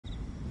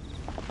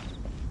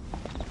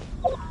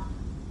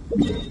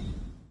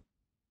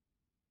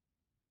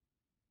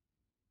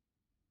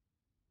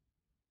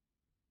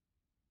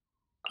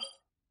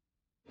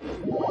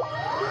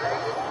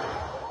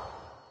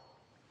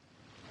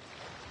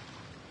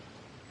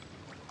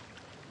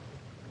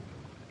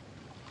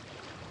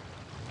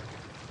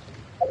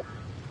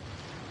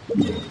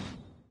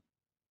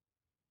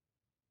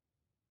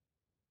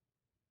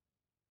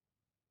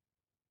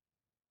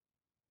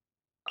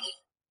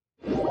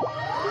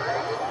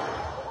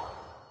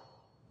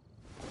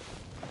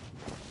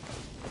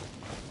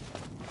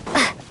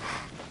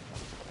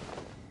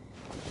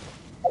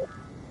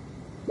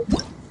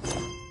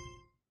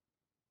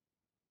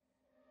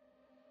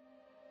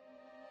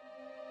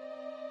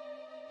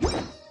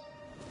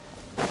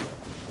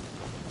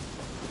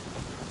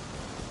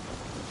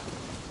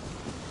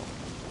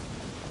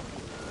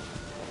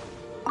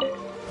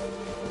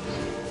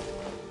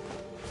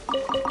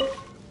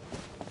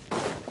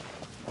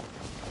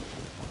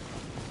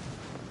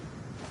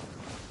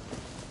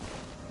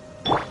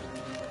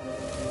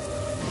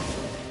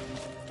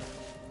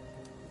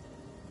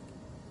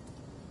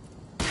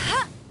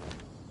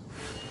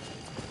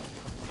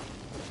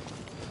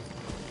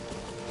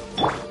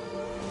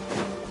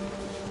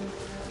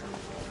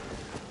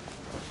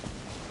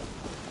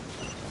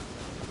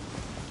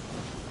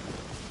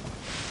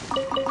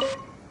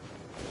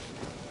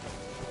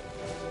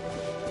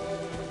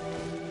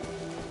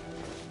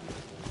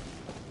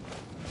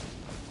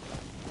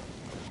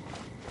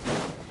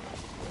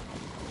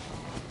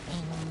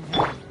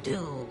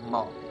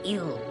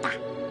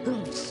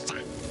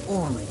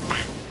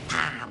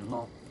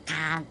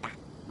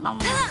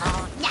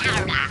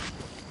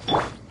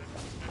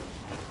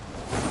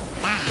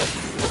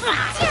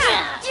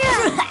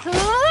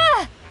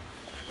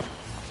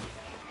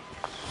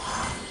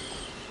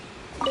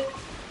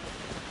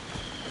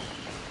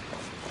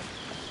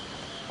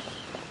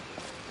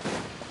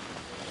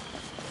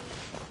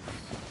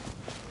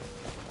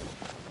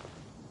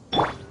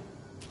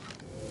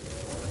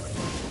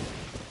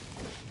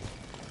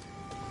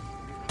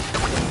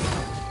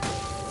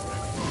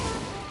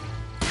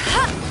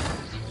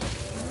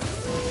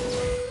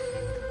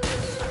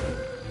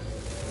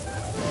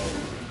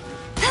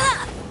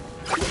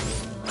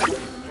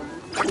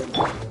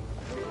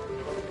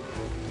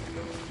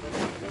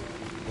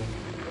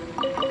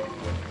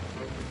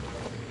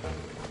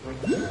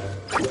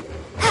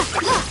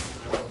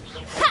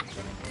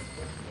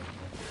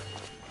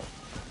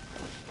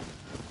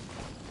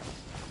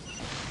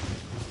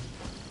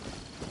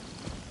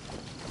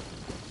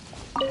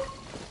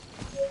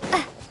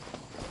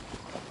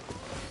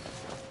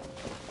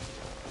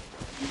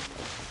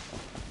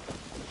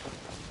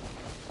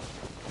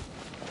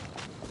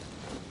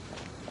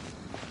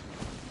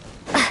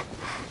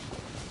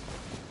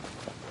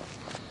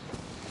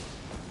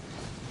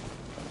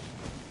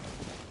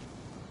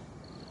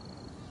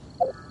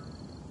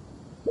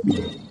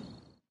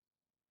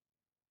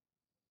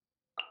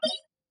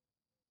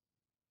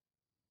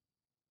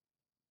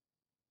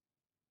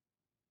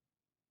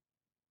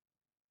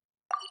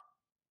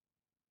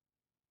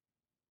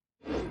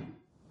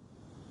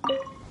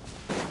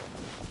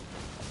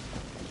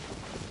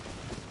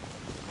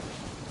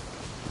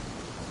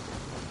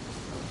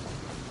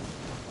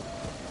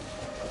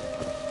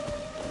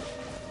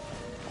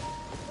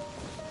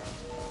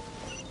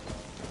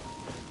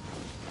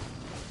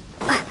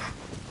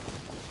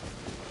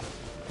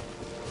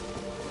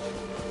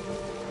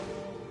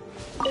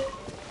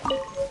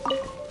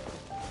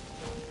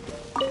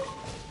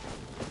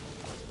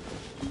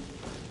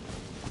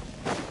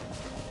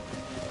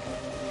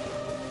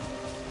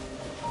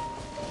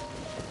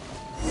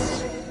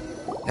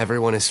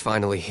Everyone is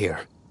finally here.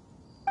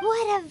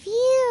 What a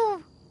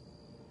view!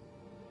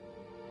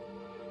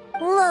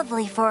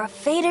 Lovely for a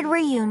fated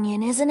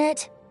reunion, isn't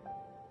it?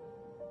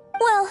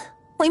 Well,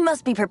 we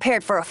must be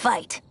prepared for a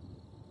fight.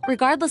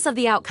 Regardless of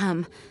the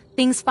outcome,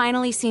 things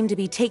finally seem to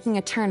be taking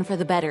a turn for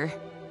the better.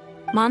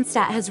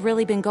 Mondstadt has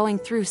really been going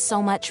through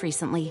so much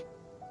recently.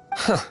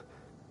 Huh.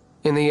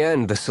 In the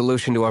end, the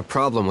solution to our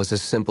problem was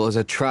as simple as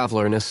a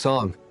traveler in a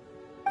song.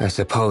 I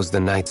suppose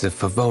the Knights of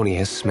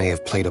Favonius may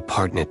have played a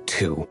part in it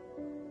too.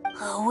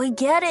 Oh, we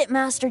get it,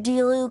 Master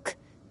Diluc.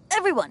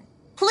 Everyone,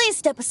 please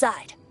step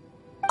aside.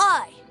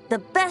 I, the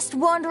best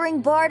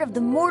wandering bard of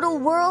the mortal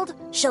world,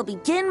 shall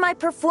begin my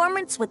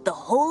performance with the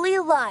Holy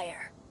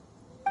Lyre.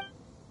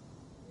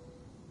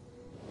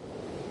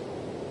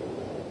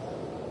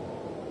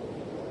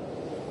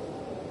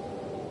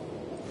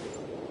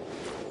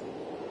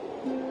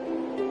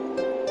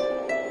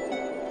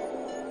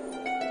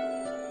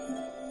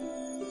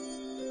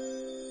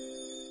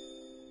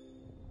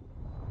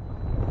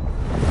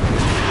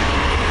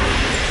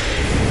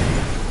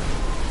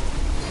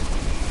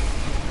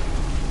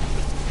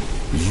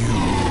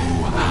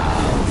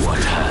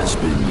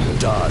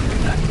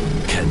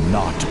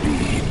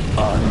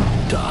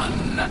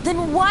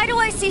 Then why do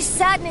I see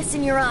sadness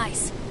in your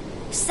eyes?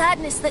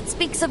 Sadness that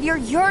speaks of your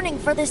yearning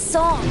for this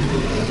song.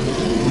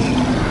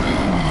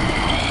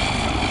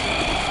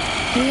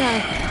 We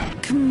are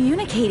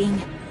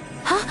communicating.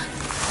 Huh?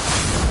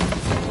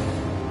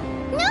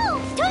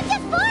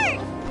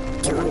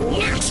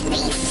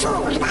 be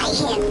fooled by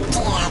him,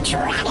 dear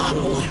dragon.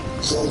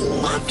 He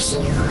left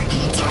you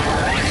to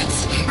rot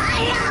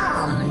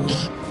alone.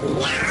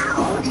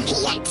 Now he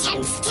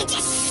attempts to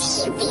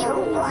deceive you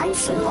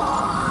once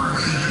more.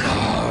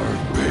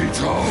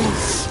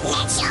 Beetles!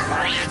 Let your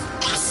wrath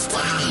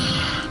fester.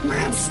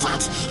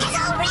 Mondstadt has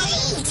already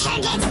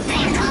turned its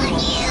back on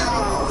you.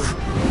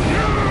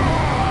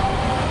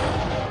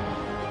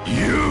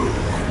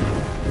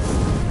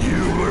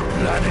 You were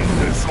planning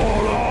this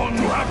all along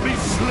to have me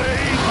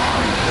slain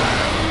by them.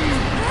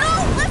 No,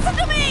 listen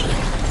to me!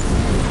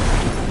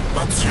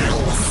 The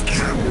time has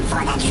come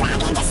for the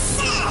dragon to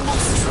serve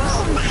its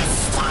true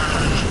master.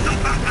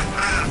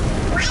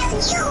 While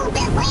you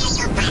beware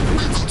your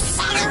magnetic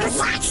shadows,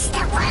 watch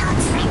the world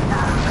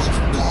tremble with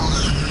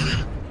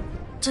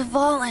fear.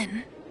 Dvalin.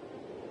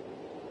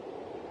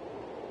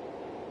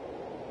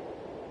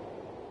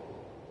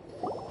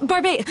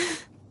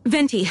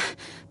 Venti,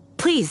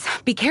 please,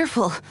 be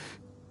careful.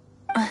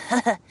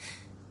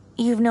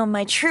 You've known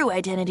my true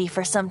identity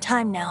for some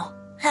time now,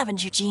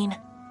 haven't you, Jean?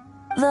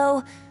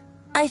 Though,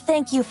 I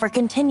thank you for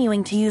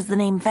continuing to use the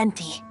name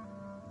Venti.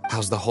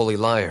 How's the Holy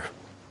Lyre?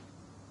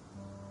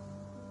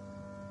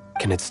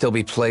 Can it still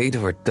be played,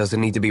 or does it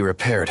need to be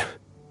repaired?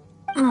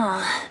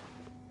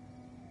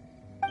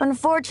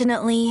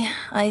 Unfortunately,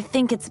 I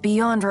think it's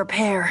beyond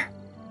repair.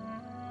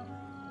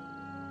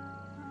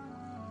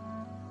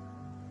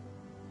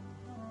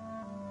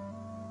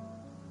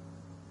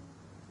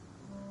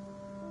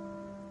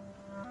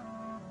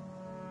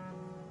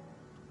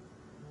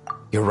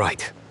 You're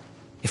right.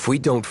 If we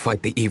don't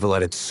fight the evil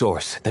at its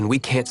source, then we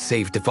can't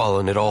save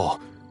Dvalin at all.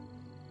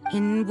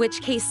 In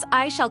which case,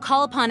 I shall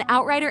call upon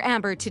Outrider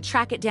Amber to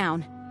track it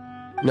down.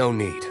 No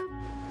need.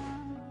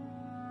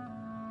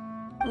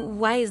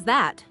 Why is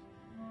that?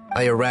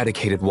 I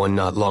eradicated one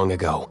not long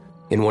ago,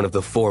 in one of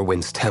the Four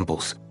Winds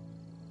temples.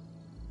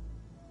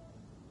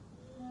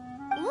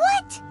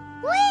 What?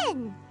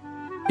 When?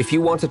 If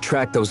you want to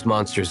track those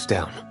monsters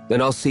down,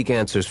 then I'll seek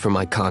answers from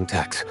my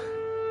contacts.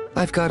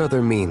 I've got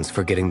other means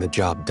for getting the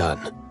job done.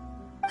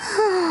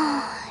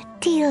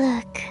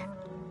 Diluc.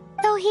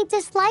 Though he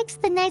dislikes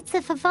the Knights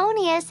of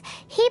Favonius,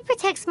 he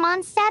protects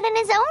Mondstadt in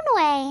his own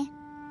way.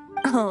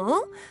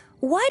 Oh?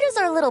 Why does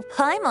our little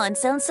Paimon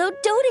sound so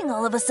doting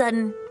all of a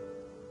sudden?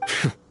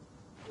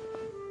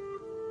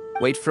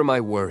 Wait for my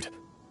word.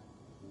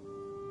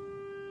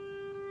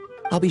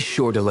 I'll be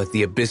sure to let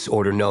the Abyss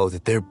Order know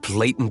that their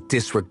blatant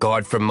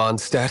disregard for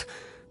Mondstadt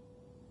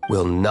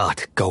will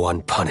not go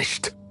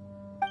unpunished.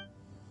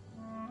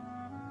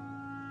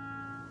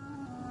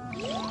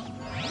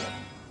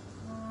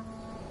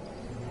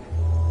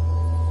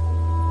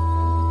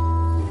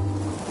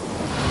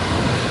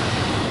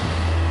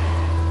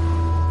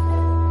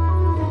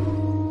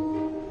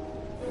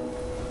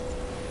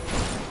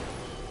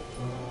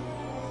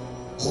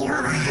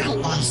 Your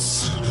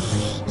Highness,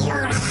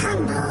 your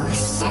humble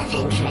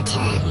servant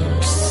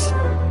returns.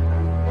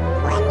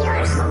 When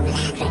your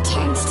homeland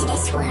returns to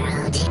this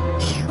world,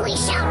 we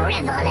shall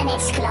revel in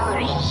its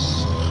glory.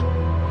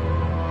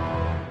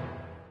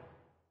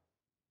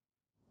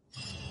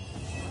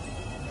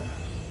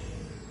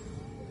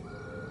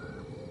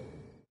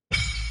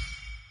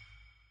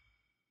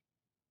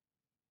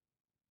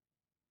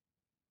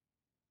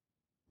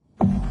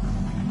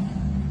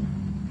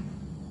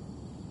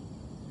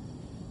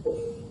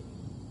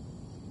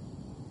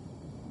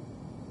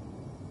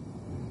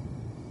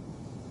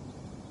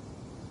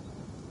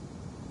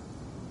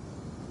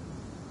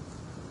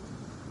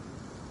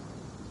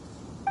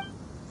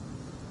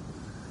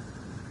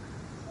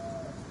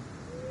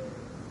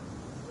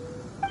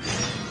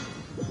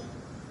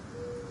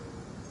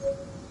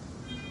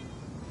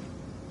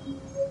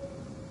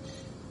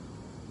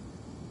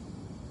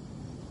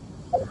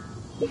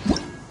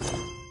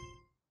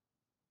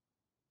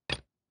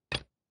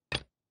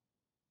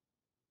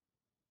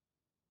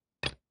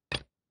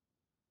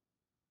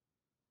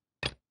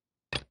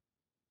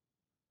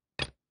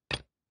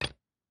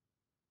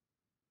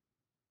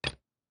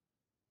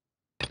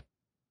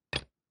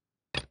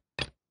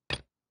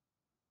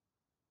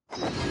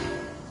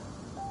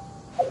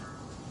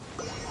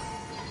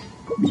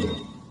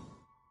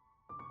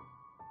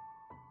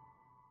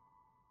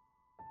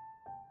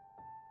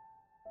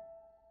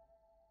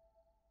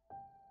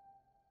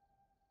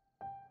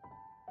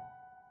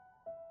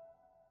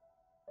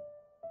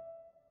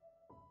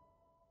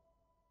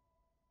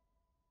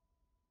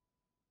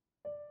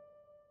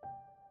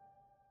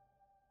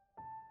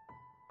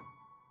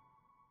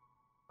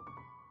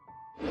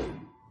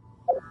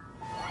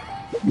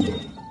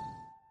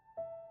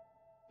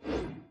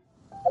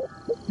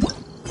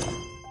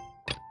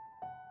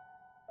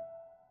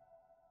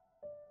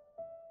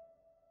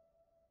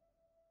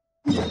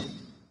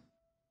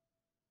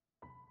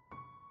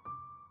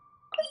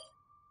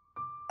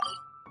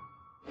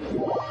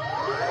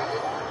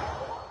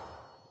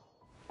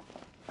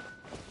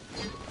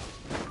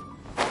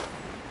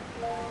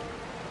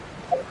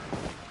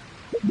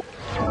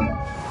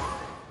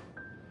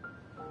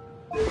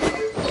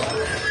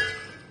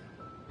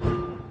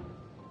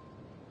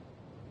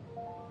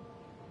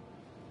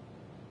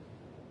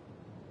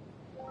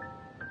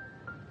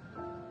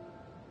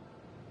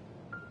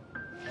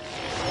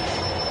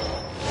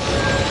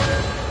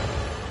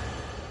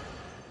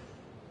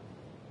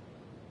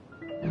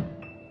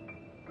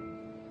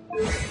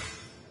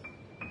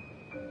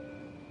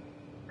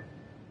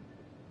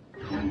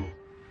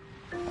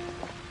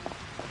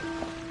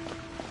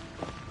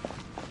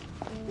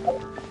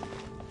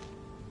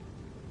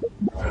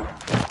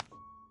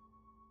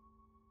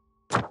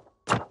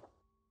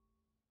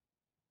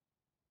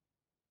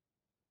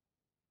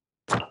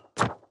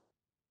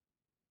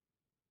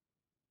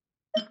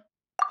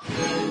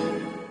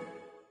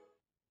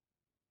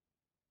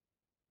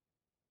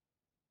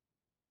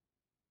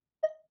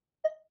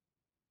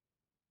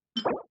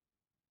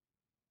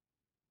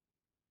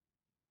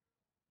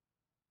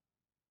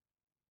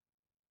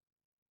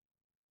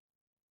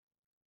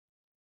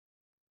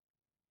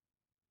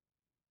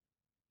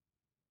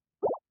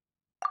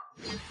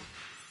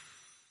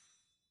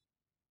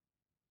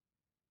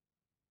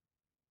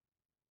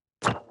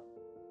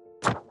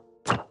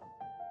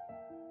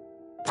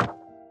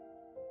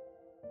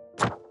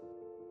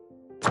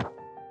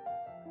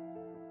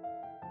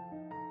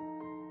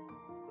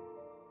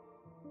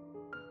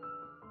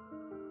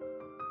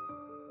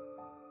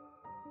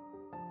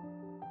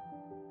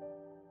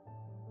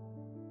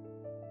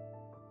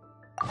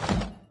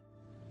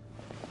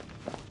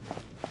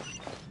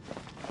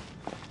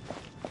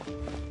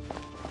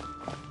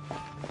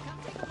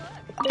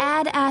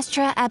 Ad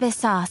Astra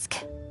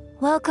Abyssosk.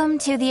 Welcome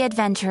to the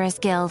Adventurers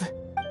Guild.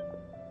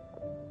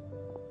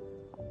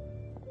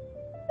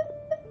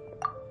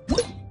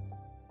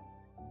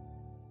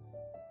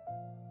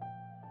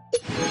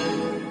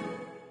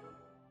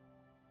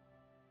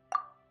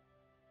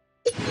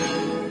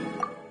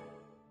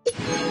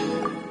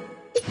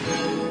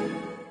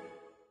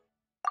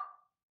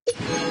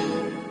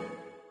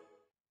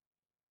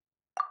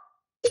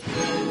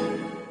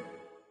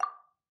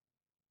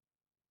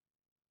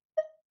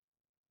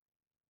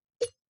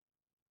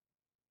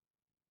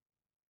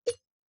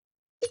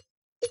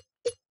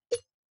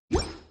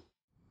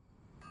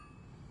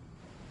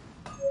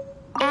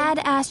 Ad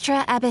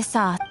Astra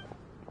Abyssosk.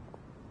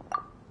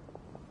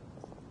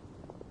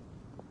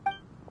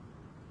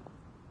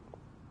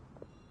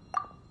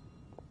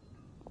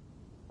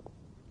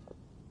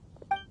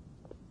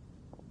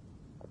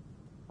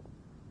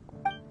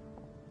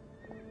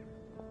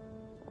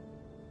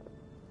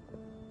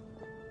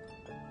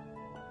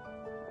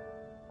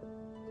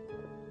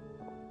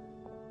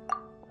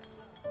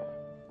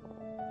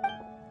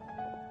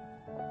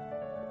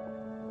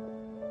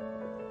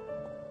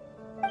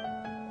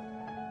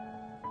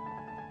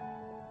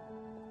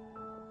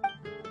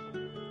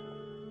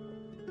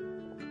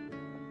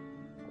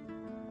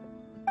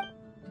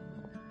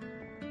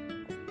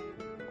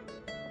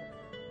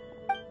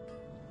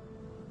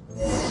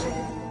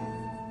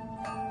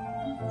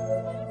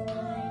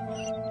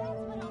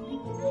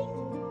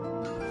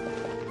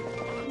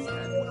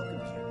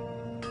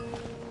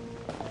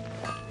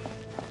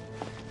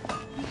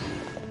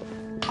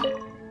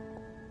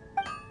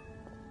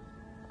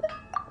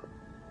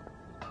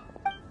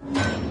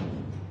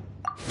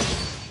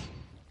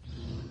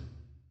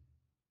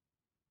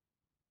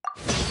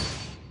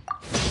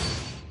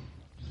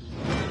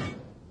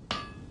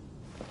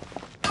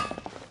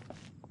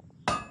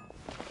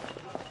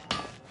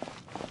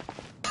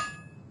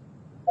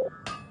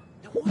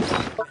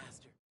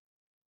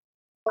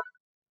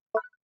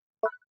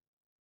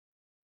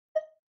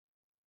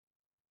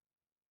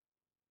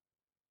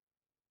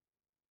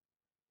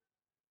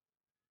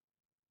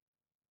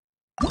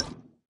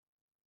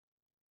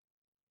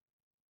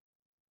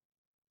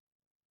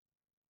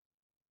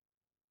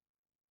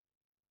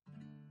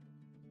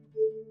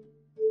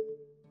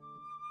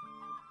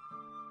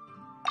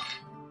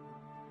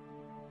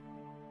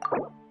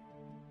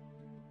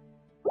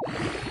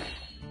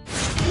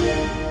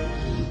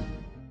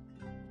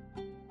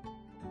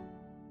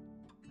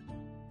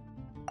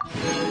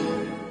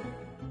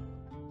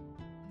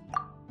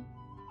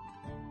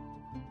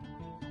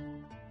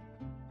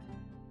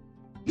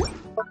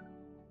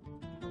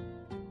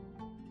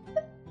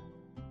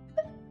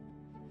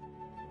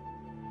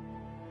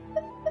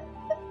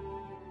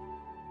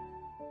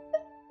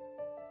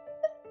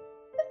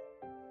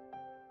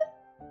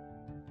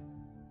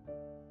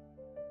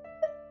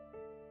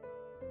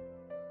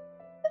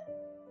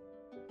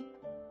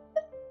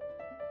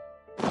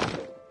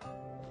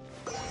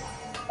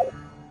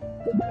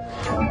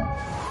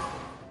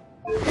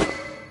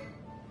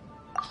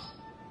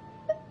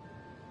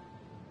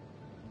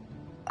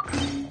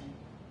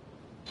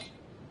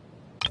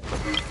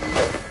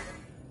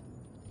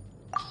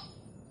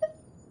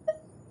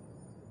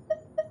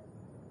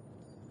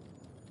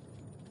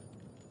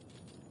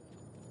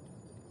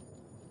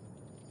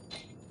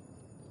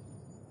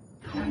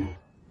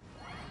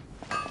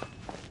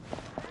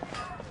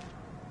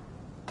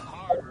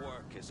 Hard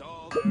work is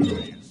all there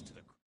is to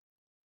the...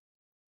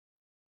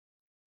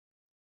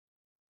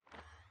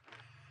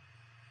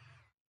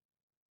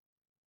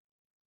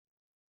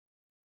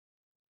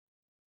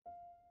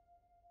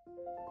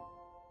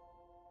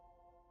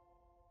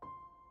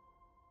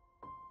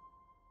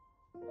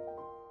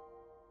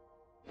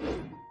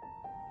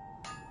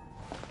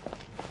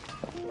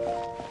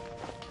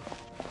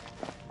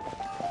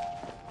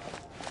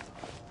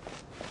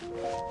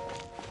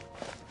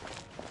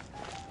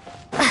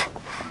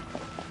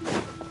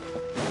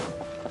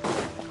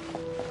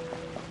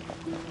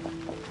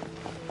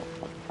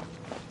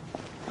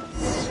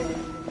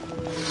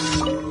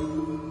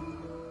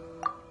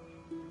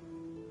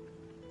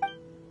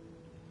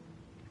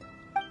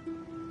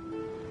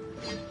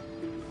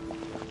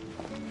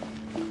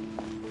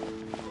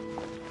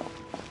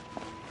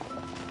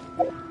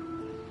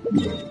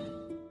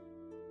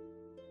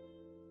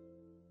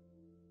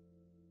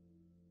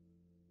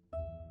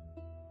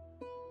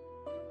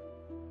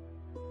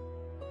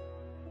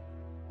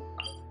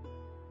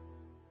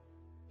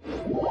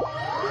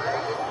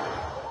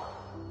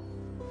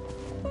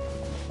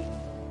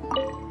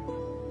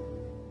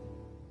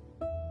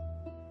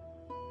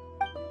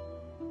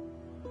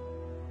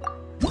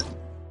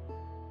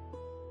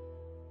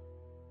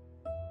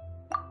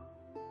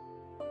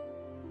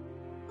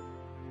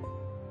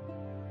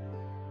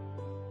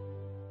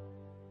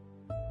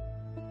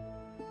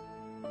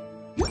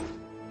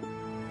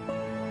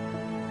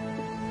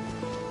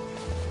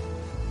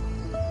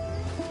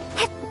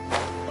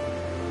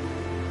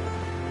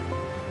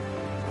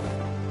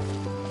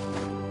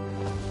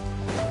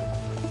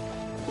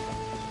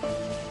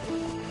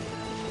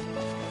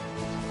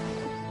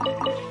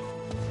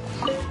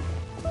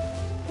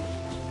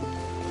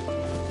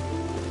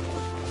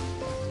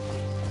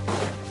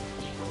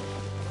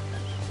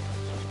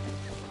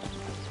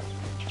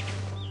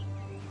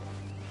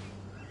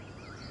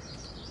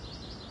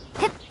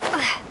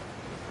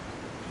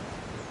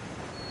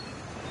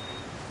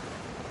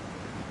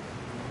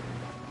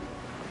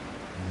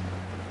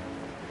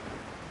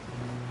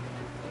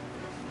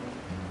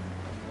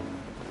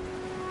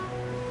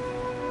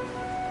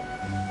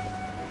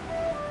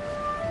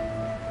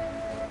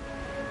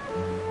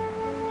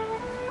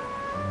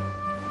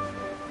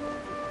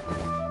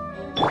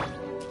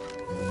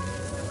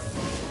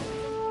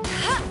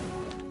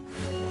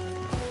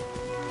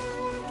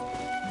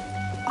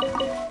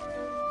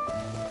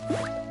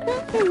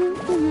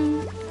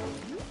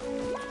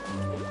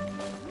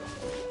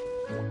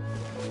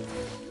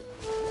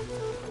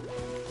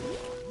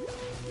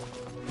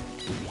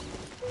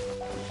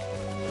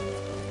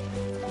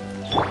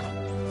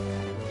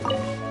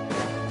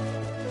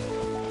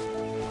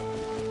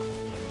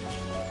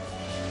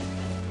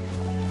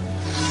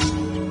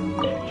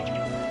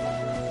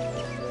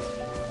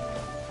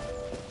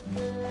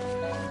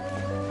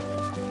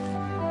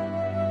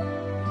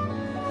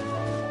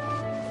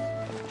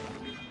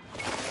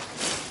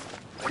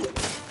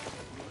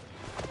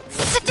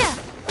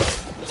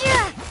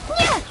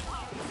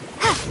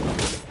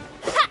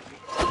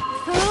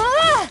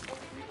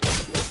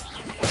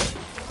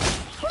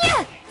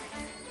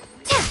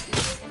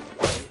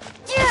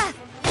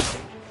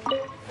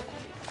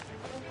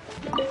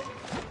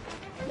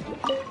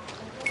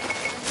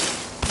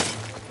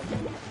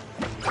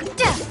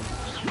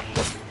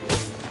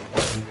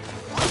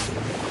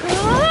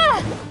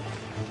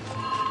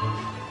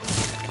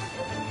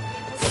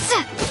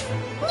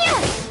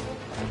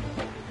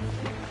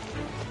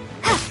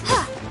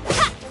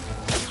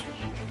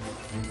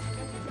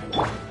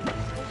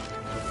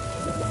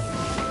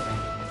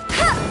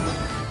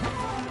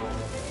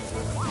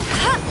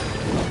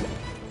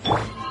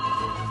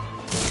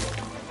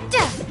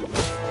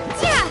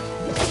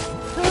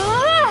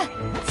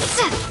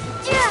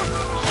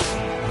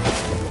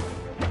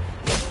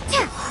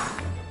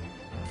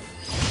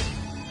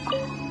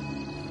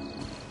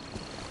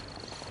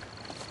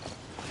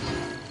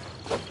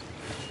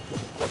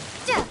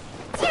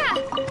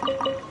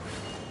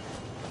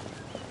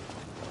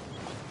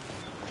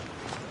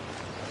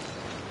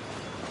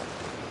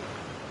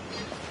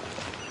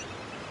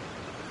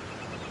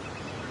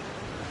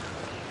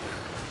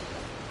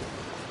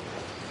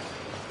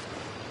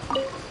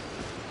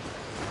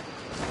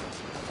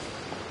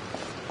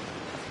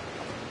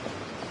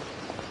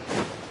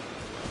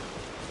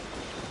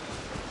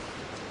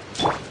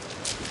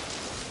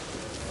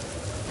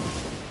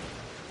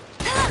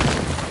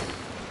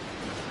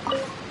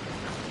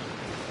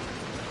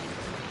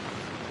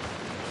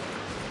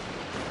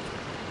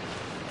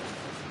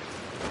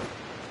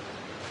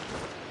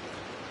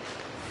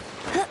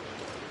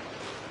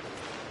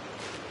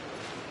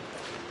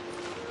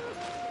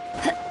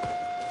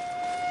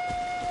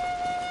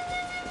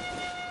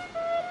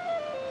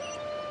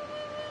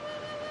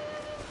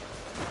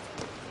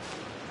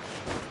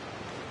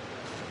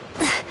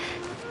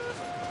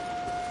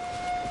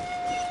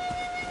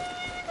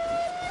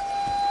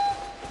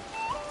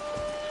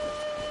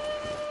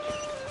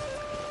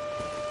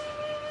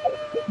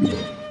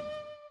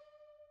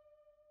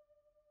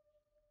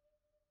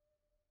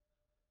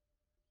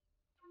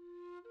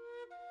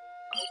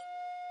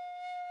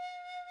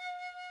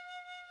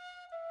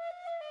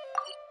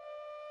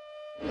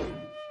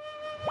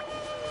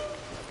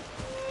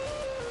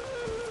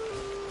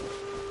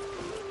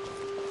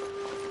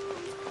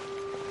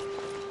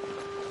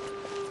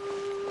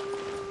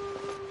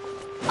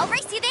 I'll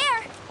race you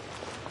there!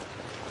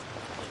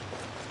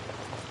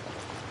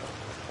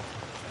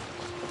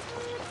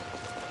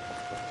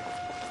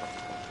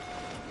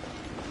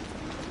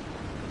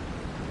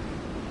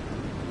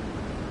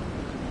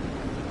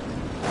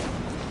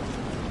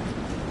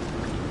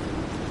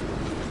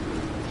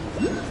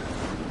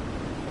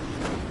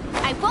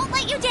 I won't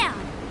let you down!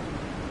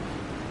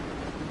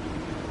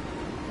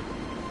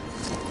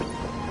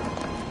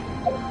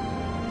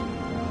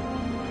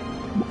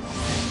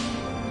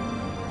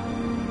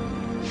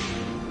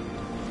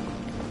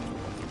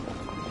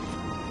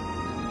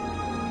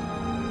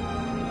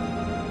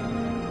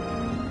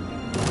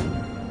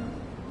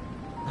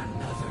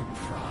 Another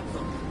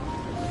problem.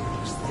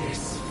 Use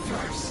this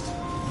first.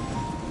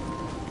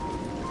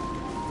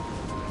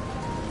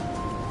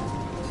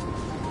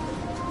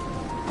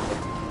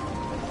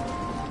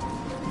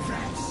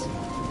 That's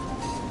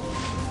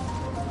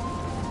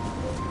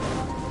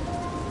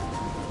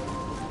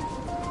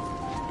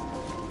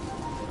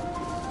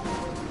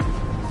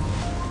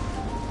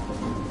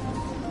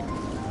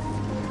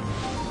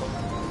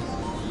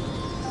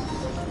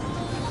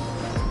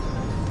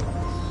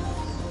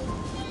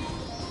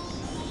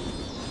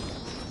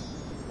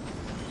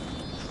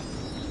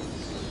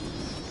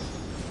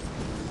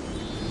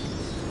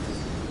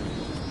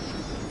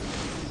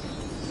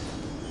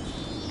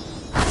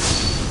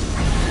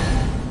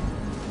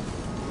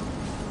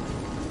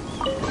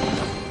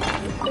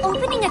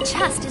Opening a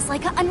chest is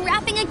like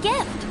unwrapping a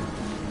gift.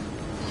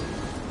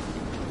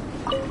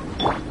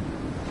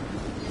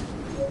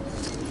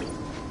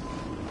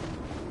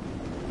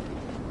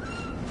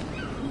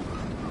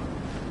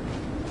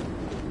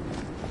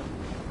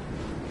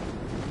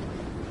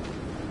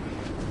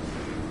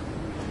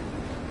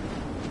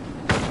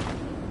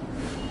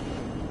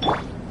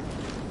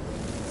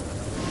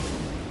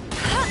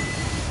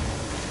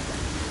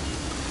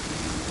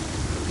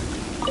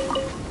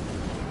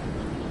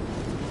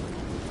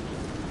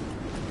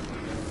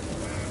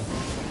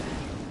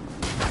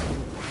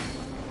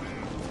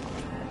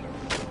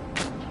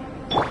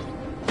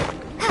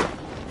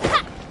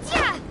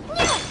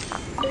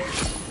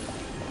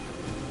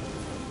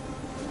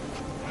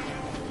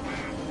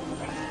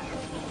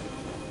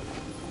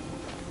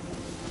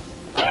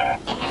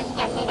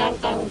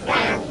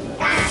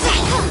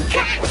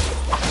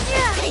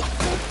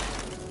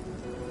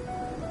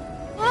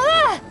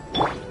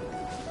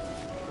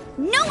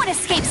 one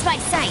escapes my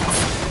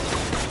sights!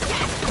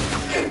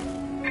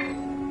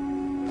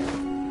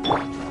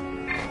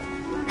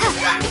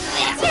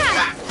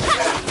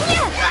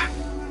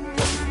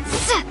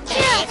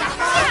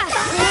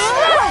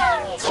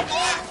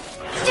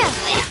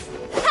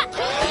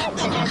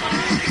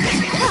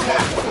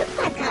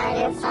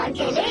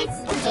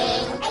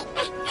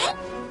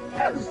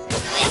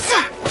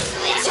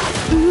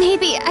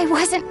 Maybe I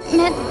wasn't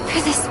meant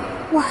for this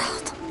world.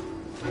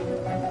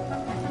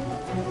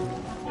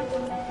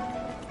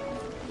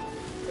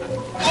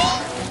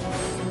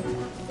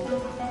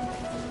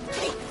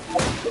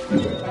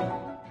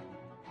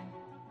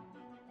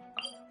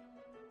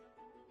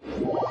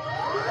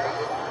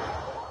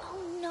 Oh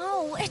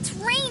no, it's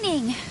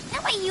raining!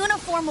 Now my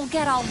uniform will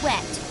get all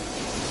wet.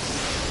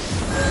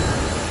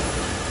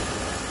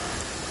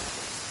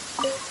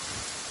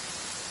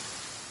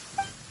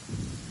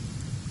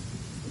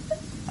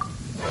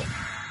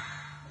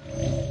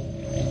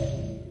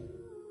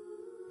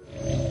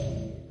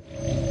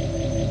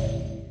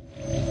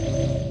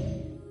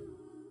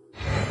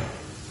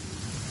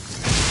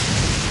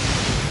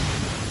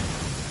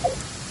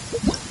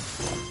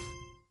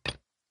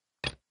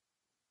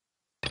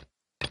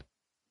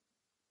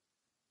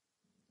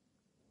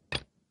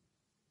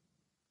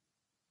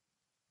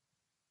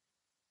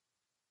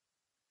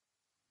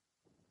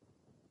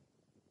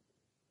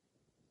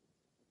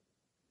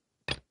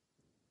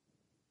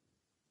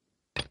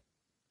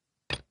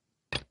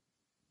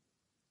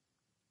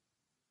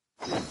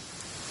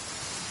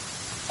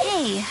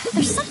 Hey,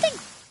 there's something...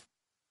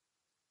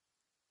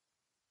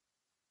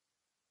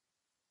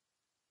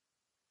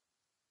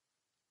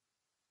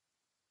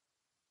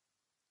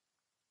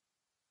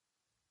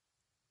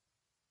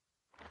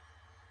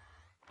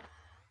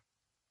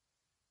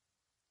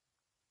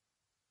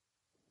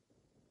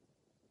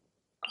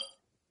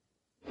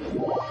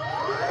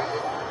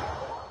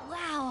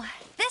 Wow,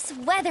 this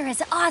weather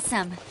is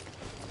awesome.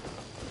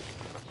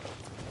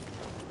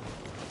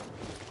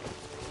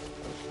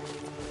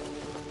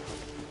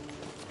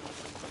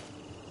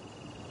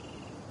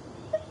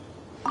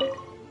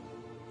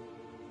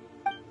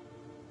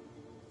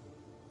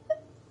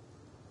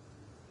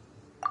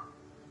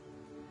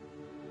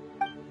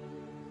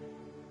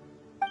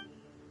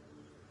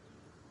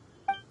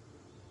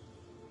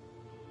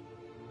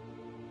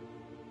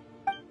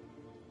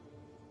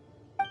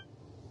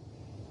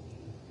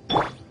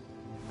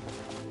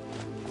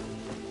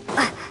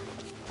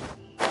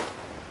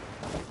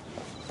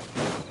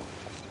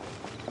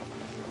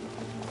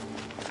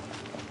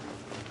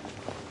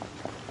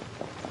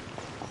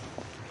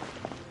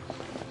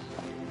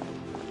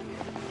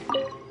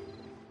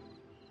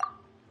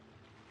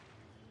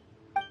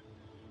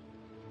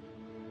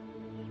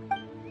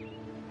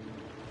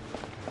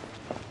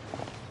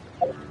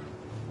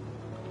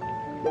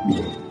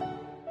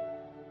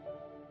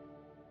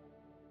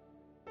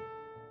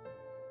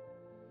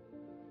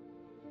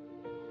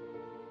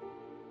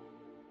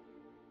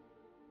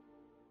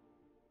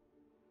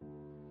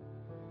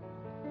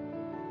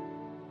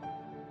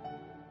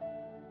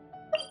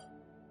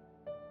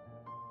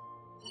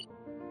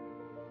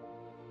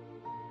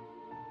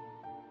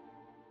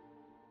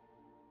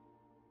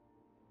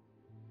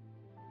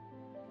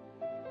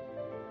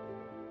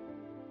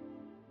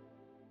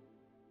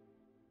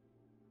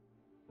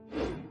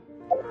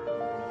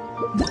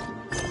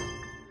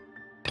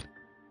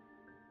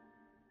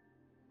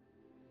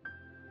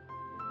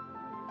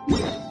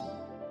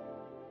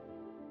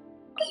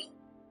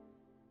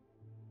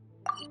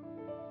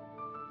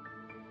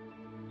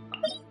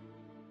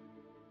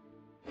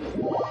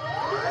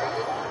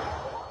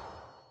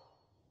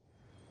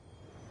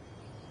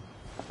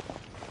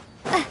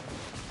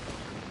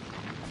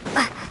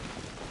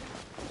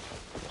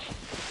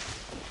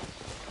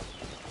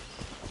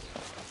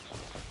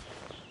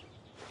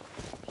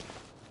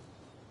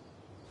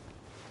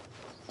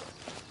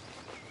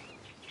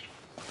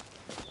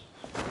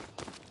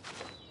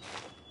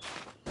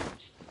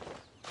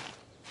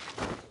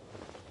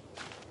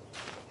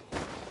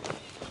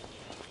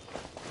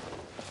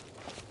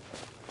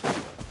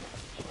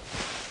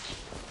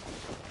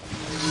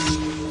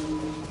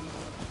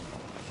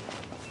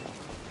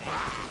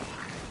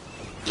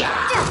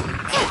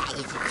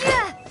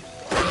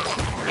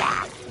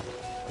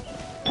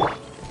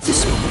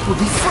 Will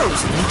be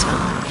frozen in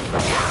time.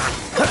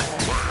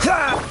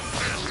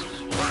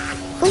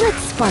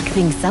 Let's spark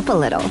things up a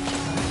little.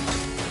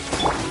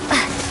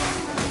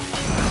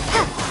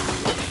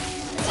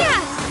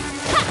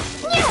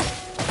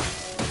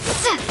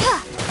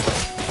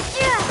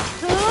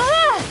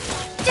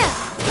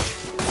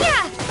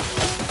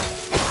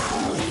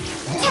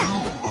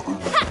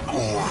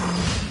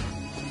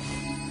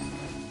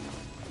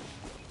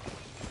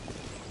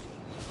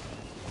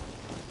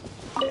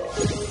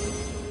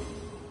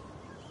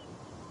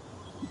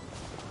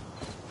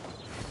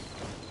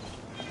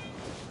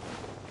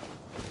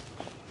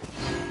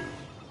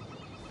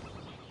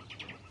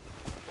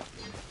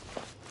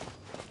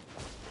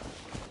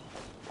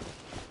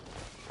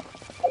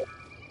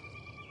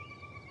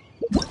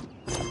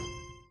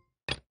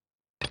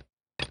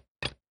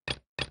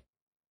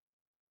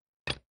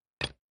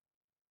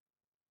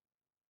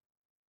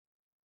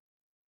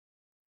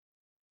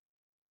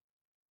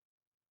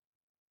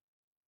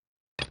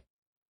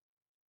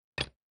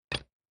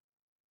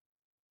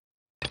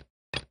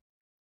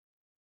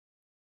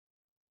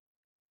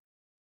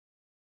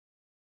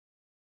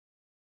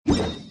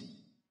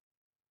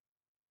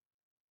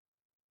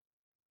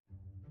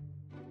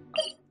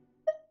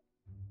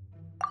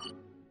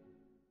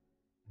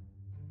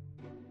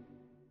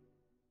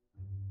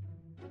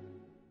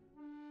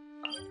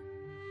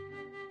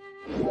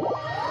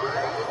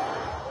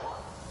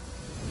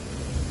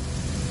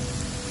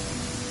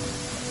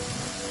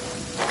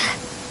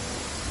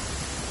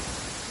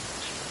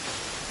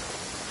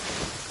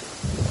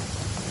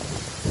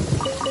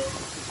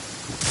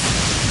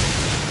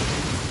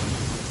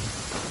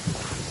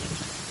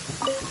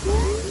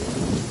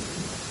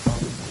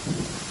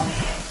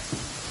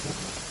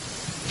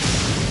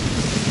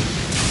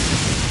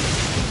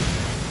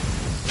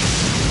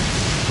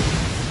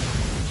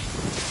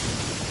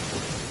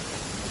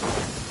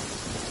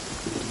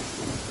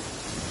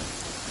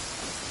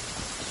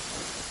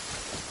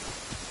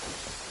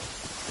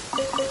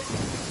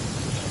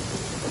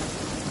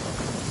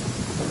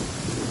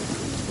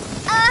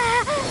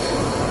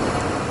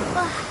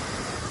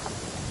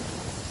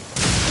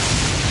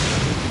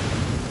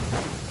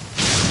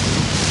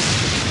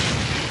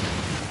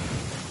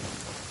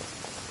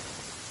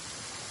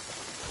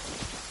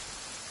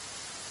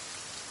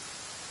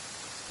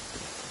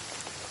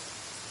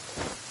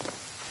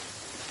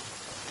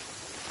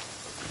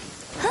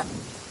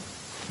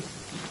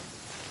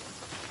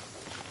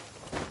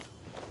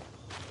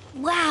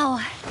 Wow,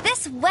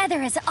 this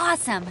weather is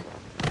awesome.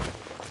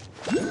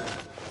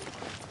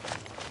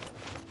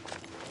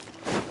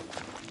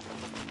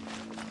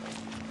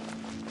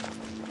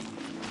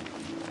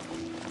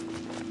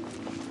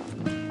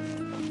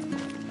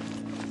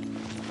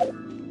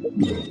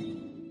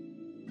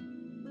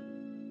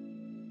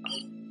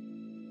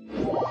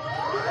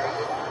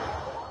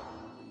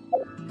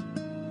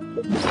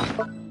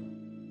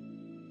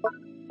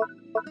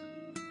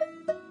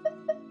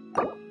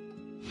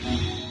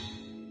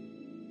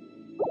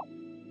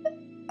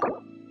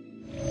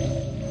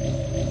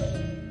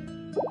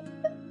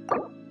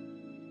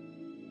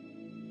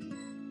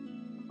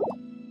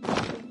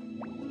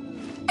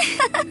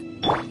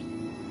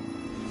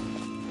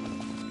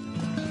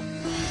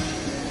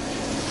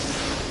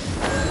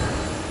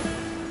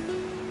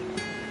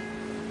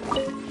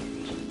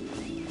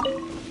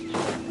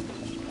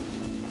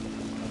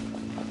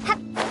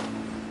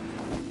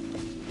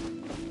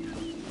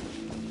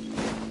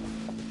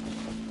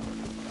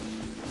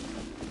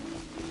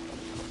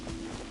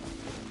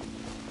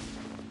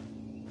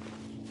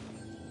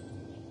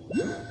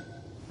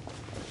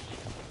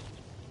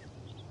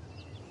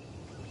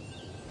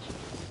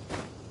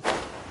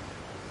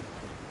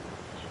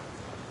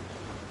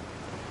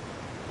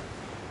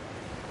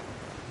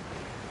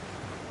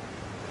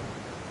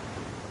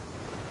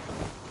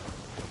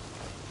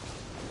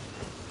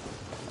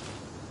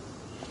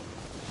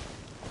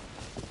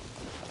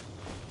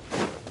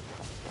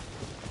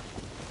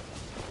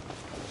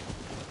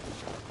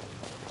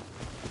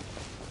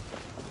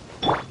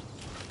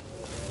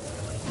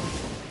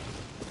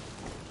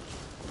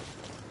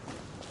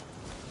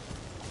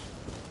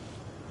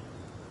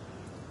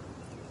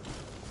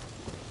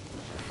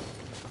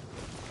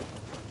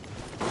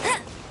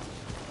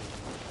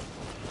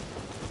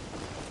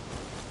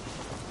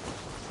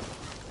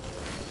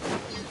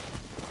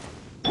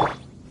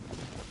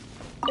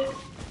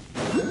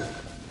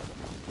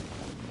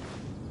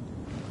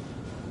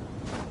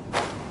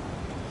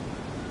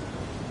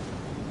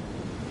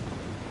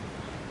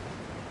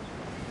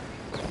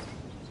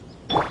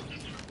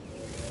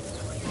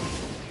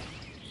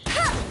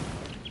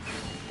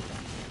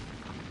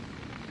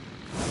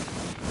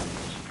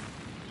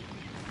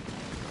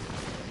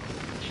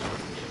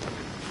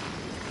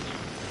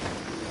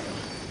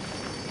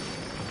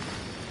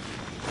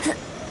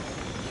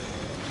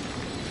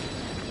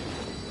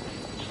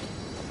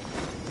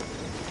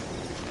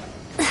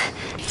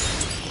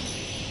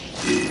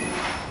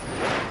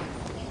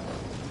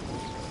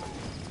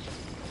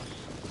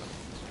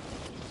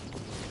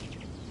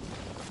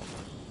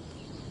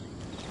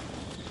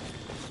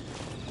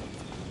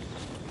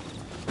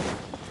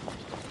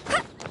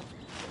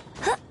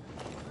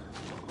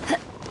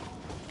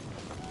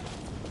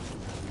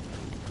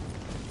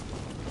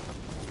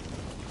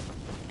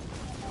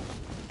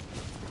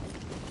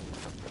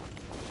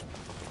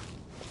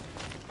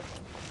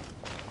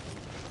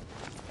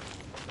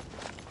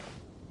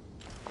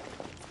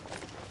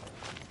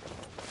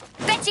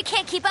 Bet you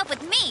can't keep up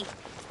with me!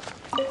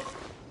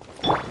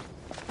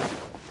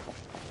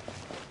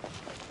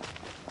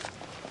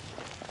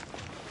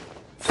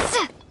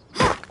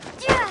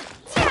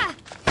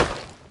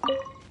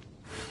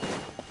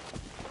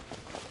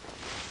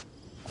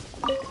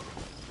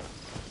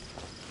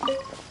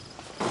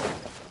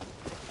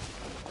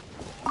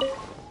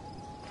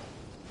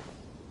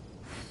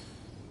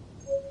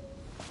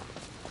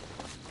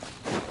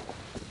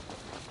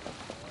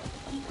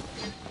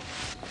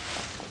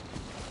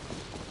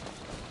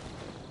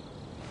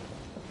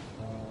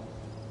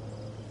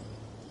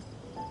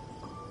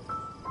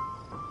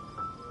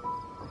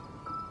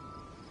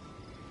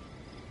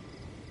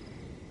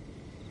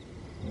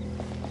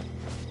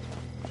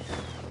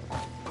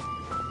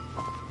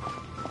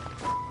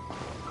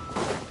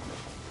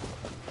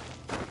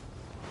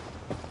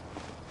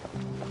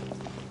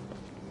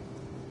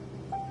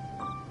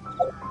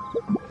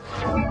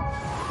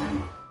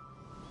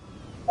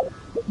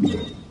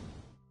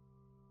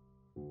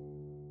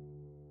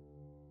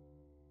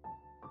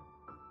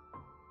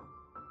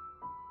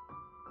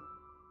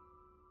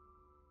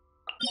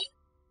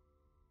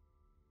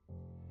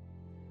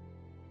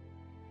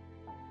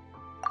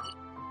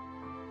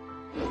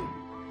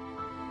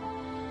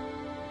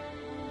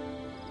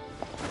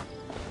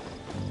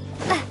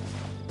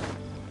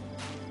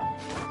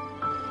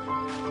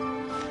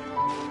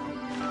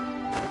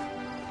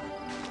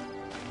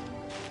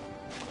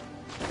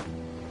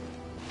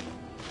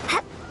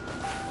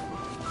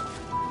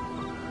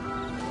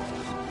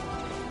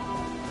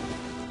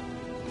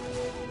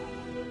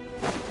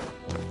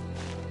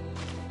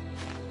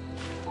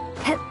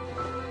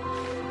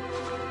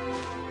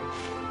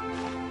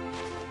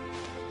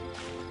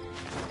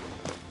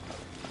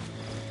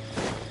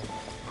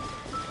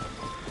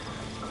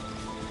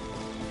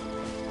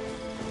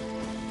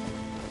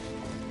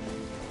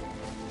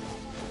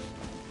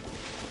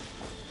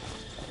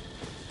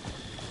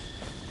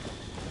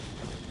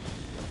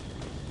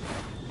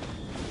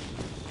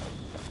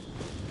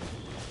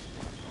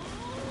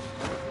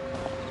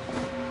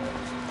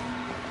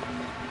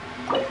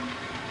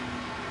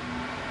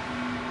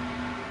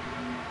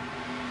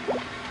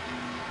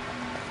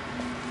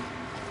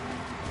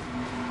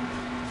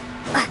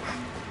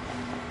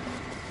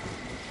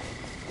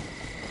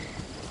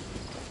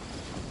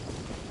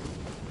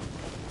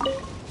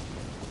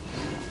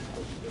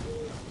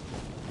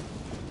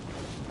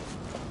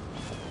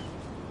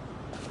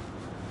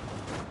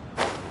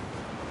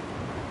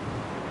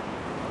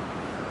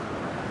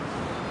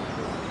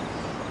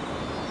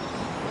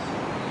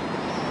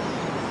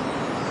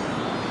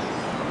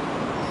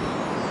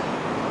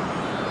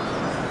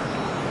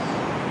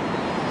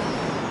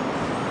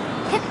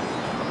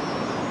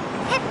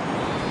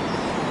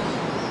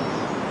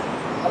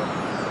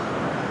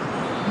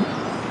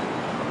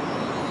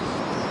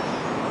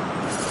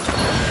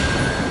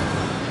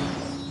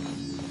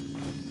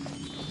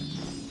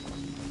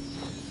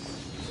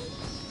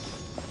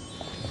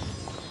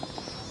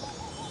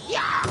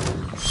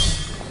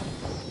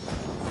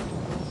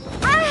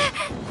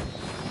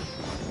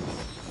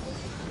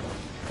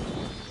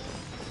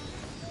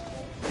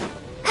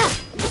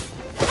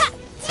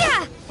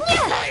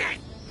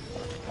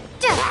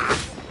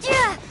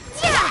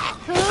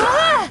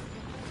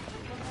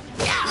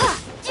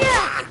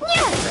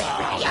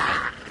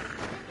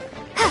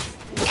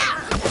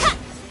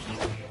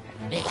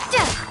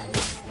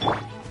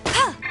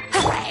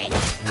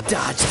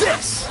 Dodge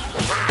this!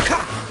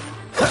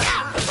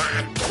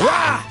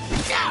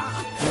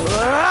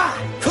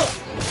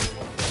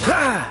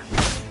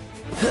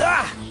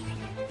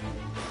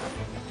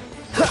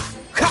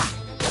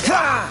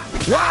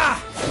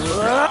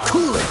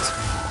 Cool it!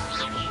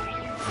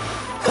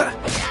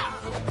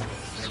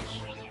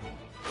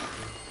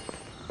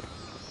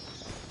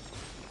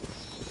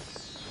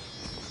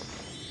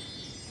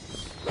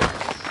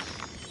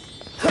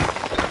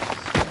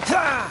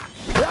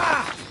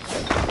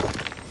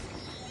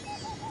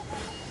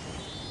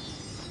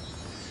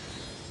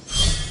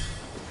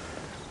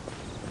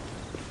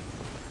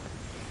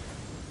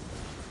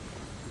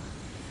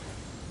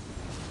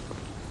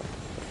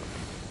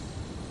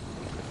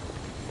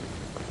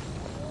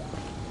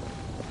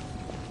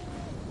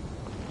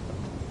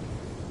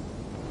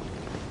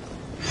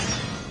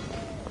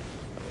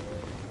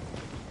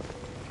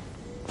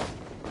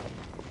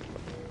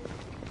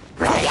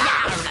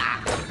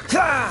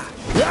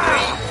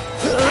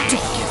 Don't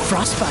get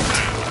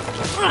frostbite.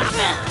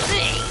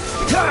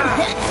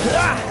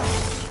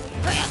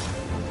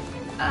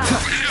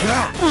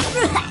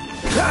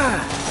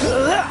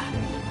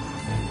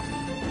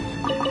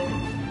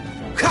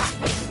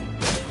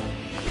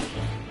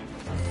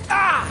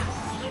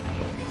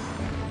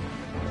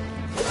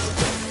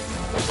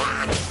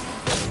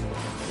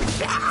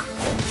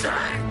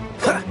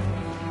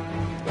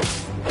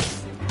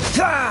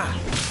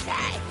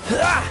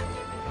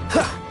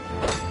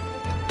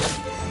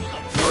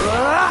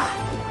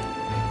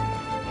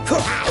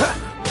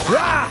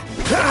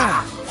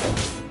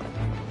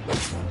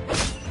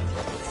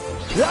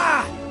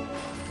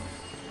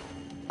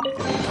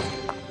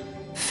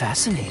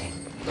 Fascinating.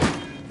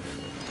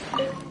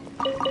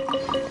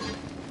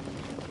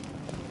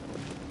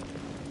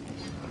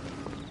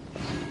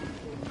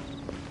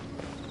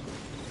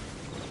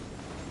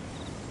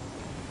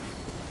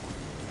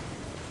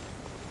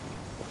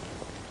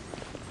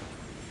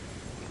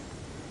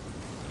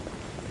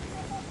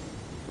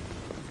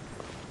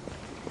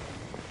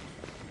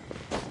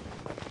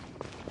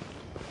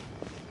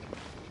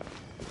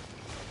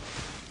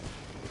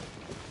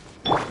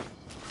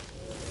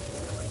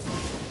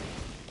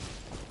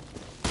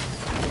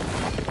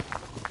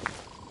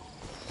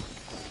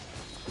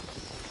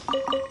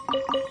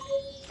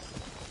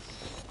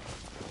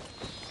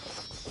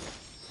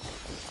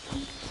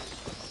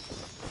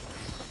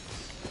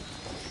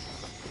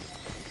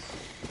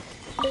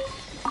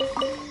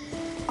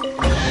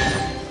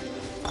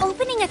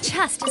 Opening a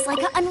chest is like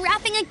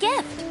unwrapping a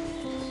gift.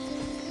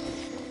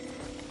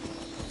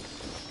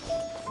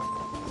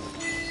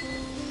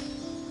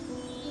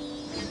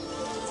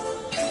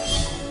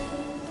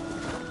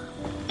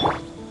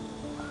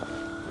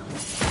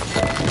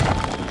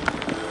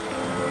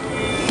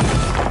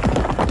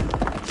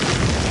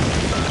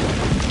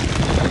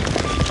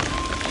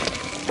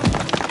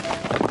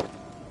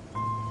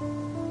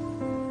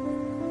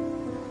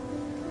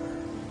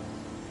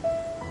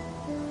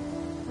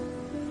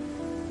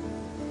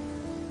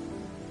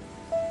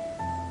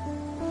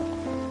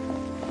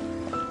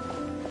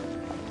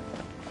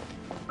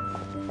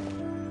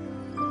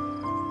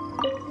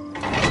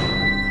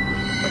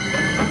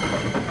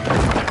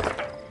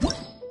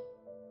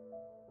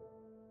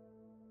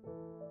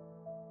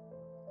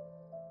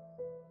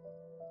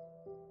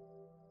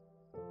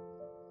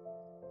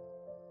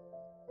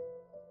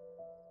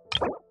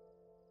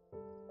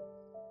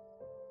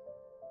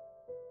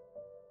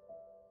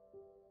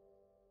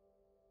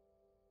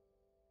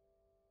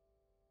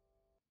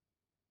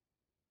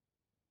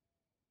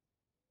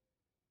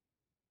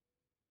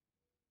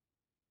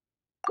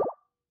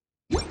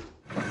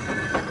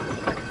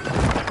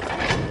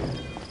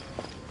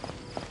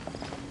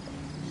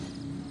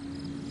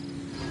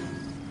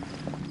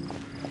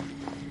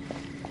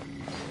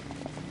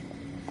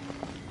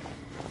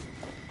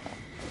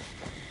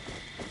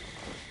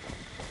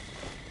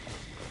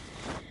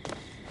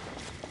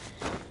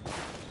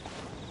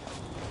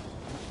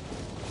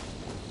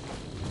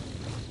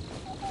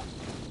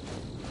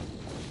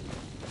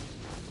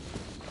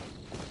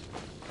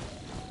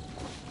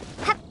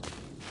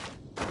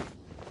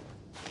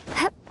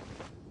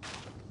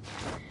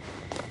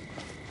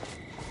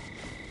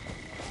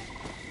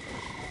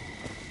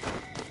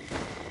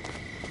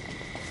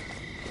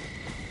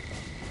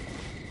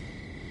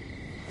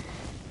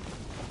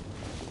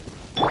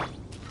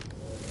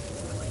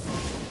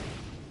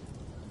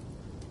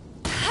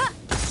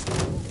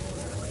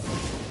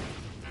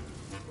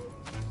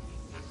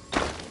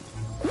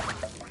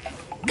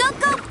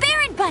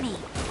 bunny.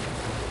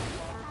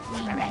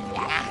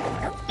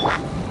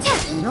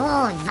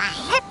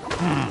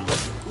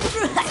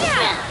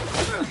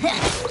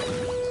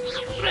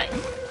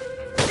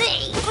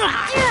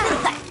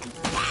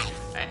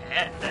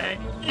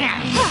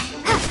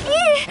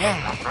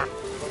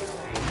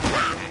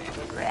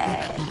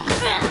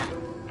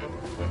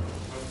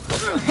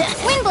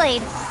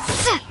 Windblade!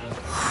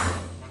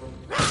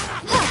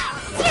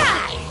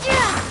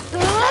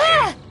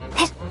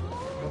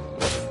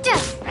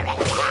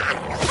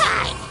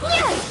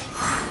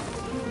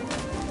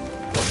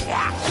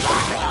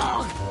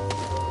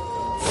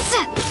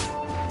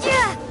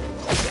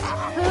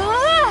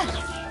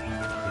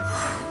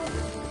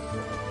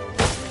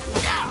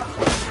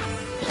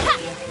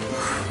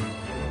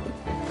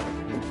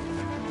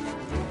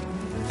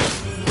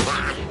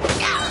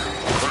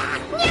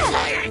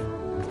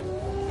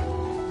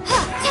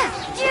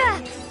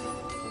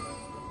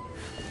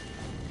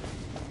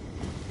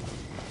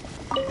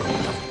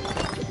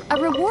 A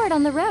reward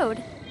on the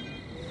road.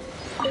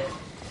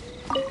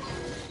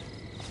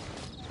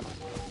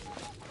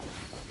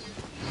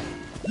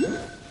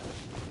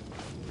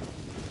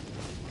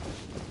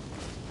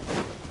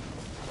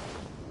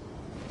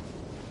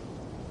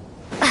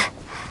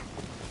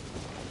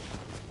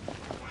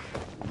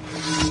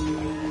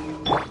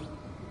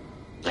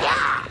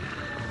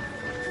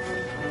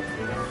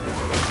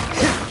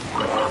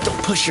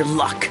 Don't push your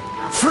luck.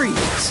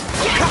 Freeze!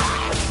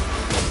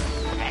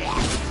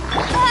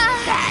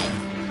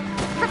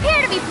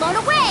 Prepare to be blown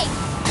away!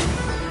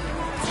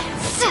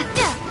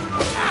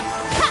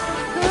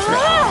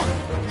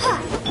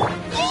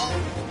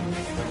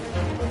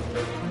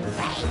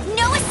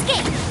 No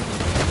escape!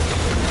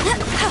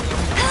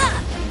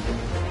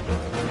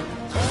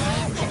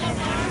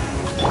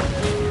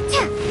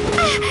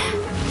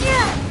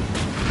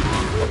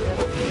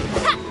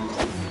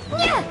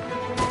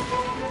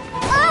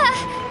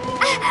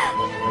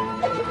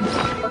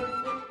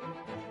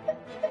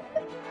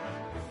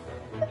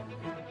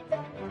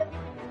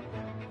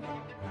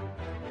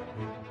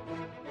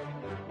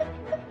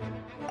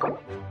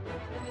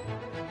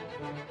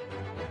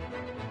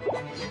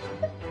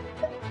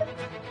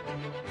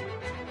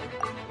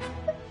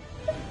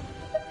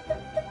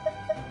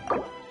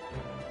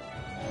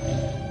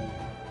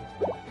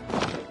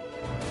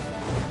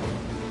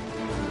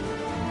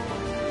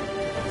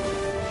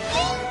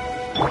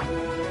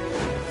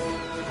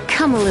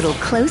 Come a little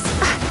close.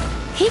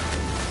 Heep.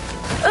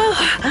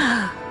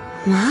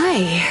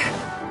 My.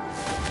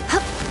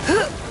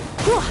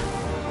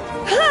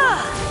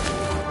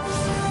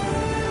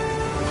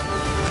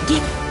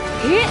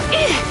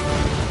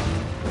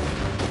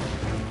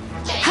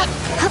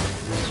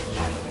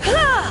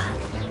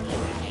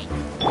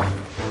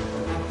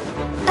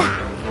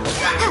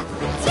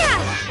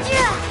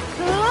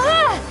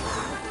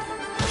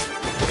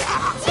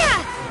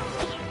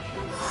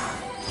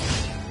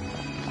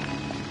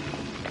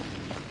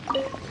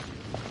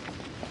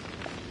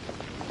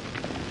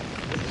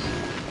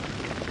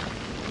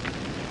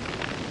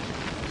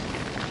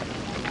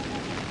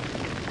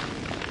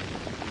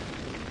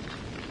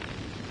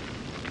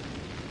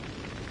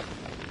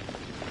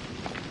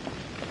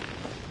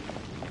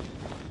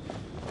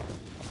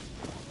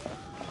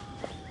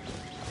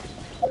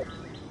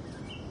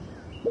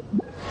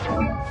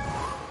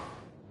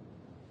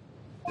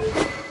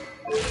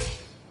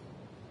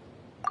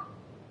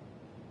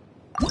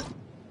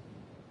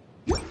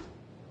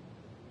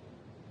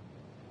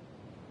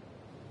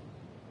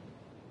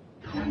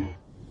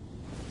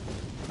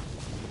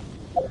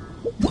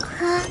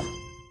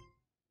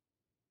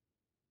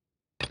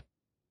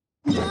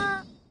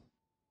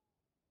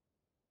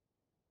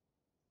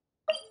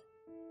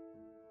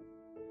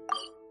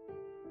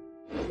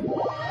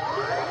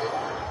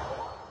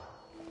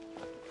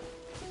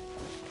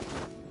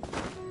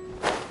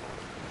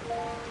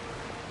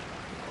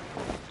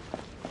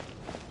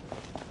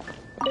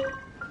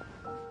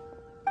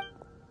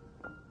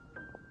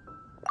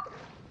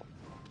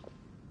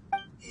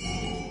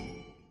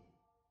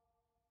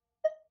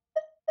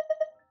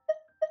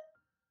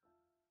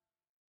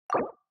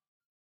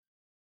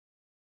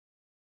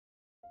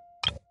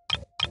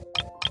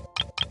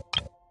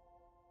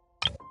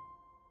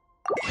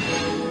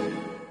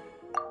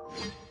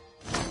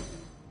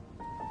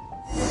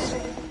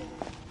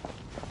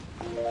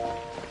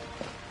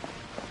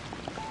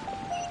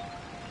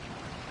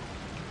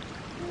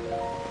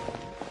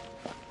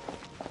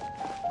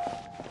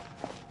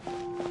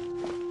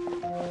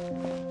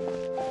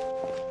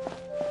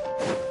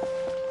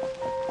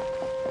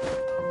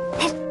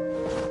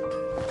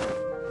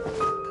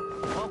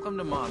 Welcome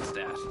to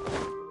Mondstadt.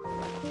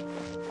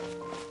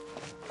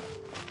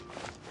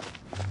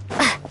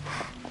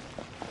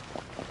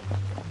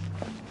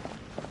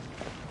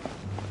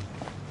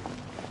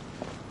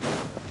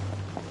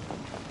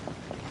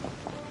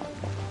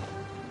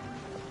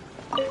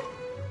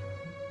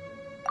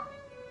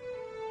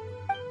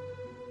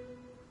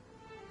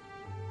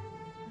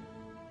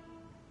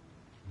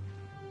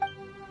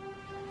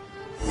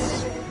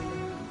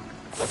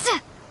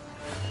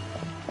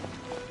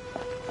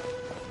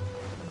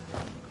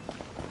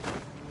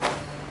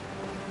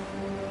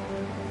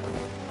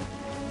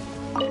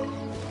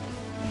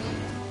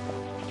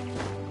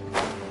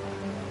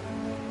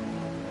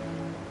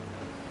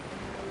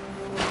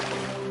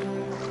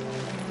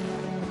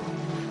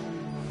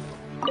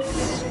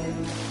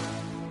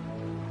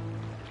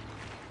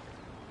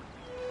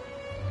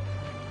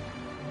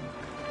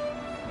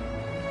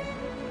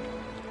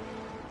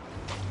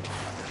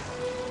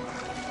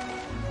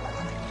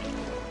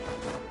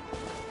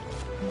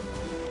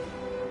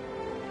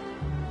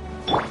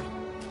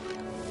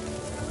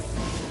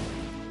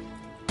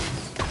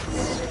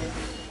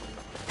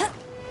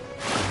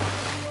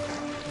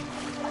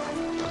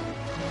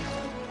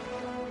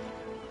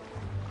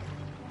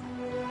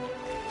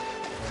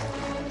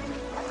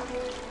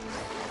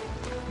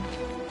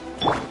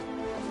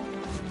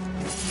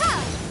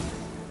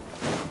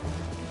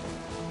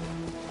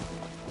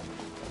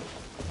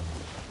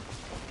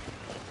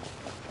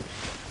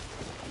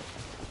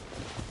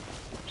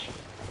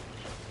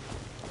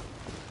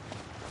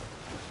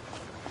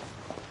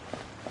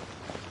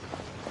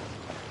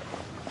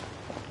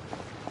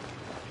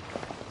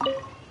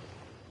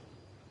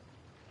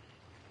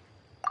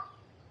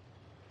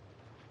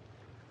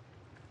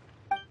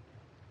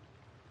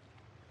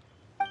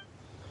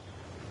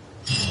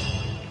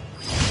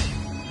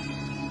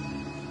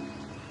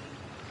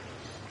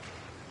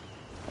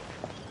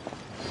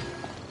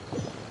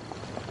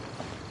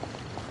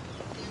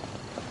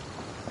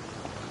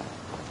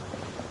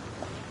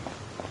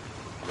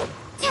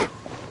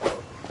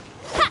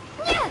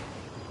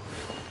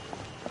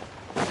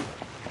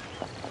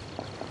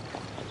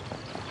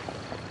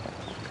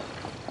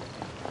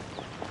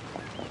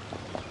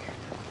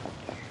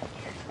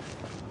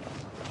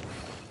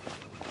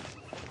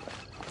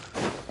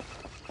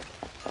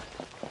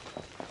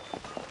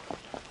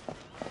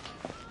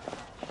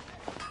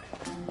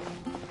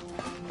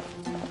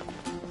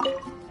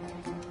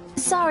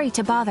 sorry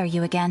to bother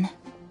you again.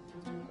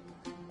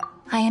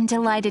 I am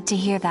delighted to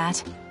hear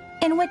that.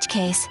 In which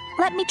case,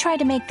 let me try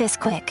to make this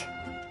quick.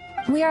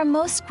 We are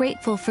most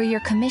grateful for your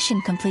commission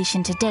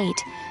completion to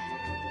date.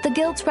 The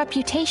Guild's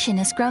reputation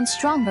has grown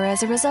stronger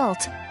as a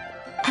result.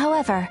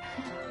 However,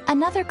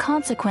 another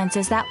consequence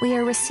is that we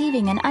are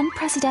receiving an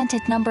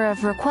unprecedented number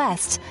of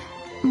requests,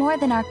 more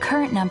than our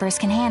current numbers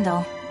can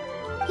handle.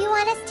 You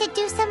want us to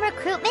do some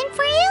recruitment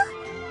for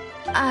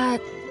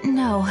you?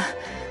 No.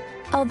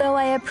 Although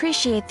I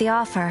appreciate the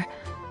offer.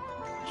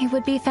 It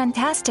would be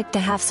fantastic to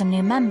have some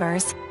new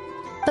members,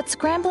 but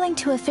scrambling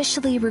to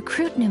officially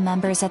recruit new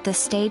members at this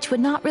stage would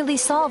not really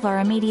solve our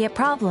immediate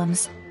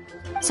problems.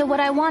 So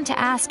what I want to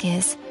ask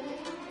is,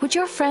 would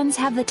your friends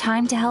have the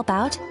time to help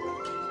out?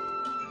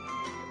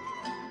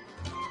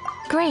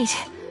 Great.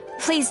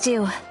 Please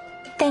do.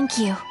 Thank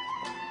you.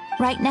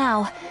 Right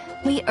now,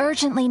 we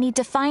urgently need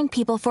to find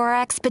people for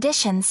our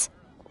expeditions.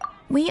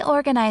 We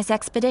organize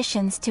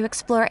expeditions to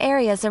explore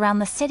areas around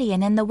the city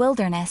and in the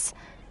wilderness.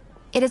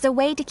 It is a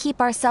way to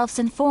keep ourselves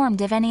informed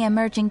of any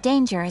emerging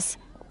dangers,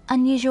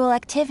 unusual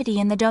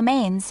activity in the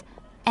domains,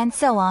 and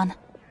so on.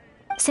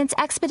 Since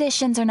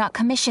expeditions are not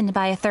commissioned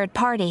by a third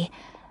party,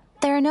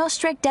 there are no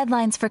strict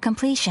deadlines for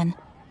completion.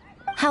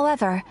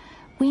 However,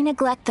 we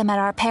neglect them at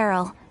our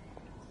peril.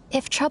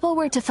 If trouble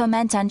were to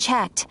foment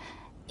unchecked,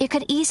 it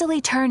could easily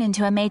turn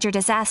into a major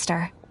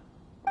disaster.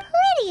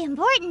 Pretty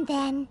important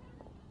then.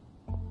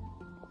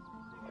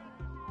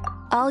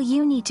 All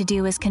you need to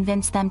do is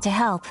convince them to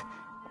help.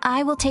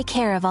 I will take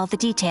care of all the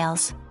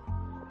details.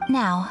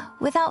 Now,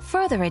 without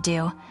further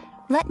ado,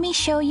 let me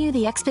show you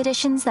the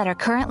expeditions that are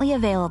currently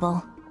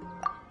available.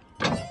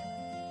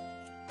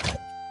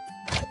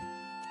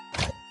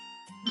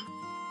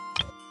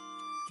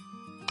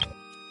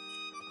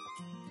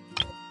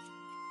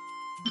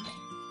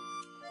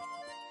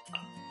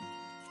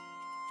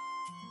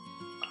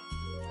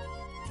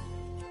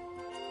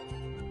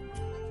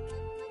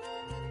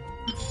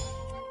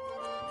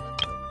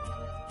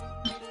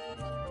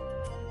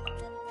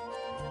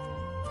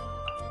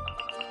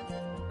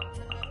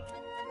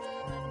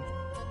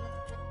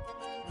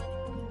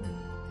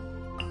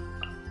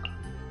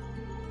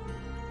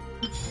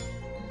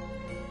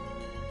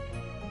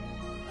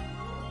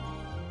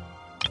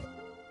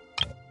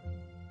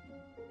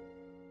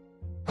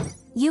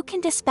 You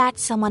can dispatch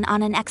someone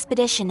on an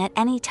expedition at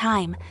any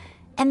time,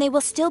 and they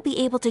will still be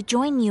able to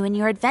join you in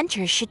your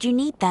adventures should you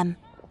need them.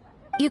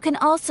 You can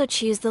also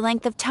choose the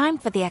length of time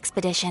for the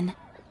expedition.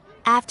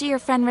 After your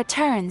friend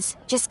returns,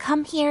 just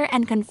come here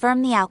and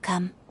confirm the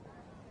outcome.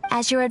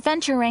 As your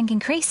adventure rank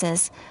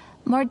increases,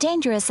 more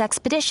dangerous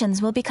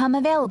expeditions will become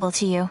available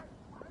to you.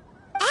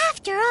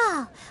 After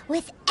all,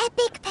 with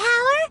epic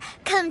power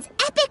comes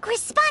epic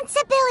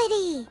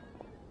responsibility!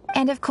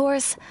 And of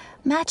course,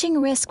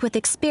 matching risk with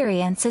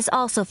experience is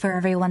also for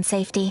everyone's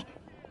safety.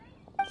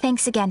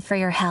 Thanks again for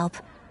your help.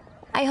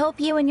 I hope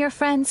you and your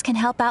friends can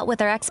help out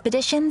with our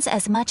expeditions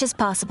as much as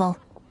possible.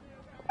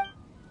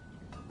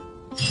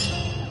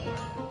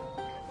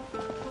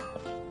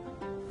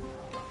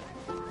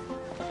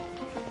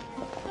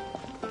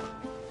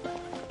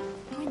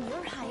 When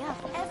you're high up,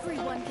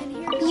 everyone can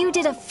hear you. You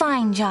did a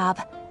fine job.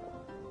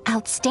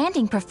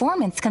 Outstanding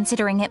performance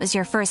considering it was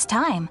your first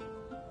time.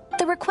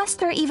 The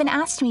requester even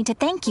asked me to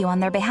thank you on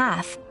their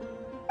behalf.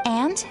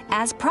 And,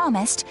 as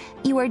promised,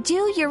 you are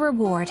due your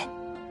reward.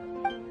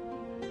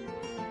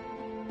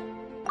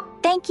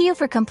 Thank you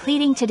for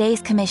completing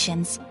today's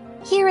commissions.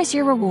 Here is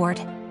your reward.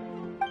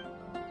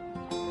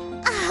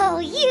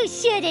 Oh, you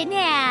shouldn't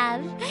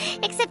have.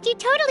 Except you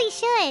totally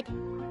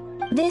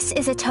should. This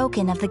is a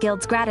token of the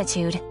Guild's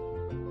gratitude.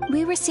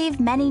 We receive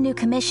many new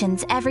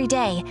commissions every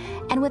day,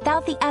 and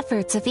without the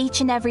efforts of each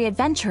and every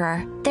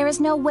adventurer, there is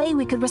no way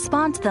we could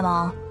respond to them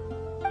all.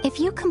 If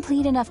you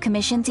complete enough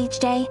commissions each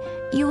day,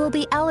 you will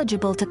be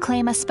eligible to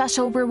claim a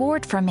special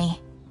reward from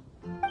me.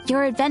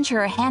 Your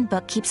Adventurer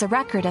Handbook keeps a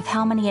record of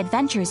how many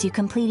adventures you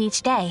complete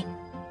each day.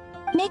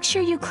 Make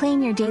sure you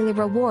claim your daily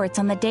rewards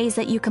on the days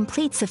that you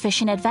complete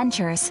sufficient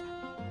adventures.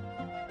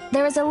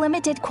 There is a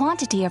limited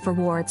quantity of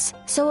rewards,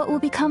 so it will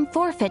become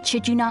forfeit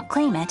should you not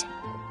claim it.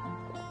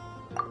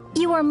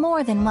 You are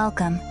more than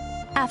welcome.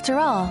 After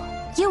all,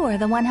 you are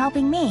the one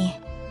helping me.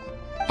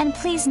 And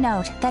please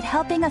note that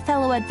helping a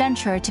fellow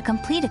adventurer to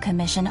complete a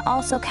commission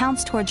also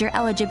counts towards your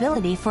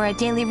eligibility for a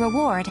daily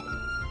reward.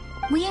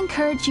 We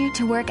encourage you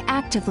to work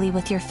actively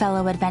with your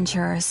fellow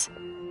adventurers.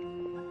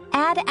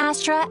 Ad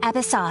Astra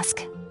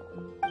Abyssosk.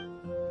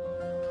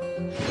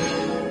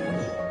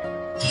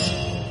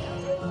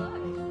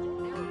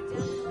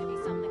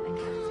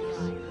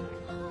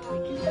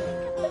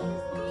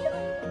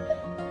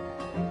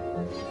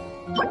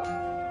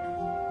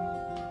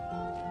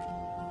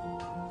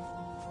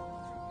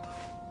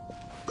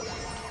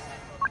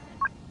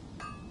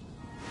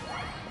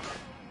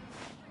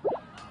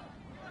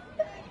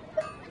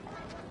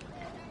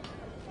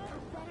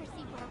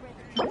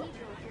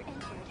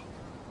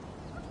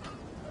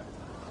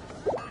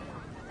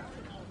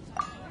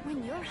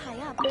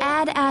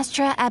 Ad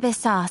Astra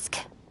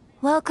Abyssosk.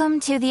 Welcome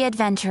to the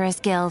Adventurers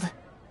Guild.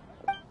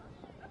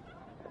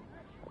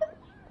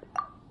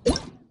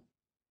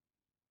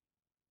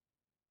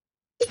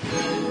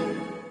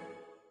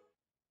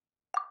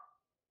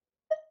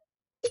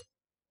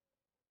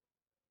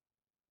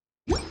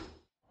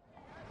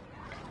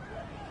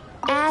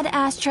 Ad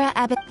Astra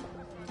Ab...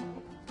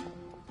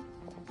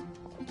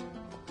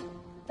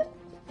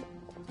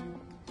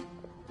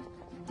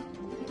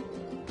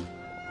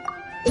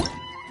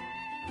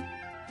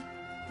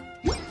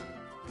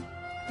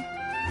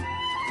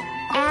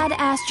 Ad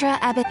Astra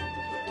Ab...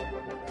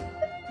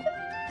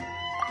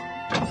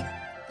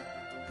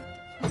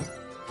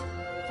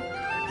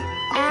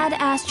 Ad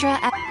Astra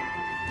Ab...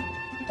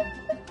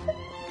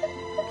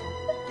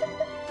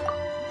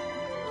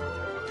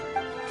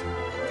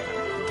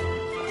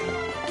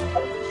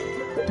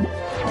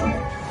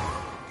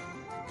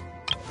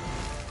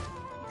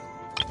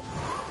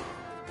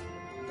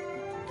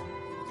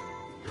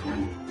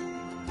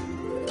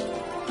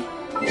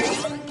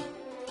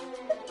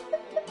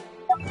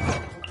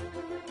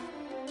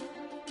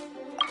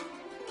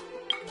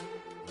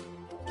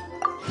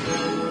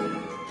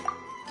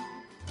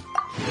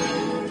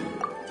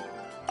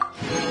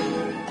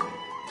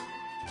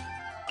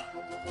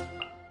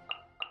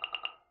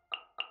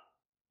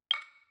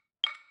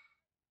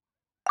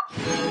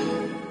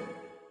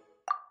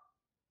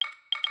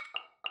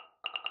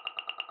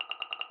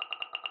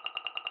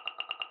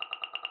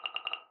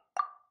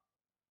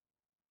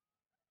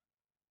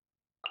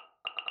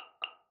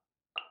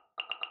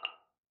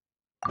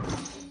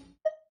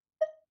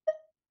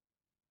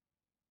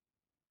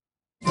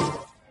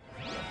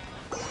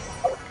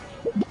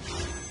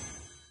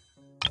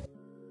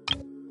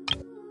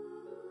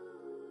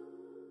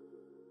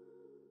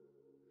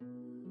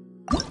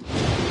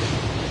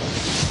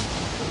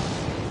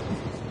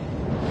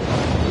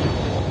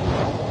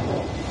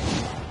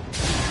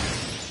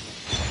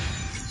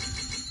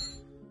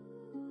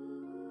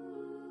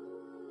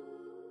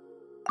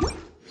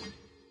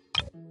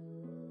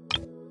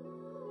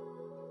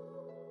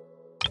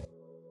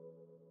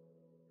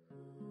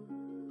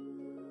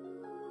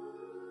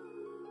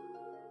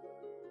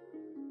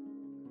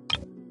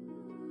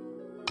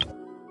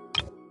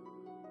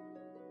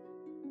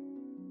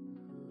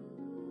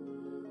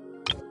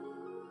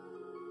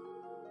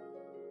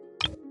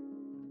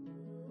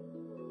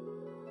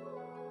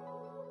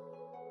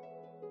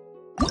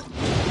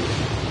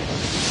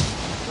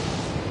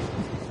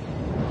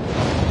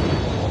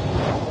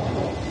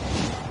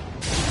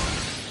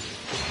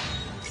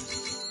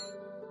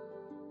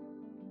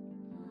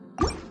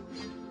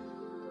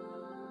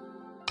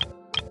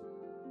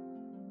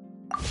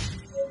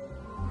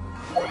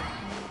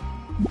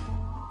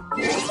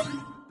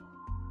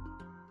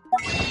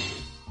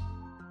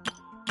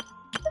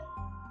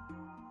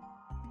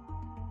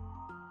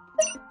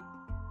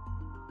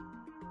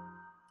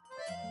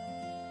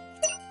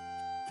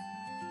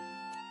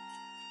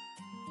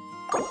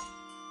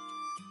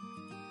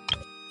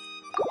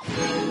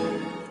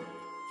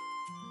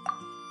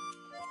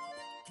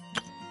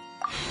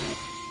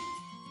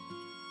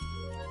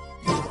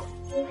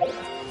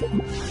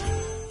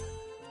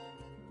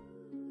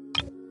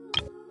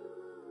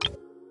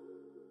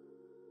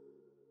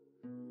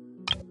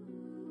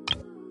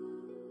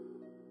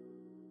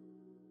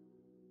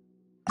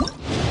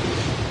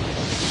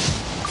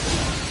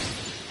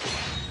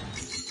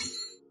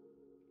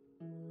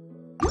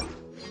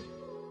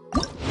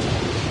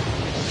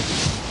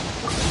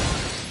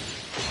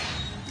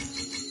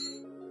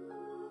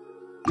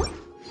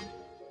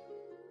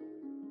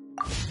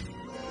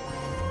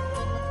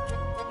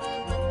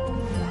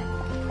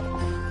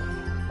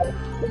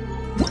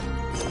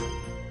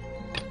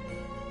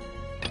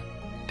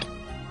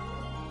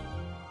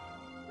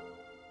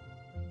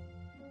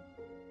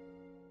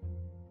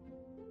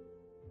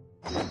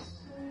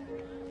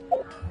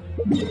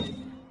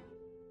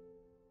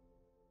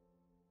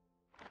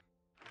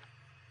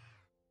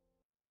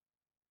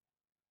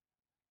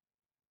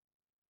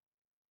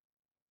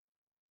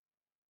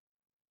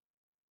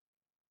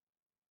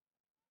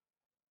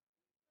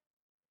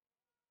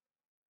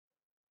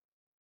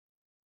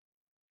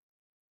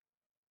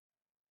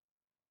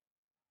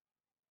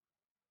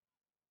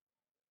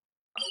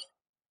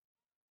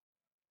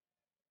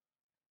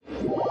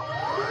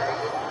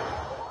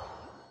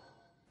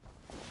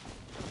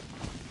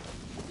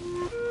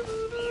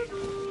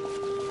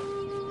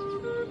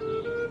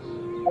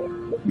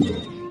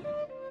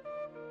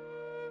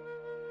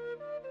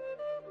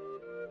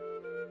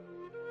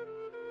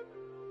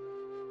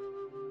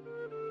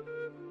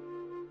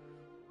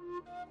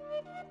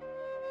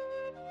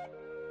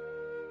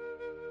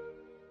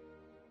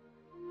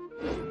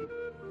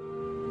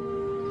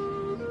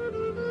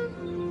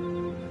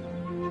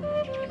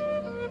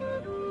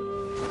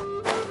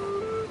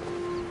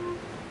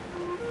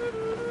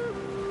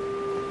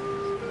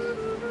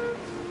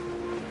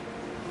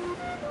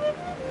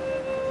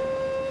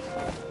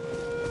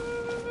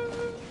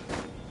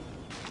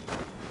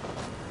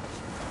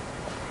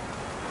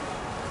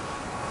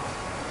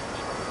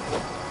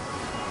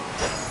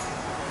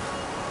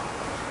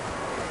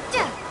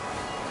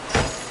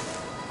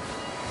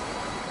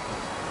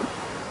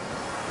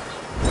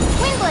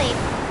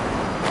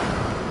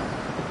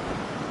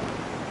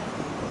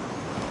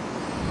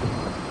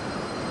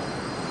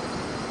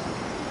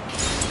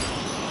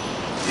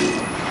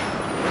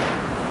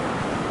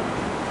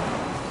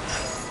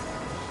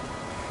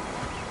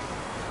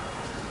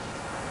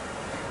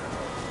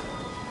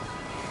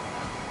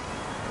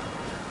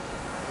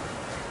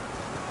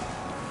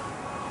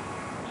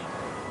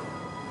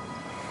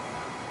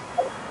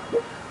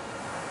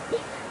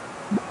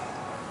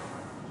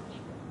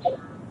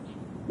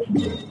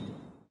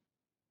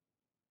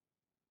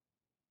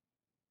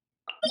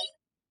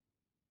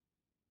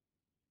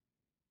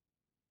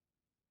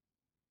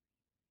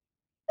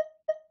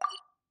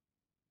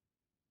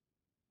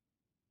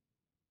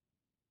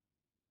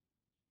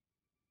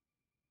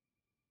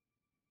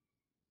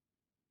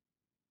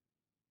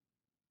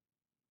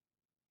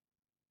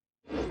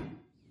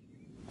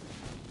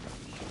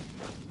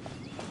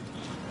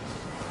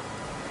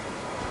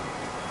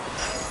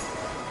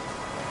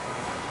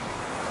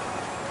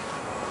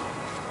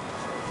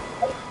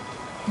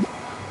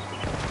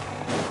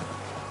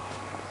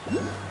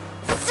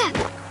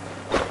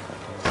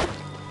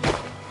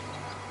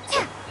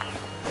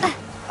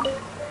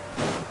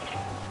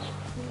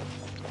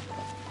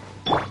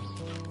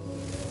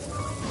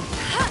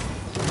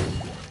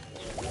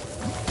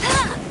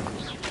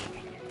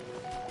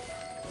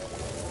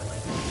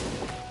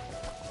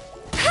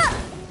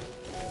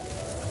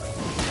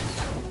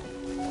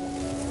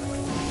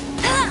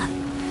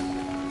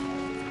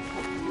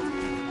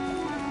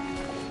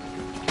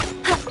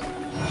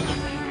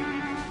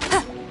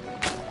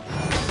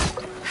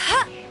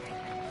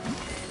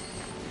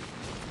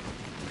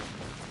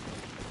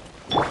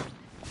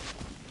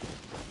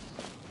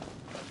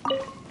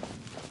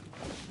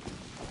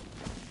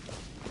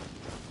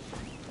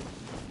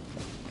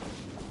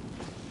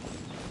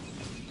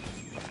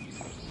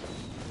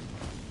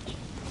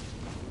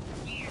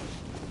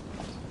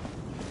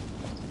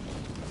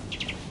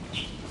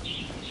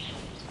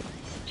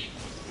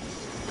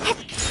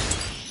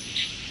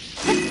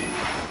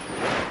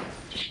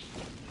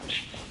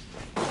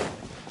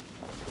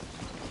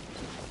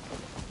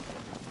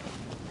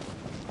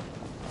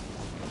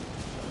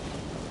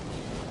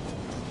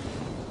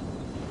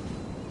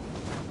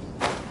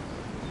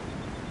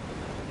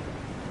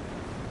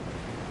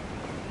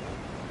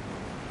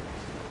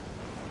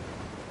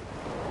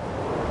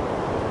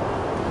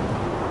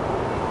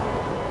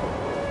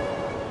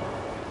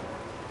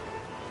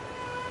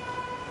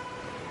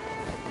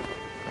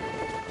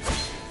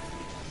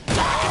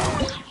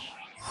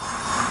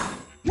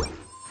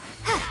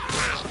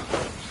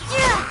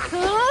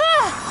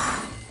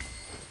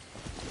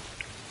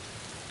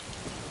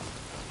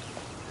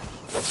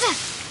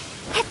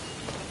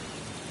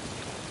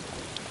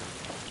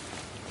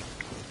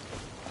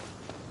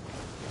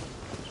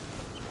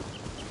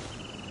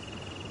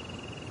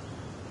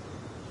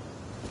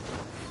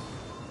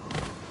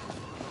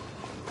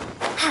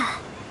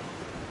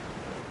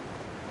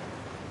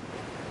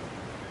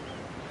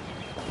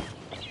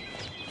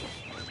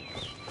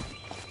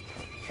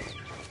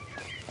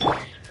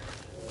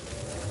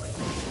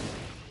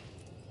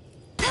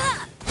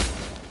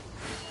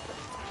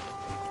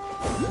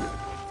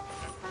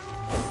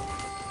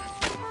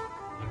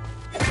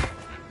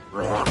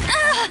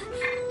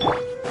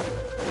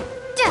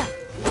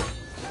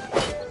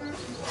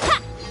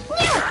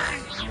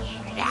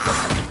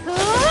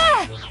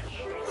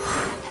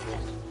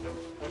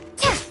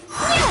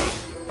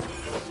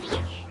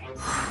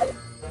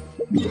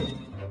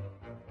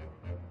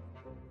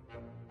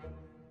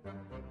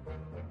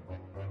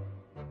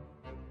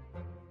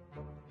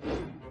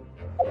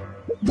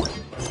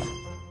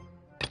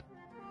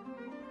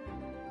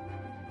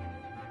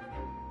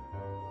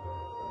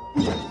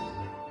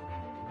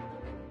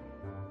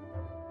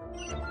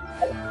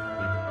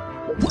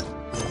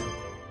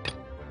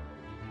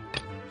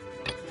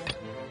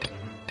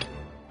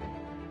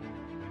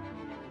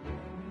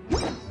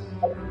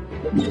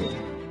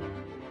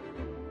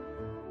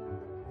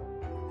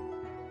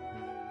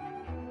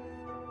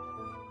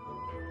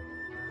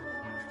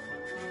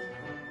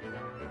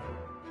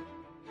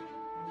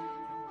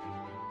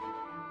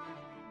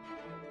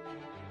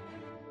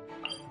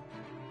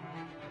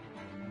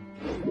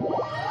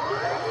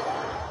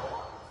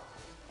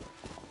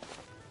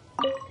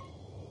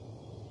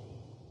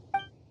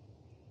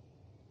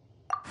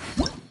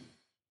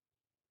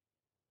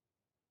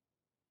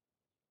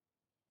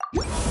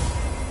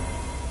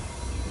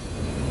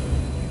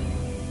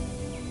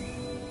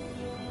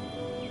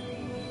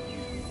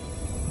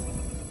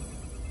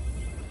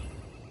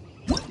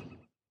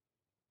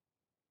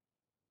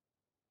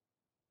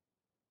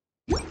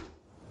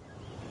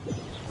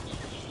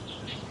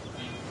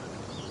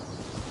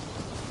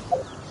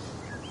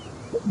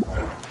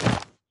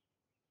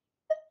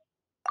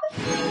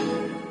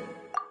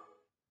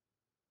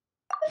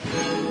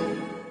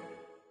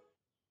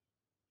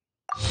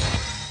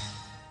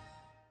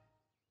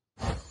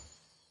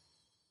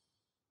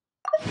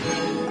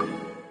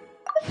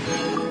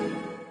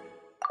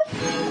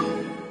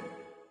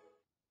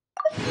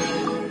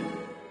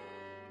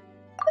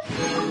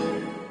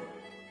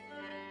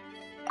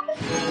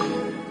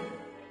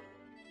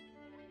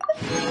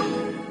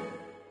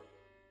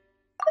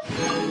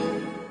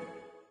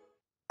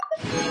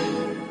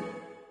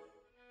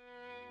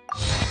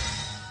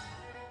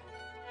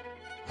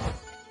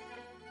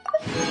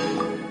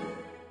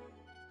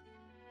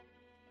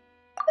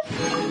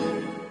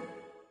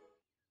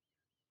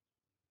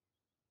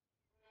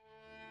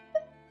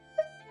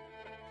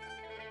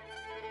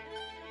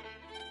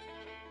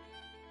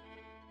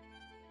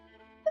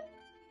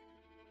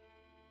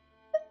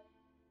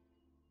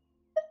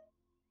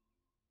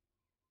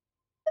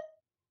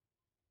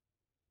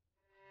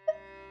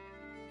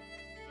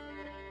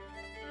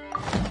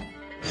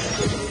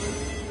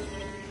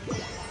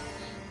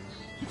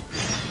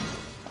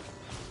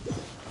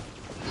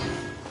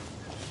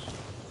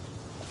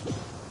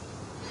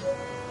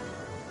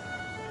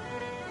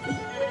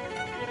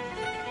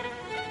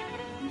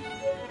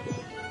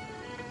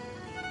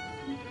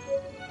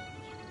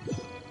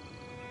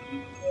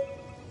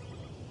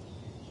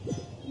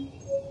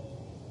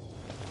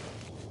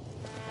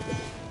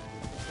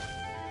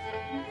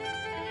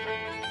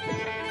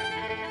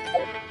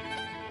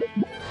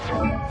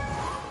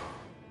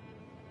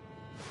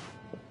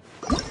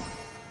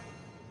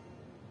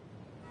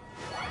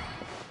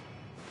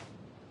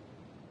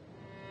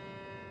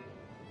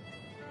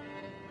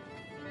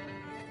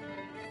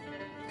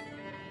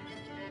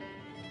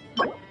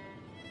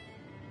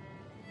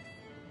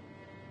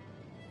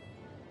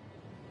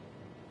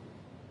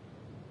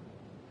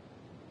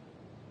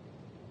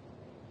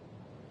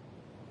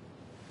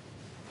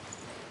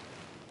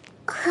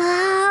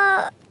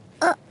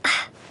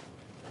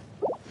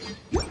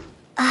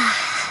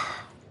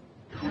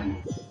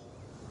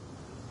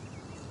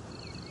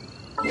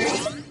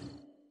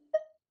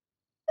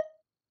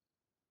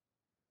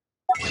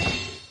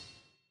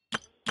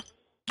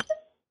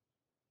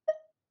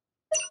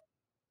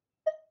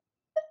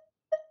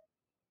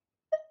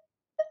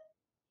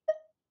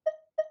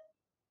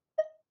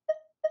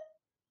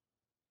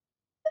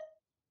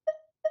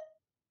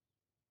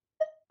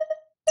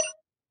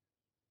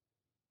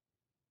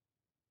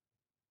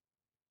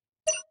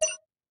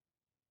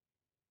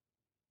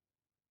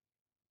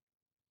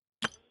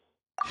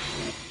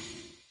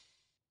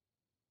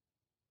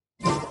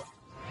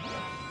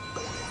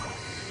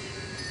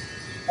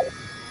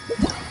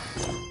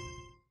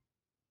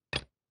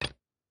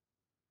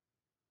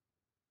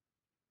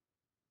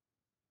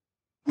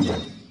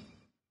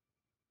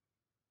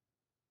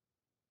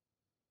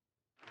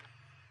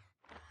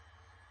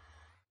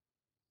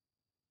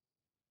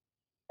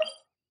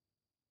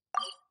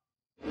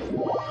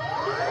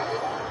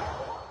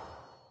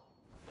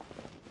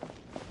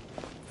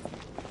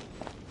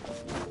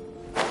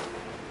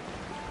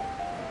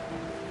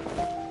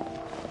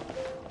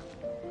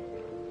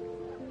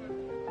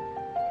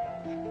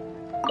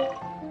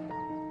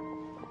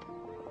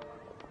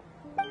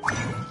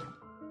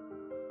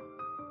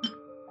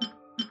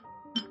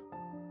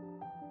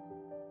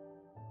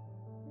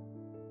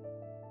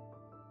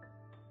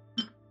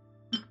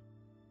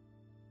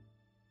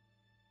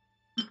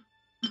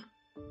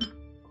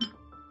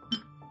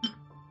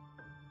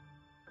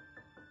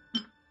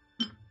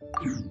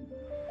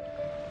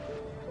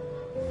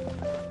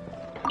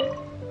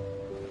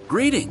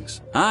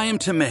 Greetings, I am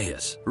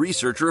Timaeus,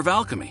 researcher of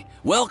alchemy.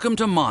 Welcome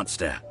to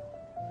Mondstadt.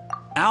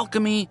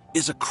 Alchemy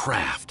is a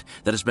craft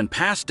that has been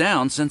passed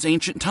down since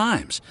ancient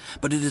times,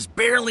 but it is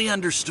barely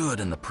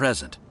understood in the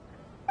present.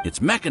 Its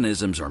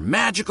mechanisms are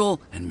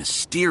magical and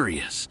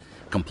mysterious,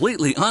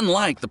 completely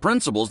unlike the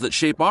principles that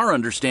shape our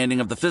understanding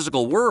of the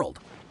physical world.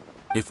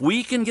 If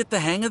we can get the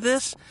hang of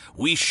this,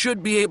 we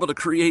should be able to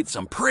create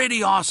some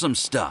pretty awesome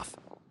stuff.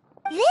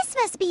 This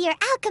must be your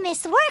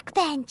alchemist's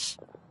workbench.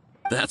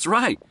 That's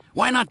right.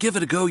 Why not give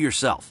it a go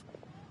yourself?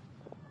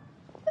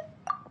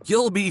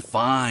 You'll be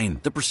fine.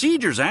 The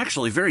procedure's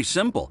actually very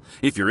simple.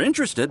 If you're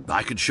interested,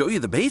 I could show you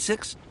the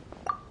basics.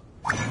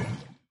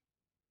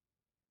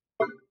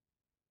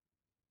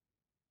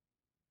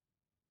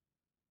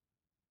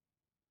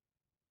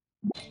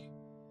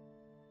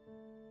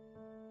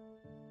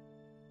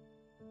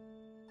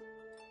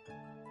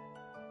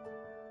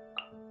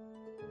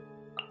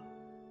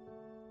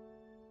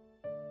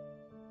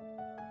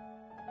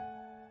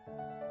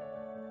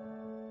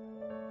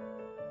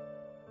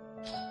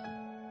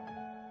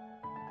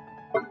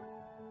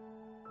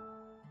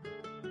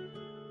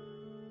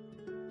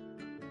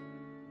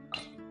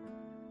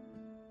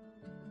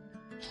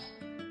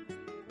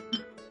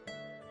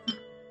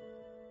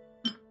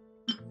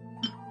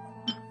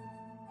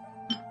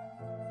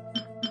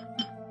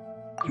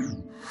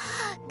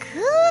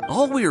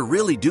 All we are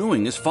really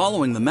doing is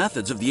following the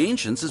methods of the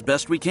ancients as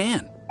best we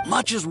can.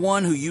 Much as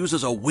one who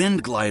uses a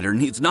wind glider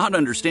needs not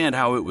understand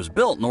how it was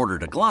built in order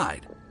to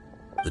glide.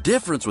 The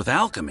difference with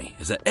alchemy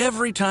is that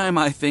every time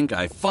I think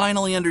I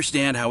finally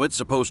understand how it's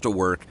supposed to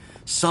work,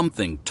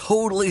 something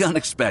totally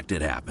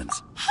unexpected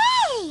happens.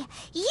 Hey!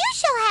 You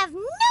shall have no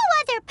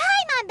other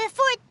Paimon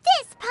before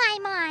this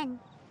Paimon!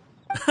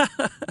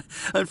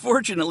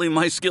 Unfortunately,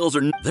 my skills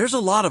are... There's a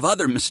lot of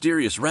other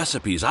mysterious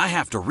recipes I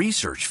have to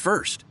research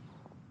first.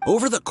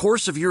 Over the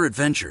course of your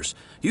adventures,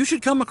 you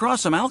should come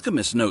across some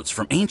alchemist notes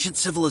from ancient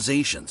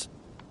civilizations.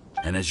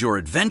 And as your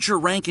adventure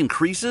rank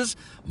increases,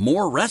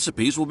 more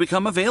recipes will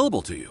become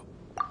available to you.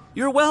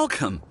 You're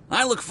welcome.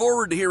 I look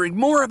forward to hearing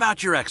more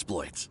about your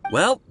exploits.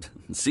 Well,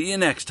 see you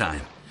next time.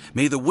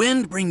 May the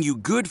wind bring you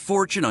good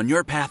fortune on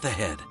your path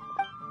ahead.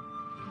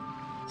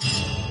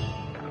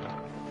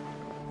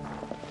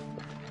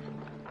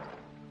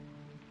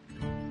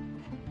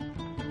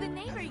 The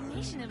neighboring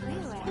nation of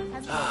Liyue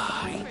has...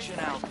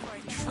 Ancient alchemy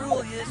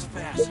truly is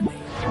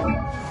fascinating.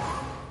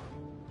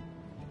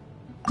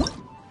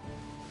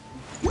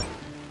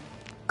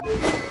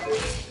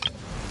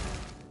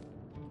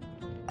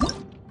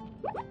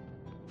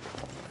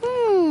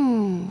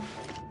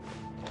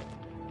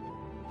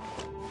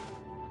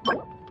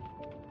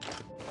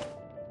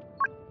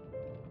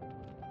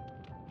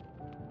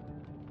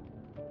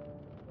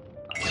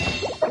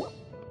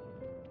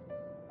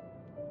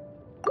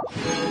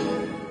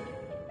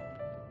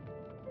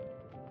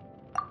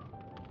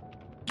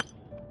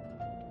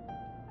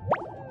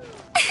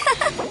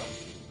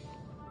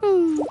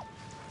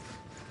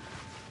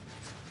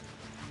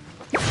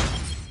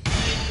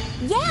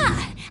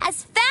 Yeah,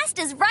 as fast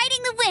as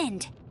riding the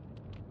wind.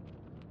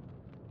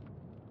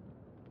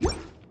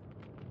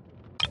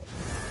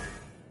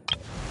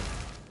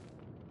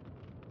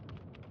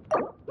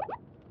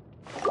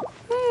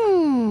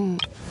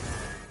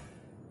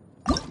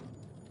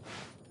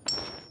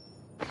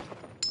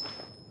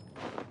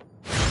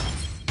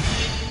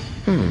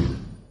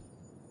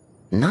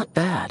 Not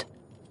bad.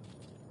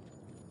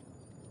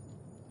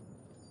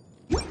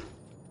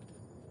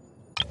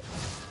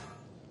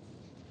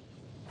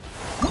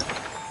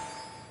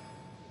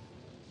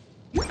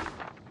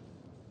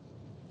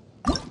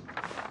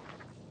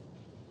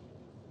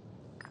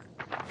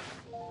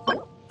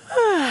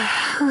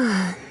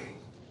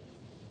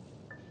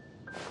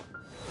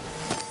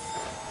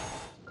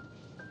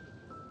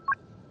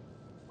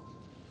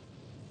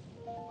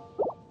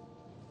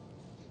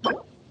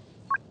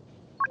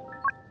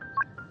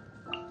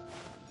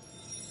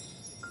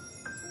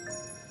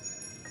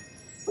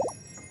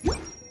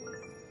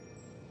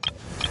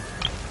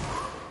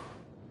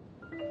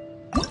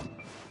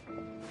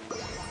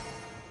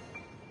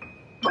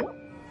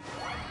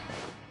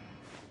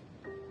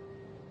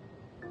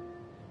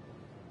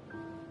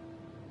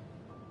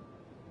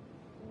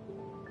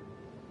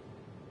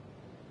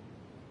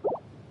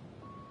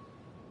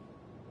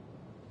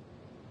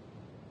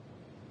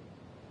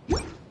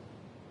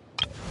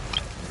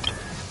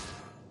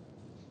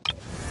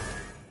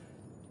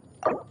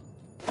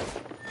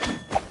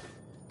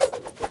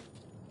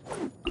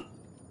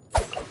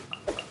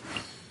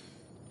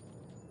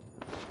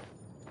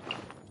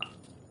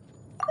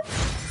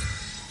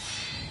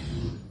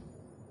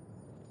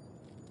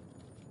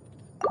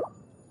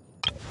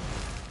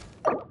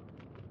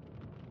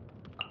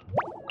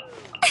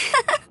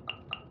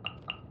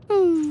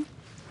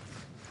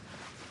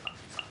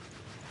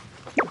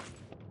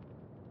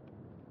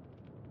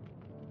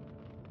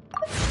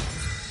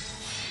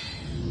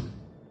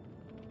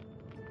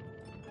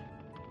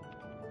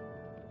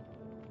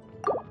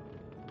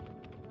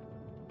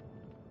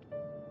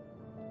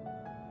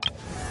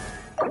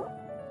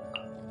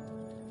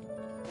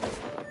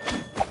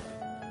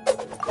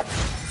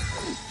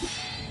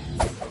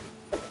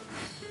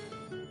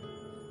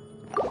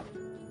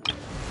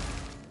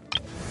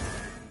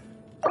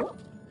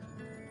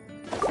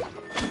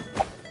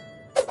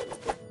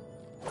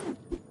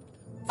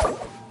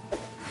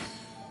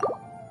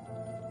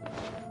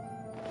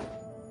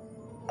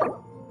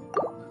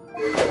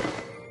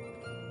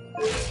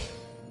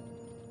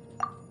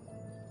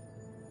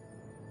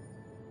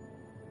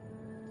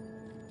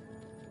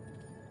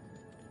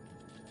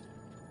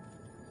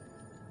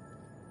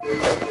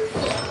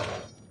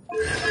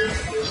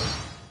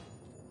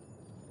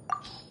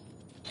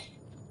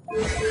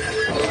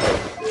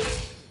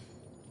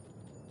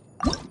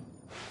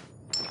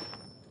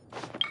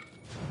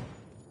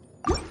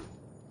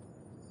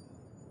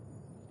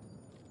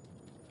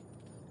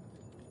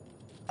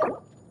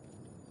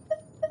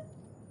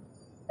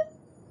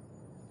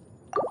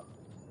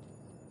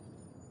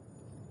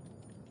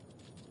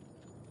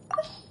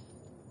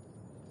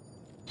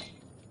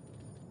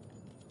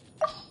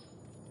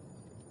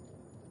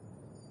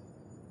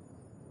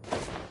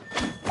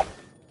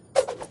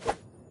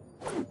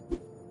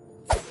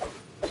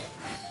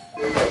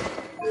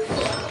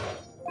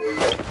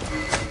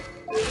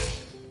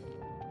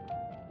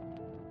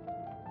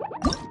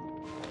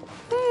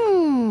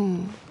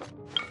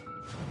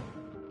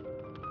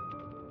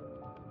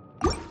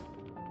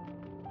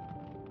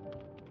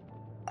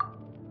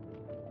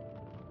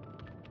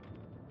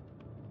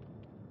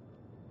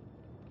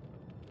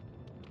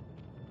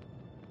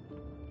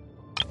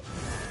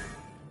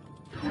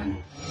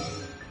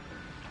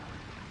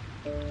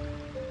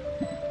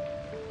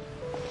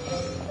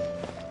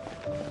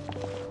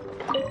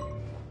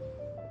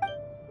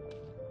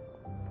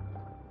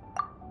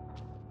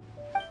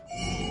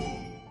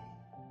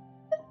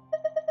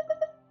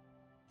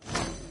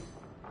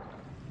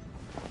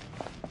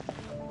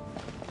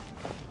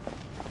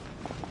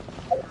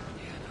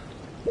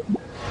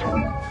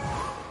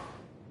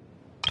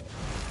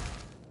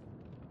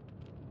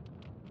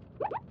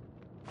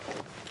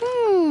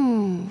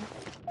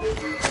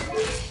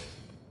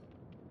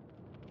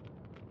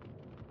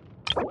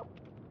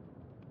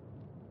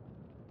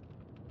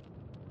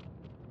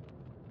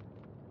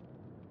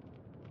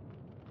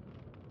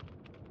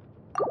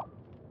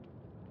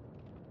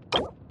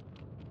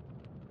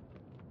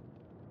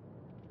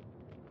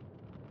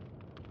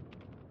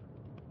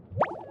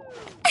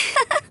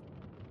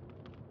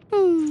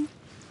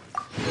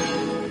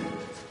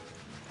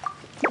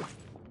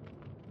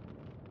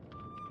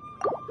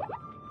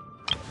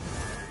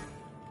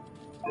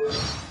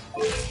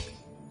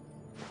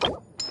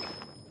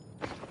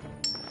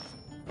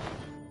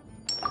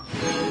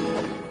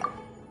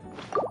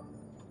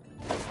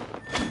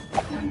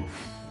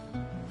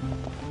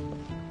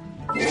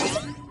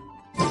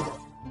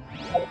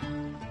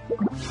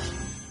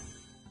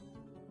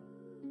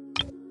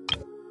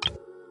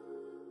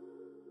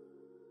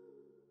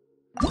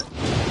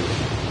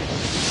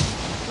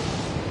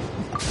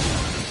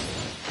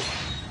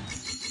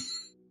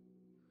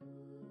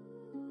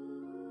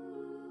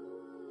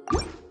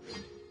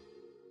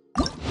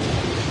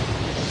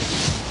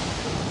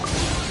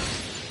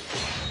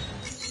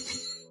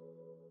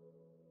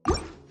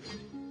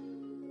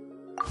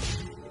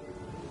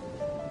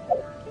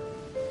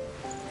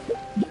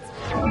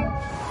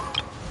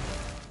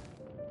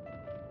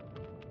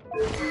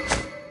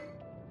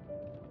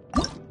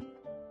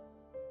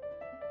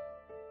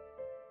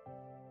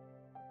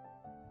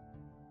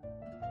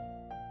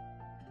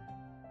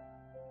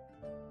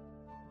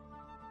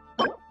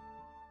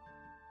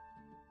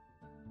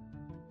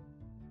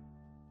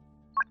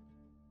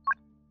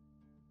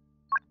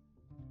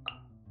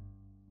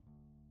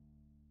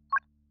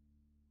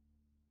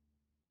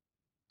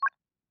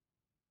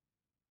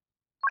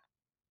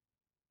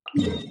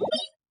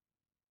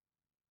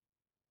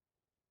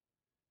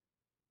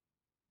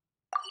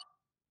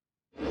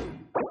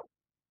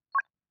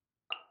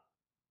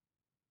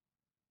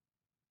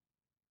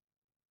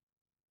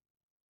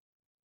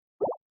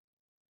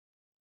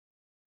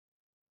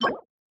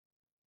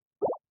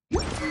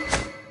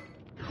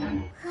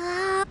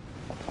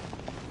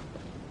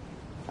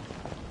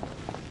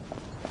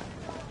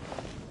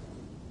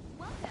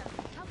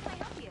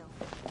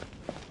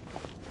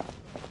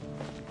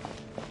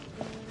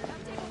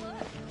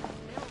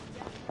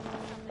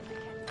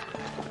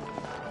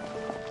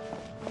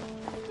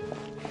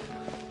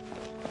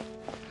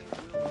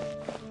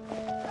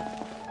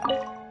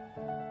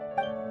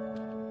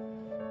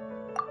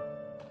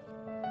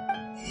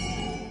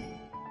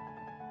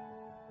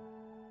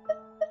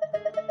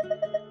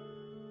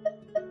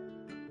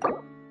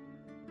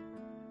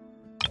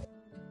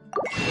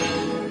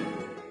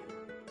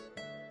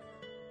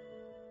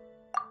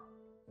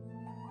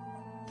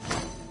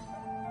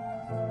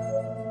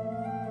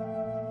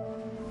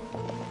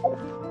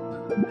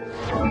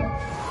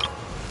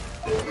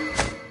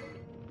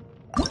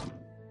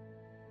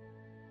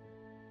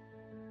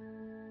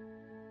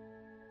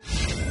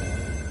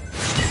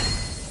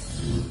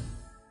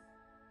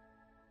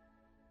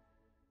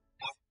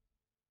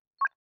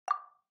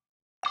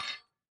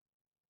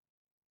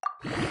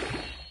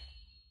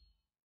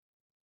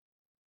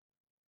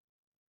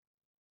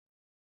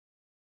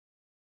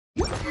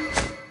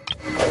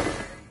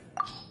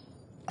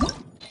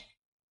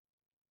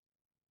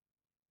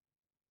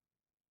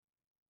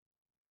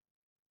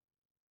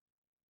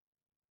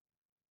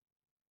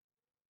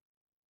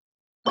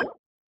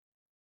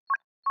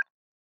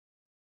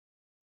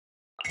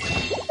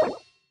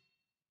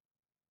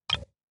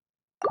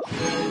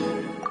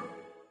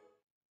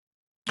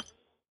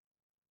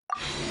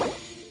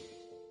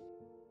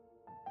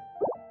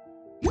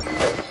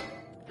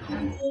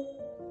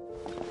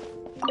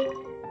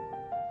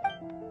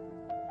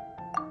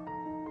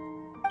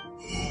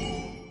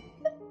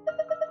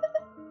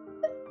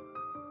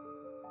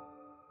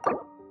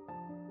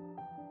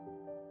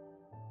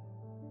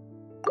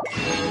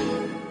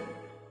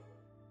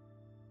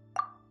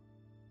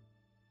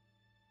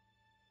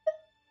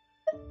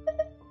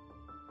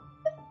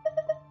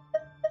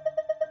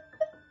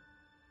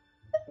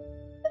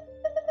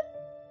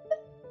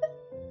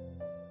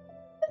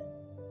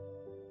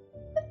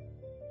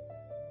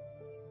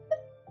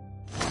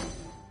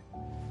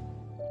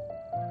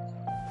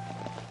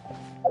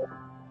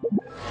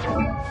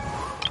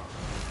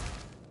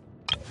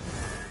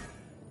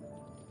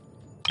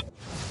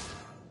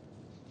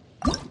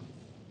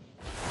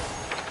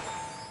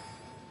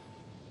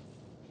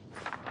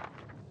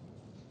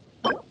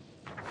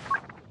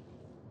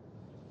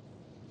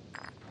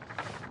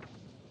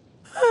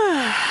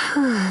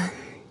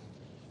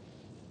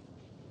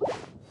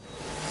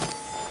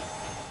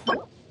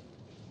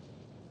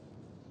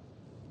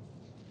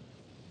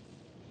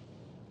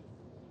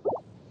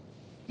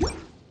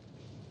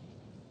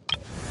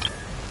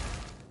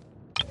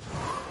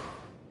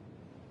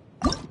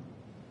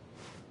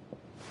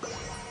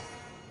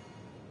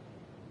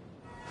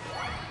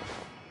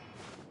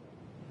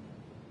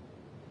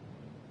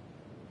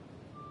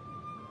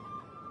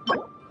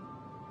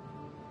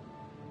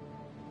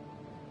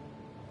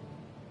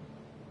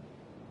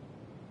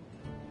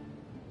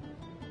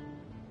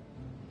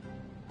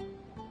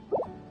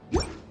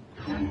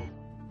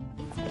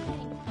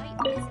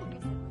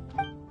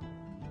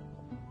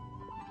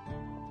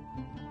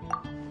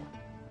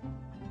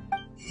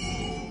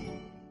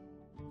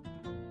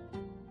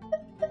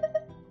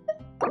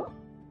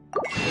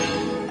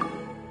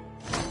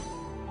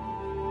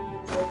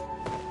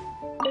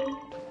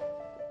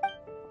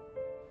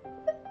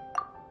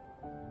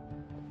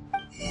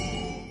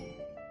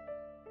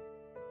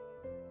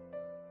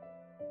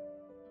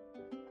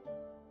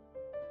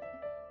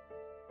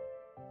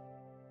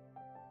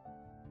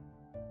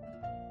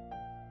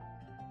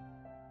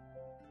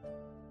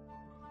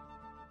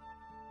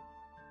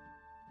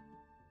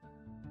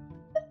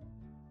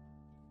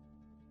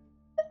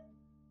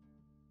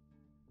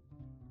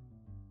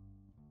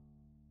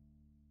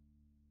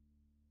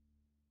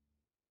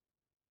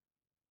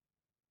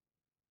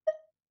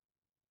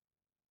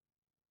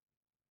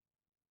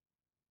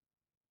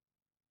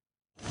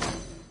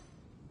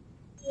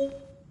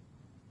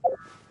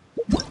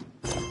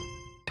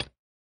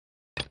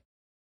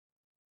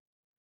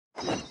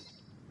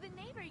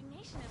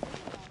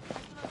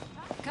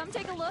 Come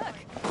take a look.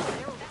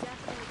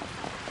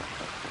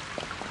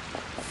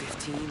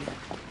 15,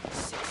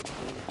 16.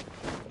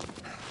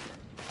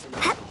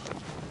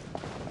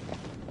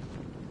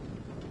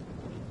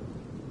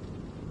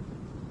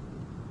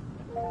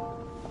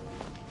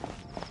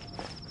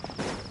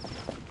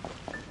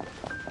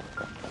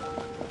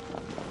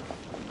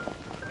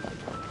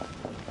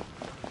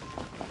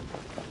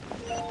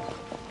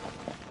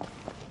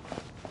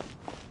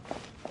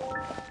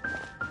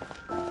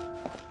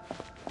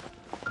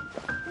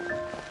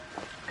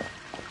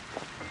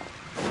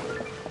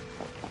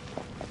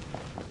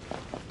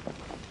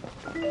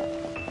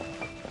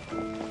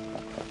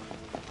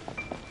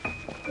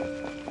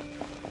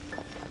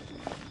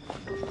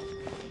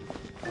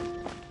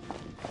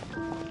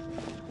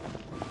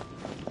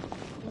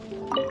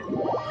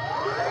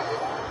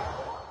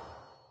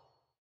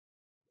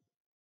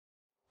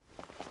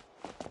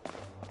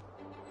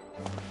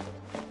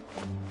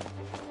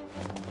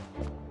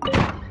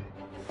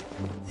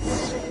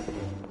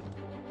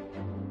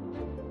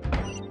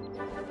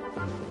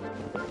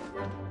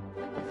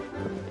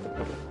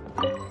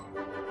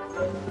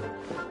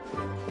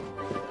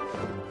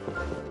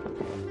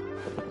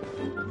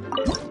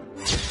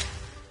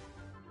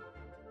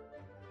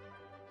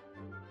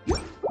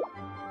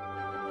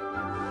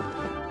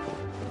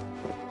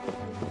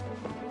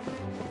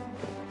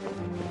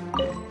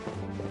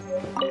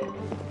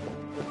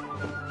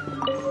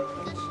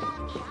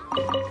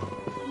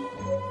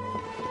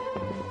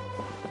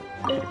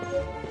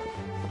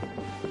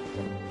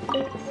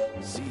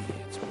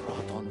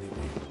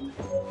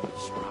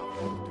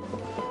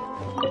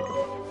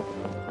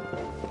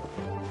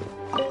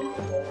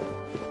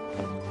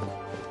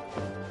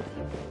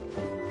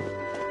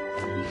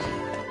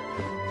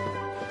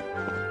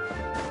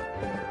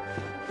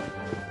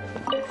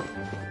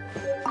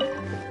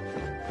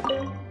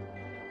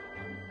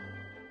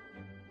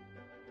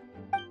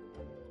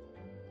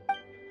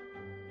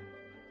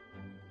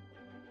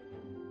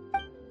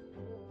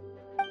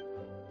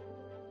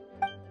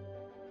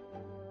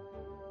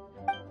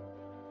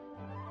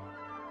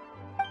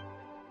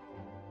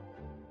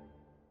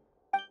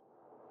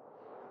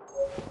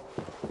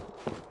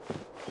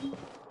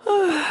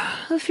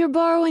 if you're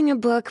borrowing a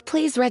book,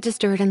 please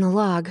register it in the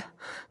log.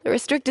 The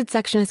restricted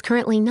section is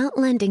currently not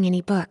lending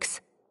any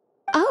books.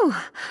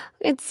 Oh,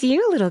 it's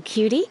you, little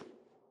cutie.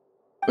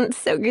 It's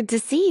so good to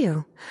see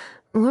you.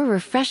 More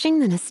refreshing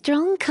than a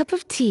strong cup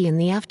of tea in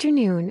the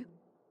afternoon.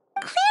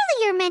 Clearly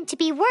you're meant to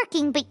be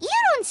working, but you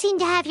don't seem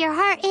to have your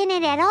heart in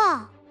it at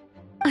all.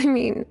 I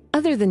mean,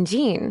 other than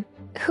Jean,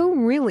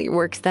 who really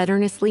works that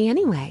earnestly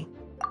anyway?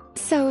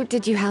 So,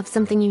 did you have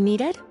something you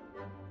needed?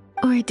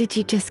 Or did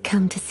you just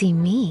come to see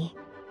me?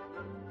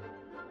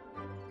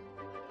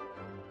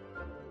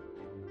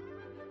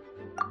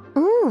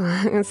 Ooh,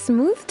 a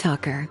smooth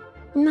talker.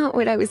 Not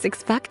what I was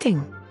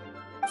expecting.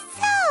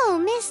 So,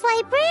 Miss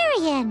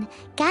Librarian,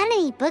 got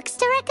any books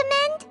to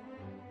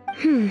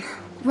recommend?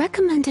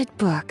 Recommended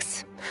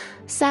books.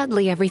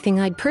 Sadly, everything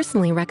I'd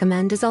personally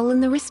recommend is all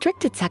in the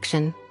restricted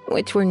section,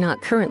 which we're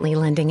not currently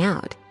lending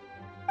out.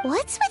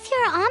 What's with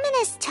your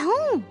ominous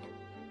tone?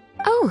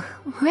 Oh,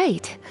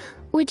 right.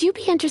 Would you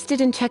be interested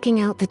in checking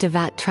out the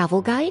Devat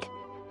travel guide?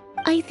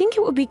 I think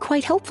it would be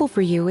quite helpful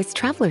for you as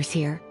travelers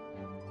here.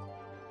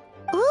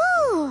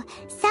 Ooh,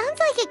 sounds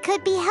like it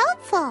could be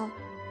helpful.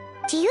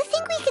 Do you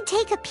think we could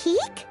take a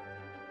peek?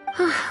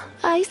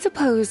 I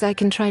suppose I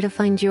can try to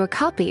find you a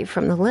copy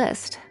from the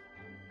list.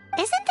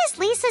 Isn't this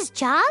Lisa's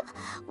job?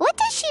 What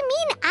does she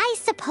mean, I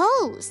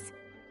suppose?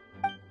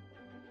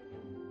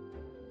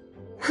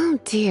 Oh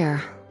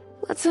dear,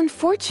 that's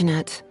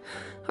unfortunate.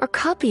 Our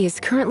copy is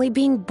currently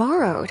being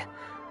borrowed.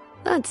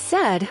 That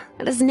said,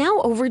 it is now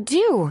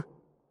overdue.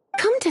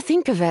 Come to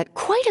think of it,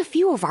 quite a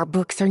few of our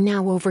books are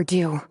now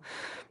overdue.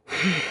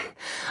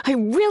 I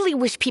really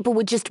wish people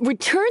would just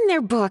return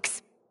their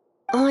books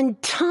on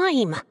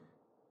time.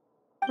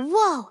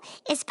 Whoa,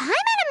 is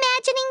Paimon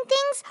imagining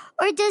things,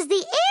 or does the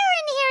air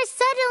in here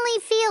suddenly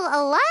feel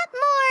a lot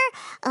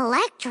more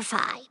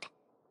electrified?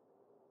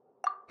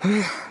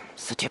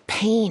 Such a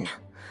pain.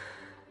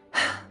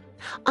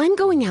 I'm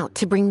going out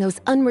to bring those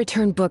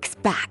unreturned books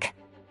back.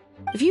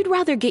 If you'd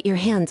rather get your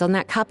hands on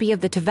that copy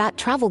of the Tevat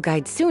travel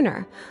guide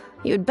sooner,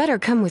 you'd better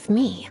come with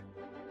me.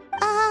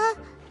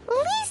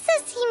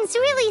 Lisa seems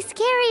really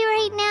scary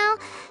right now.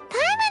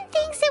 Paimon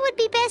thinks it would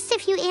be best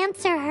if you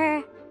answer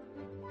her.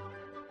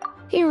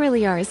 You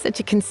really are such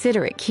a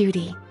considerate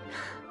cutie.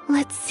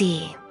 Let's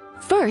see.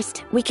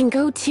 First, we can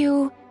go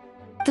to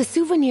the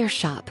souvenir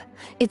shop.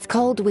 It's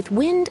called With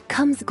Wind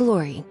Comes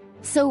Glory.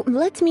 So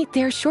let's meet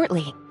there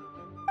shortly.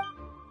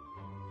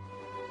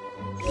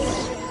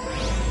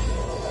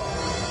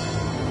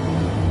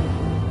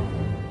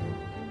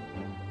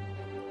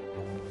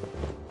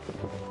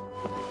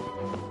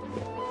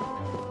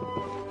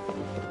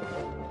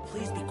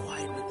 Please be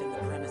quiet within the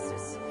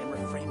premises and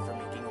refrain from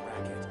making a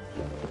racket.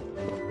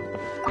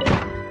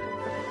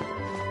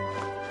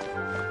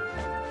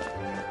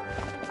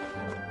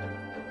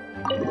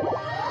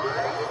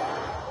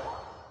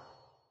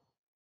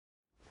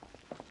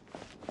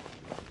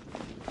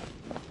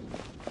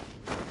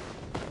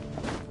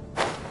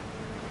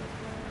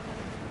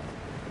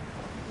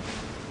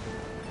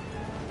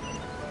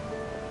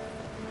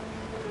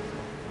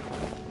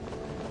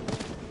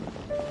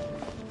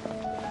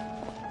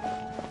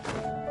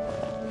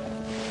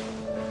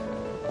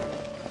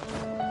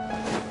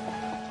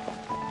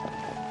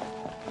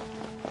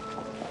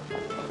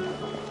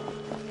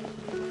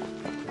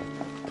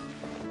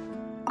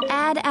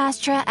 Ad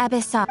Astra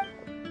Abyssal.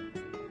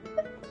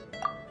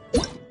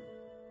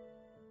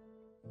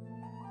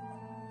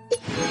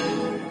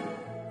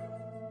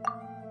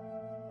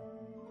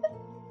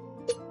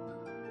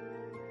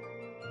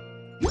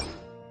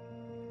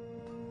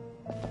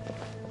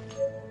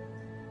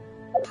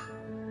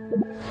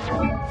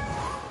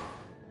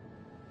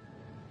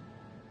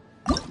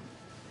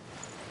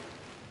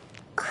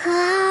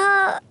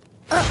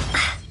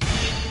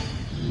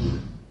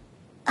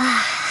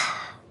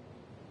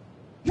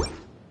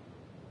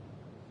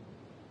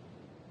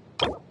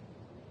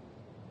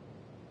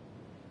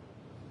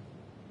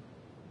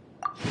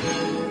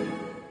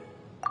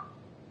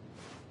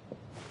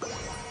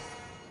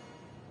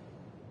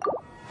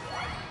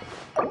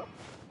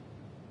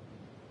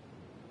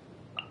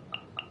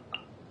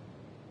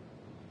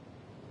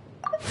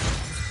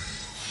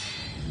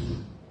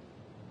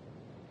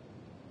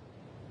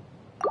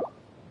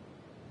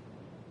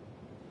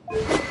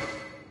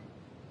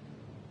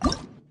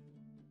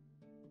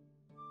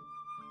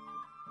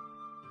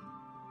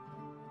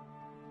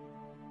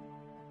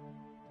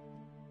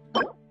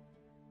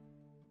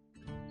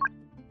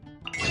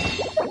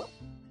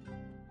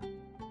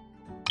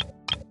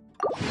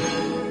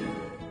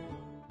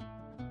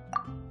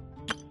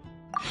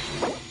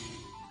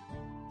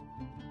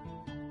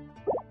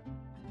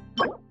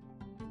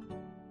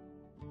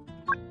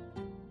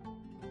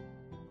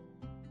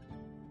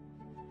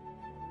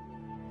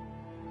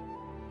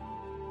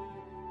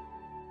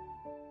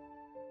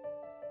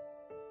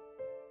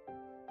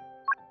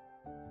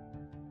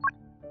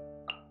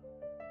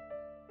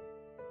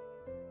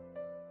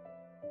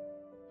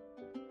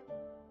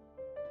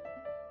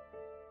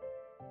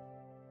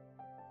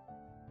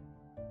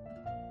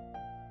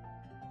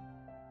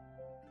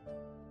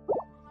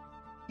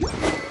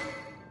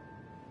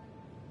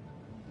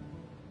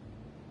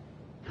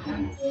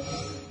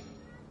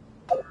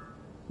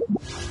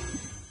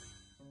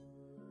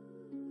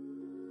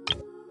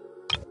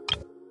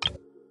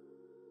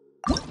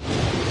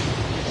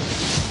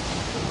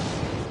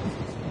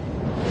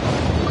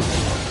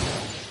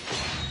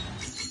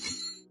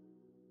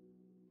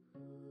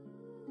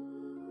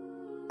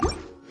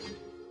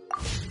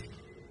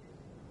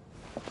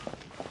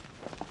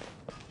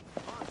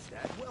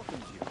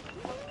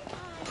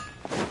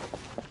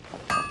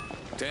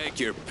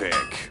 Take your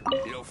pick.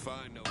 You'll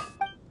find no...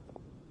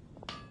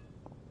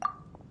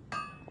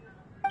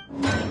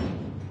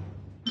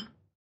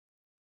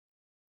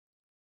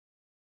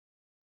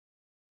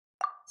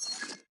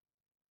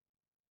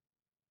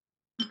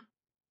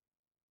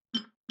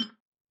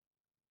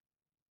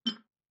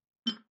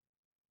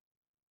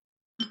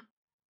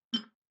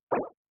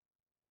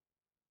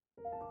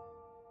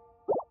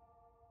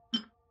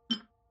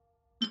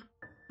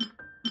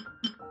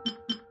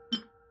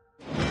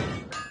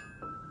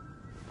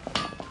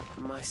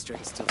 My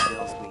strength still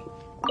fails me.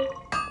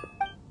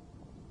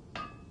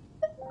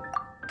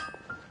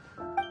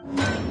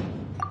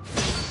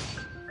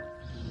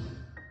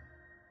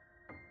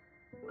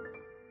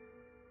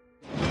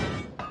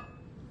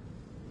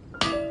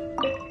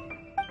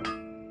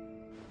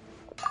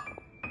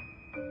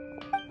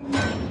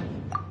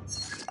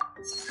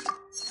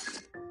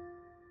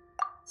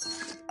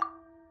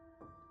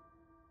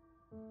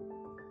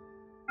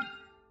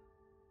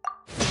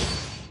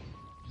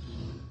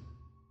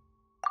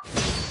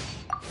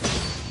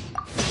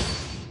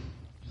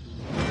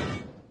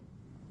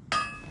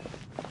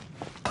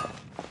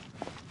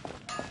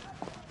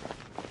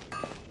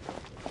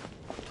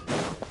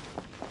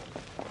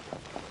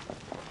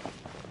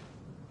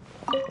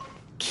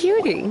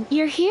 Cutie,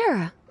 you're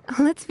here.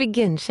 Let's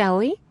begin, shall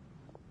we?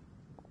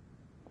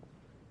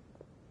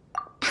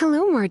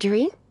 Hello,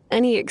 Marjorie.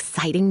 Any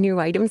exciting new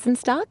items in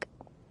stock?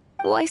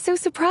 Why so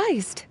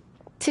surprised?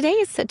 Today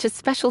is such a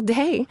special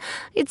day.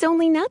 It's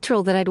only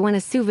natural that I'd want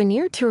a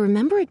souvenir to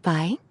remember it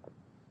by.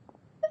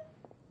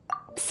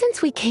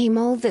 Since we came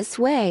all this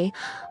way,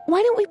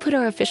 why don't we put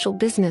our official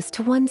business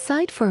to one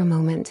side for a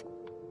moment?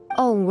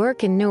 All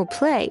work and no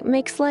play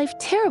makes life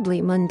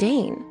terribly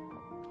mundane.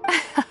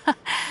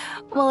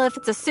 Well, if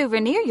it's a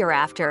souvenir you're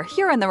after,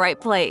 you're in the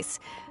right place.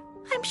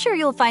 I'm sure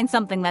you'll find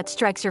something that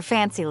strikes your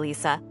fancy,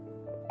 Lisa.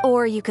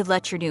 Or you could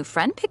let your new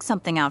friend pick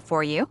something out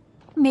for you.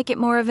 Make it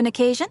more of an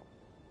occasion.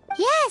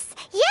 Yes,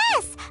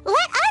 yes!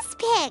 Let us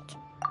pick!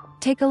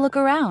 Take a look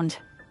around.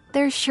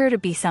 There's sure to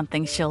be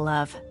something she'll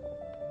love.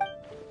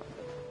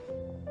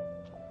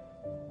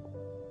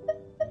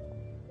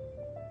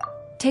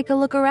 Take a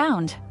look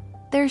around.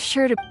 There's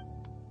sure to...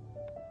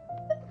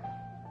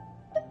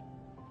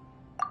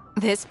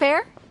 This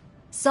pair?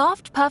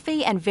 Soft,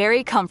 puffy, and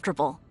very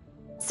comfortable.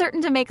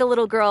 Certain to make a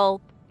little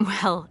girl,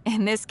 well,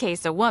 in this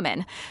case a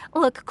woman,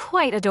 look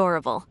quite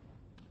adorable.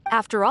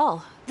 After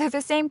all, they're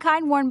the same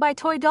kind worn by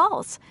toy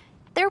dolls.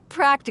 They're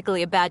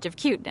practically a badge of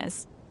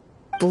cuteness.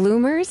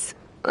 Bloomers?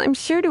 I'm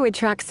sure to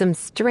attract some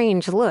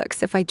strange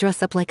looks if I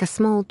dress up like a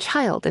small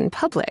child in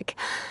public.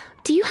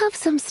 Do you have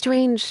some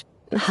strange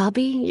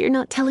hobby you're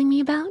not telling me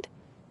about?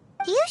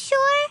 You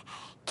sure?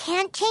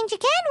 Can't change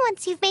again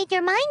once you've made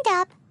your mind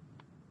up.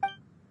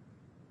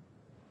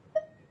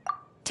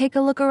 Take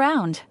a look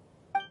around.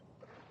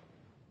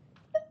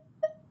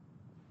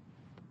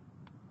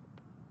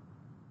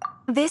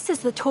 This is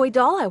the toy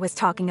doll I was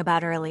talking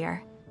about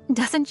earlier.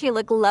 Doesn't she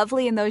look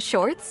lovely in those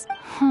shorts?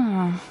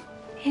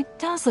 It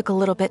does look a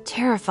little bit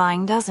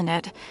terrifying, doesn't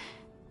it?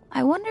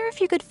 I wonder if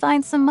you could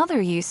find some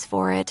other use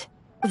for it.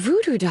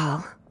 Voodoo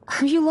doll?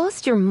 Have you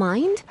lost your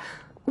mind?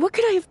 What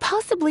could I have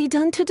possibly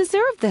done to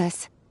deserve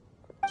this?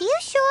 You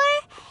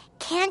sure?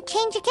 Can't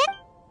change again?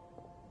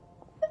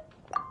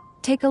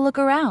 Take a look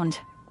around.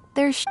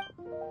 There's...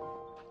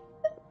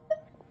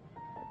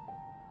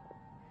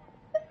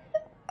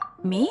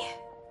 Me?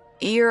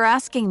 You're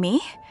asking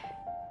me?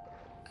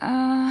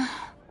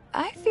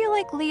 I feel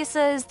like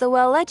Lisa is the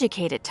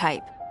well-educated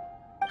type.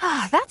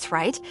 Ah, that's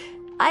right.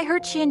 I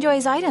heard she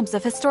enjoys items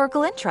of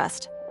historical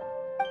interest.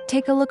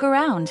 Take a look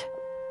around.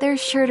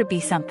 There's sure to be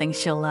something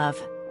she'll love.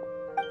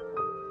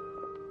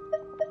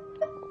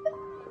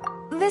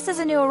 This is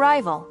a new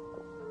arrival.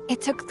 It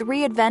took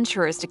 3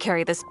 adventurers to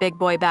carry this big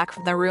boy back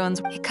from the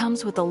ruins. It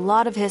comes with a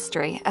lot of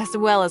history, as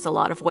well as a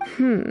lot of...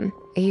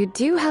 You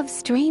do have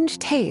strange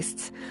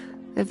tastes.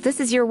 If this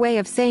is your way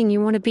of saying you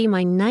want to be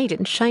my knight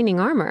in shining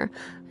armor,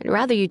 I'd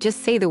rather you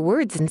just say the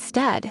words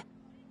instead.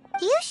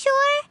 You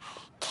sure?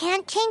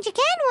 Can't change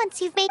again once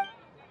you've made...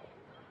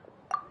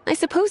 I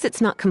suppose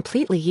it's not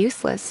completely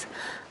useless.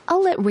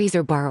 I'll let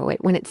Razor borrow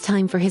it when it's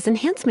time for his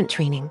enhancement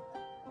training.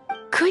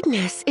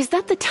 Goodness, is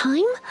that the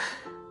time?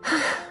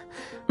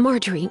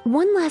 Marjorie,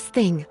 one last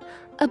thing.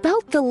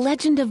 About the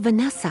legend of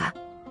Vanessa.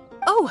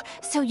 Oh,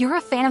 so you're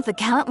a fan of the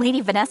gallant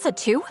Lady Vanessa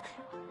too?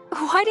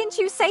 Why didn't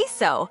you say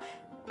so?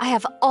 I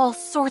have all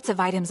sorts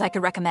of items I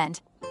could recommend.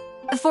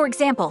 For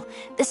example,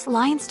 this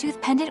lion's tooth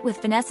pendant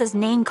with Vanessa's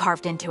name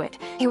carved into it.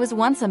 It was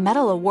once a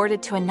medal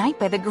awarded to a knight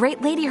by the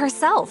great lady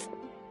herself.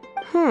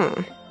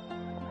 Oh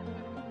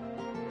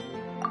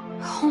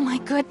my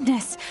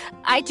goodness.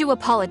 I do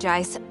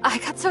apologize. I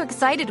got so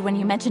excited when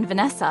you mentioned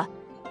Vanessa.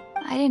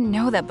 I didn't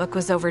know that book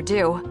was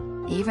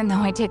overdue, even though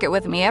I take it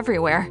with me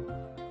everywhere.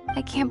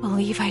 I can't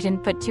believe I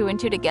didn't put 2 and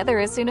 2 together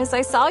as soon as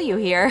I saw you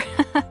here.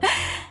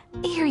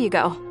 Here you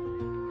go.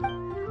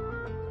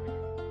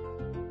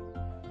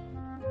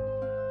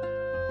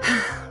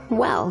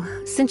 Well,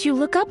 since you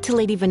look up to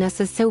Lady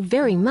Vanessa so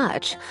very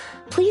much,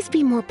 please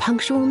be more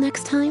punctual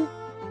next time.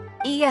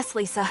 Yes,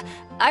 Lisa.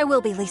 I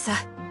will be, Lisa.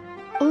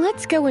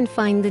 Let's go and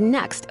find the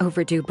next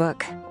overdue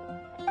book.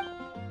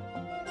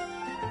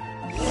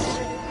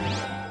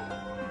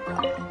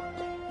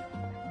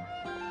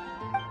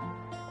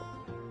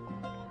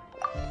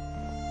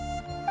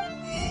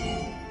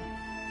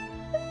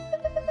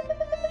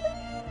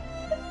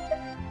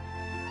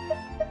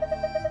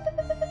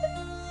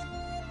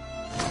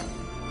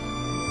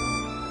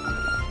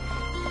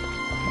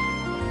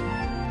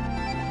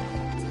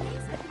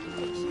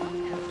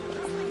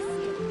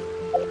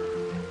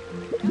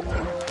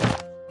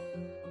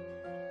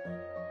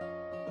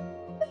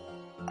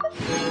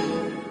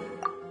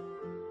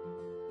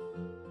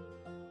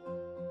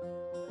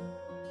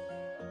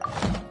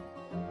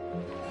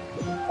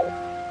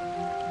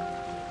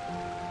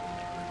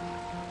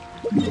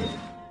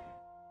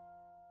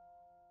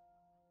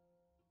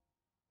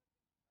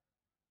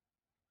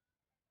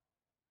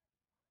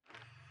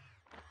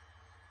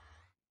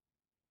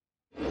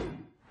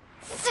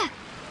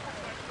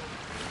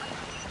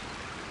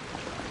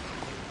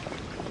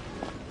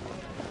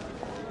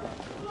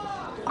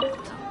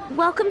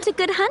 Welcome to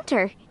Good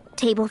Hunter.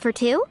 Table for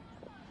two?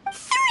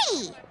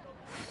 3!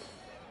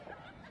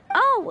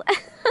 Oh,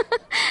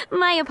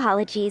 my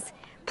apologies.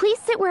 Please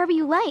sit wherever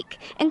you like,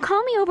 and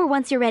call me over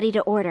once you're ready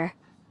to order.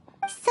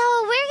 So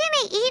we're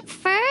gonna eat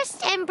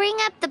first and bring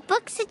up the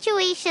book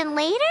situation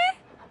later?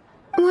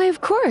 Why,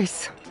 of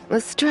course. The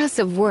stress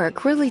of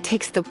work really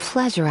takes the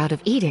pleasure out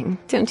of eating,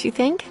 don't you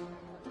think?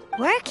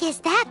 Work is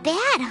that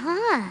bad,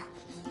 huh?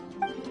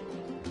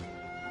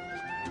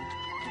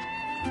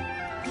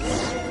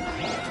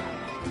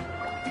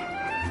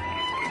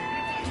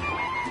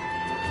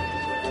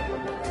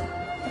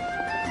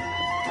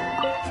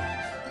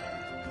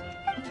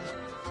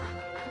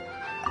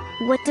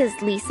 What does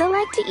Lisa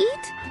like to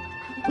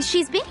eat?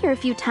 She's been here a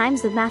few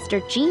times with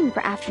Master Jean for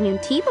afternoon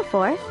tea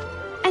before.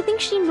 I think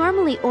she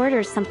normally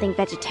orders something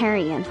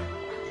vegetarian.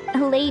 A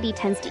lady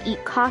tends to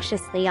eat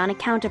cautiously on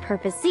account of her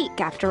physique,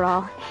 after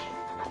all.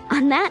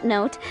 On that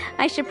note,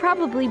 I should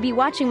probably be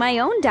watching my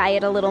own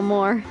diet a little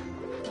more.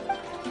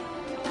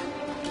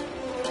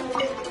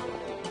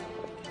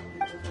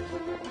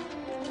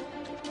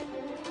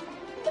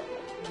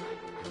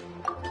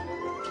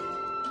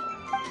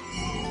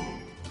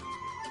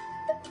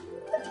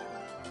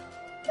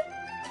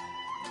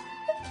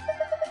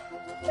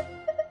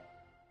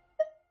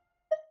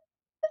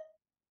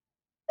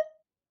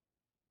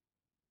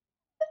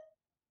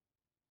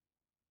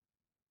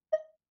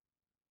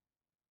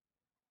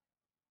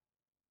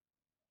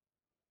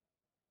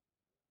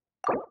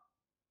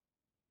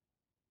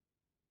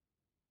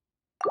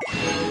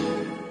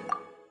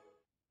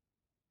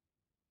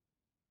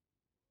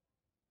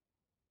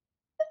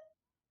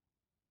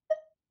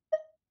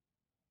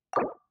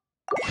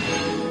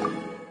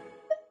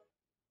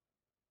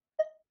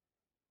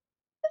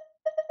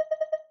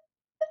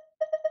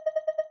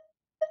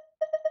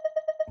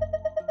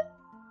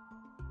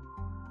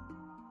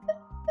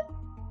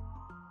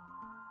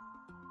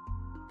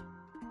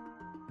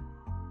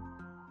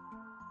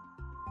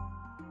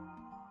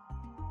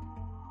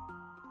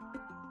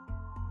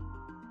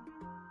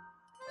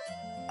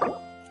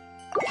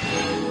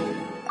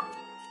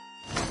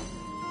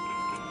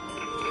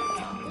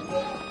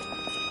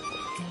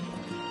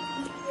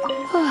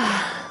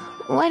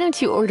 Why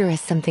don't you order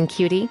us something,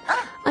 cutie?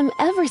 I'm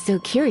ever so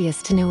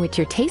curious to know what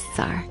your tastes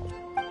are.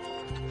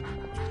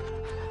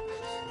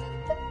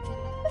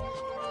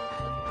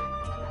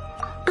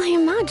 I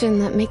imagine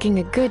that making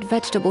a good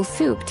vegetable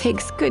soup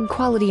takes good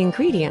quality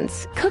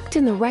ingredients, cooked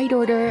in the right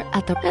order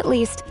at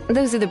least,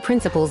 those are the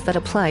principles that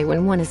apply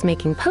when one is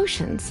making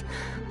potions.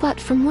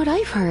 But from what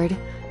I've heard,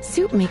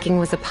 soup making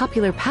was a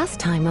popular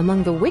pastime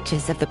among the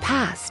witches of the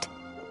past.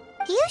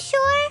 You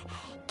sure?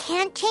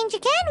 Can't change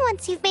again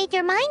once you've made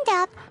your mind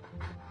up.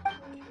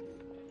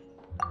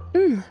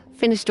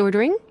 Finished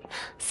ordering?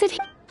 Sit here.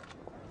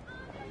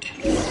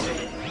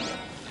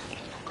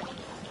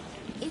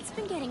 It's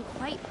been getting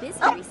quite busy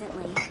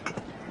recently.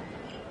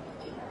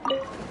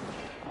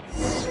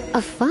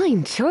 A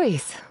fine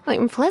choice.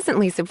 I'm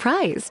pleasantly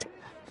surprised.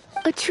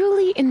 A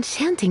truly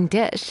enchanting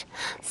dish.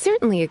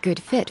 Certainly a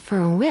good fit for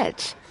a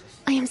witch.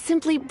 I am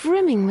simply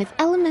brimming with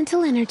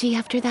elemental energy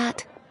after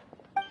that.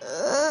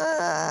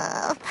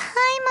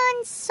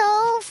 Paimon's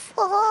so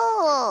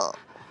full.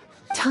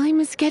 Time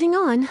is getting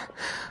on.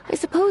 I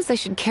suppose I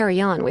should carry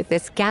on with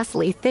this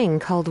ghastly thing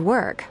called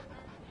work.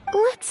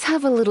 Let's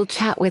have a little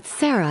chat with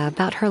Sarah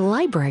about her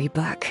library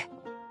book.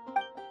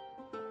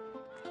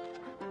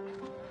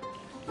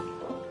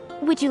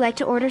 Would you like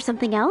to order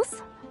something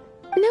else?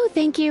 No,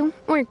 thank you.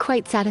 We're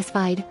quite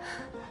satisfied.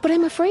 But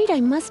I'm afraid I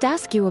must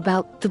ask you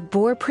about the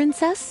Boar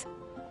Princess.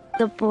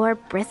 The boar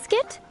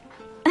brisket?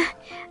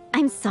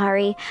 I'm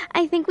sorry.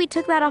 I think we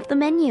took that off the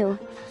menu.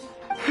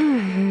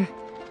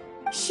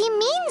 She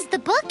means the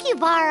book you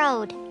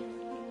borrowed.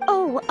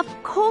 Oh,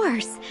 of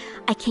course.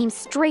 I came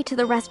straight to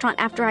the restaurant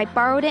after I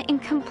borrowed it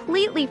and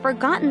completely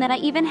forgotten that I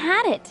even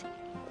had it.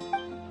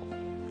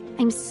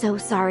 I'm so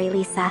sorry,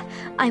 Lisa.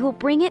 I will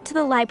bring it to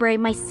the library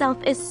myself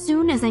as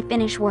soon as I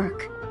finish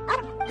work.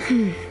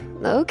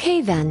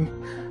 Okay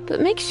then,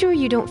 but make sure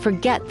you don't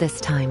forget this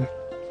time.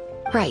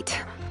 Right,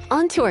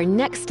 on to our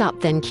next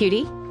stop then,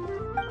 cutie.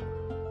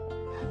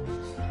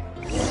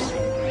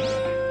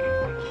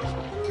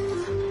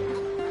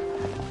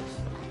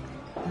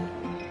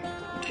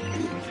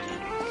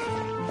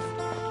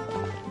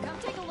 Come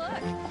take a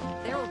look.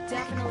 There will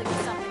definitely be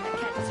something that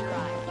catches your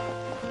eye.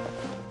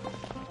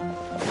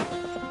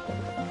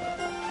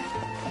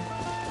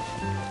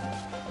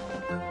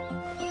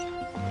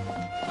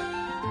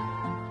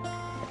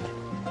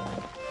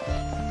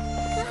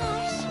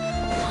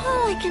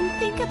 All I can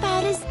think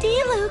about is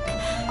Diluc.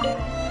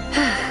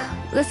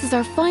 This is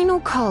our final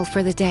call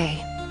for the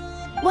day.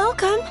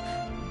 Welcome.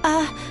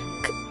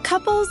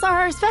 Couples are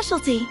our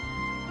specialty.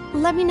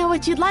 Let me know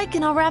what you'd like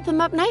and I'll wrap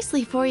them up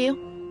nicely for you.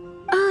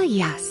 Ah,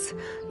 yes.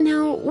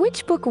 Now,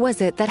 which book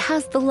was it that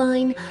has the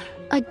line,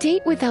 "A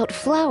date without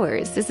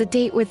flowers is a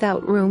date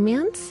without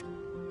romance"?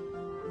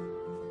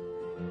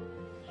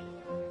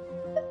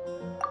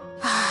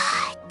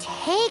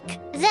 Take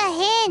the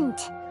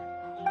hint.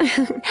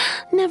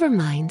 Never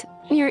mind.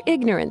 Your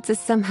ignorance is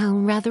somehow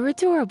rather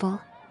adorable.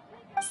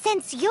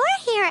 Since you're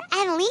here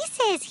and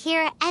Lisa is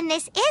here and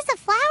this is a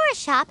flower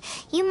shop,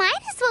 you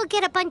might as well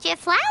get a bunch of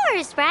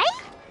flowers, right?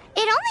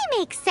 It only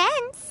makes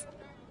sense.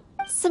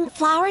 Some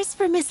flowers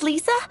for Miss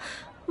Lisa?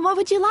 What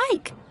would you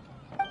like?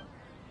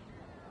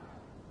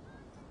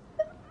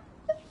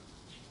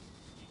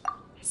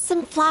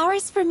 Some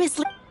flowers for Miss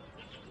Lisa?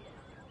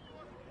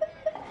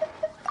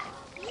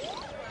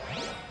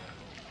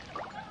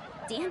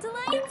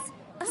 Dandelions?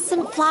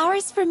 Some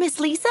flowers for Miss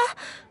Lisa?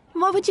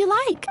 What would you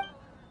like?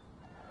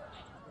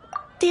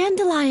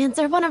 Dandelions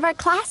are one of our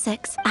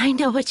classics. I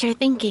know what you're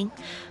thinking.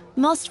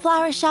 Most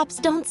flower shops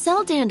don't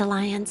sell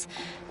dandelions.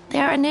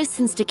 They're a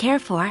nuisance to care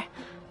for.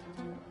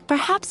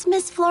 Perhaps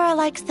Miss Flora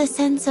likes the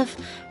sense of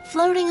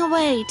floating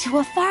away to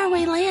a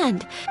faraway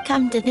land.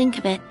 Come to think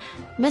of it,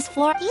 Miss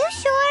Flora... You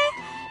sure?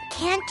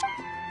 Can't...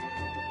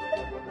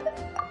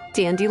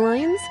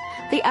 Dandelions?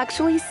 They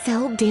actually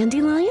sell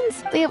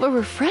dandelions? They have a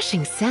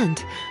refreshing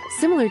scent,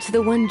 similar to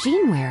the one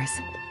Jean wears.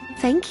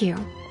 Thank you.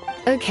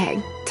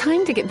 Okay,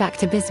 time to get back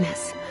to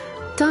business.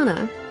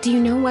 Donna, do you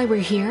know why we're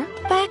here?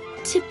 Back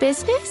to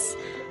business?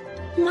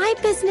 My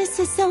business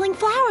is selling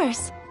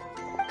flowers.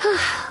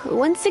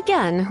 Once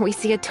again, we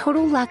see a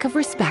total lack of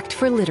respect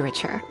for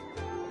literature.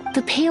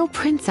 The Pale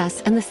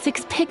Princess and the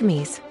Six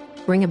Pygmies.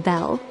 Ring a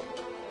bell?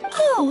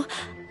 Oh,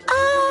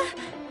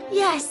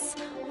 yes.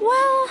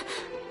 Well,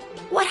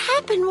 what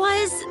happened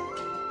was...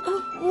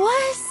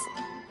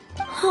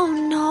 Oh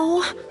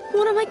no,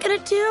 what am I gonna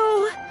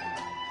do?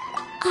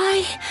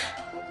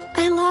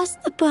 I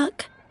lost the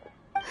book.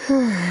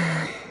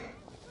 A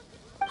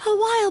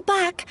while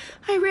back,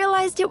 I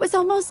realized it was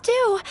almost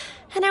due,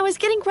 and I was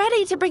getting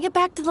ready to bring it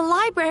back to the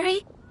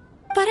library.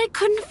 But I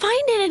couldn't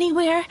find it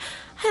anywhere.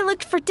 I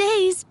looked for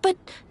days, but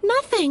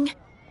nothing.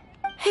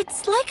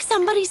 It's like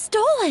somebody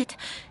stole it.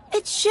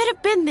 It should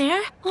have been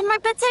there, on my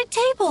bedside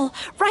table,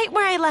 right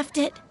where I left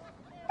it.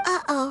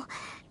 Uh-oh.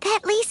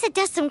 That Lisa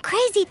does some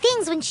crazy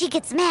things when she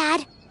gets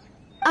mad.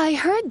 I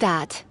heard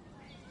that.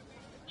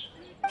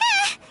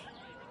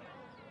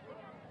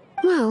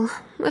 Well,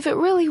 if it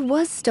really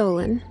was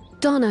stolen,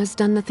 Donna's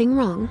done nothing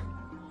wrong.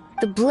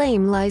 The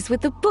blame lies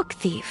with the book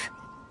thief.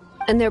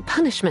 And their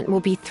punishment will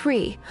be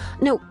 10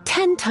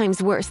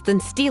 times worse than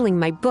stealing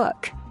my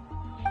book.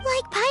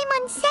 Like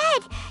Paimon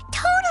said,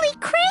 totally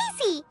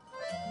crazy!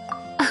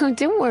 Oh,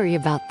 don't worry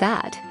about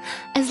that.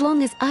 As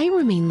long as I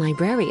remain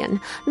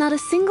librarian, not a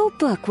single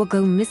book will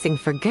go missing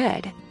for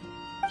good.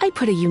 I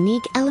put a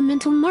unique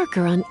elemental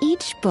marker on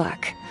each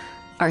book.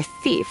 Our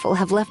thief will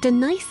have left a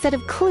nice set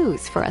of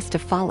clues for us to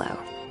follow.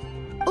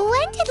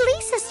 When did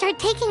Lisa start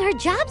taking her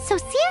job so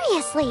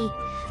seriously?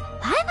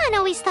 Paimon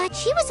always thought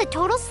she was a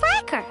total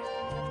slacker.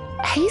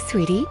 Hey,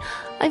 sweetie,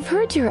 I've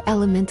heard your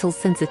elemental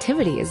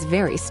sensitivity is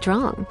very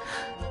strong.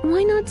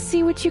 Why not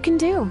see what you can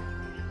do?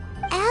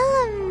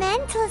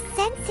 Elemental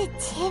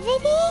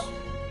sensitivity?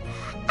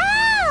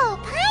 Oh,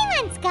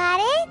 Paimon's got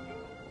it!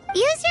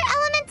 Use your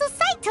elemental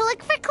sight to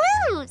look for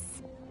clues!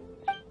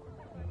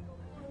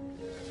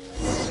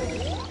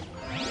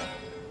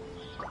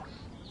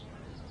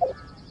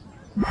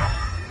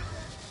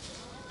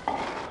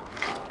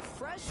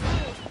 Fresh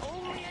fruit,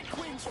 only at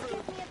Queen's Fruit.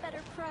 Give me a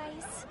better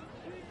price.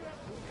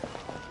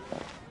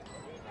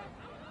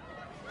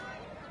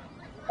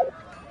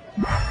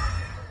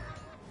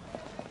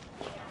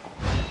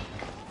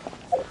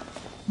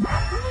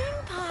 Moon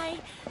pie.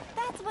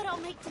 That's what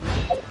I'll make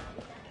tonight.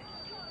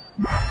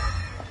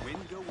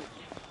 Wind go with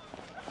you.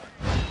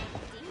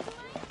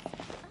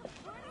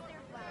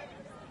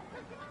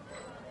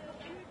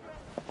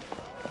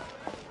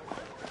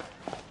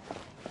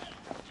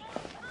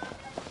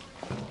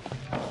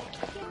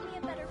 Give me a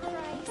better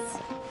price.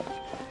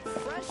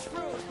 Fresh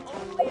fruit,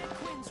 only at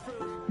Queen's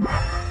Fruit. When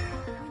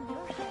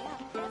you're high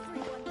up,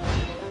 everyone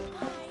will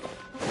pie.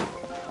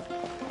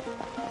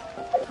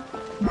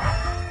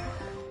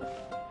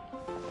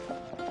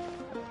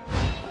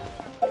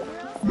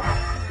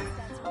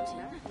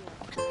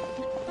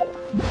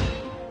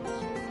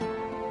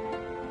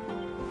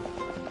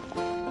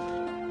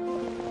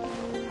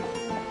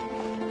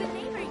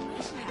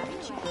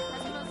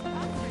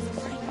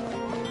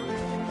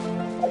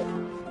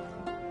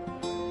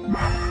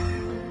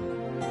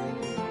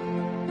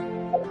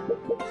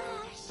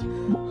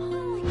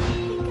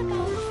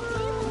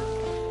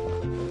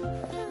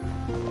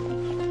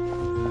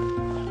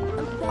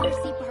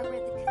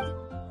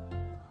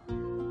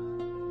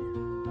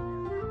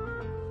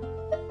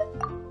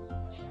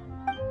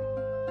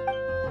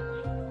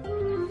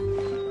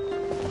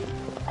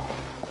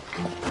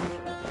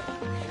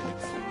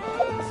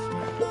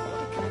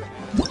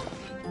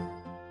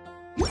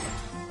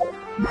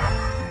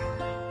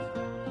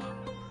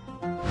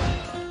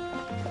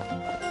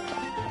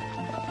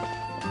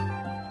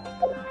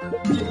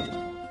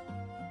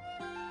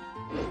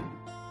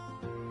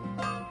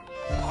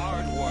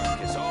 Hard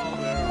work is all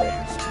there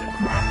is to the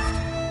craft.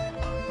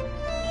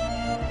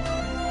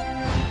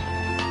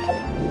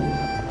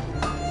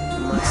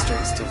 My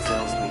strength still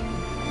fails me.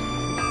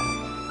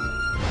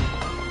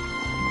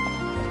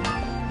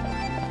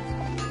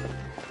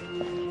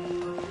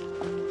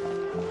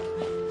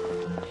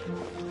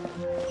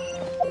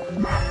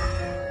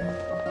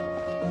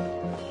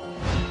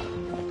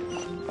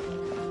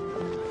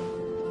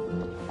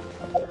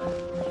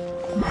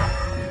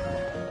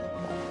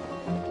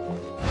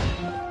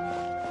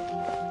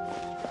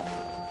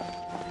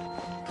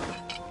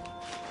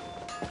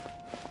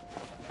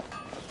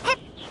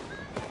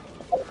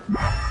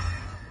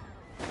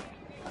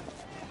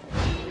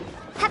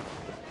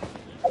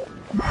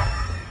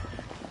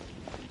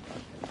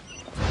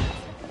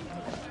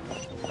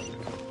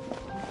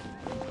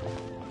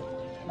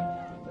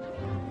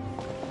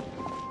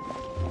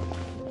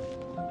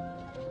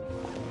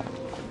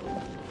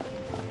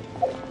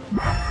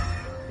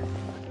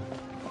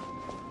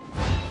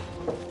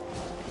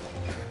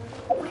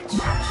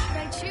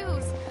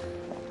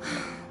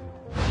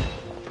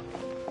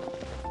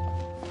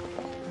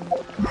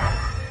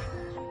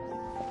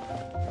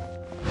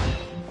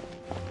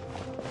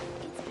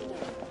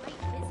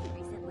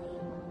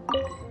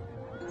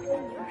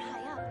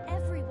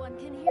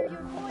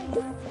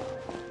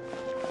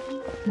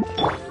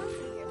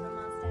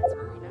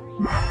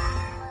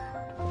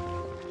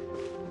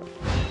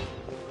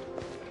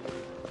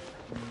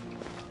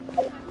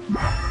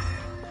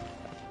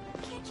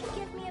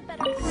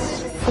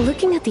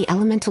 Looking at the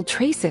elemental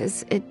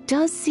traces, it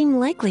does seem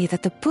likely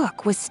that the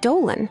book was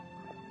stolen.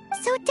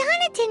 So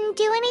Donna didn't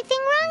do anything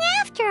wrong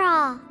after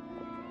all.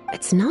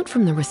 It's not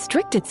from the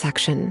restricted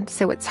section,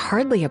 so it's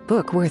hardly a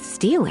book worth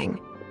stealing.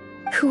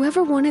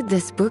 Whoever wanted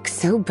this book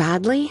so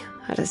badly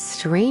had a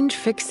strange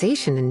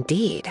fixation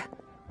indeed.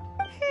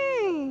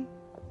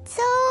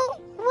 So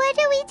what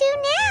do we do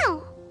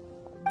now?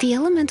 The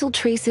elemental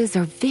traces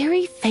are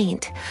very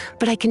faint,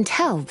 but I can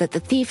tell that the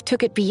thief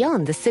took it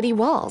beyond the city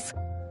walls.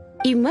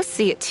 You must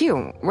see it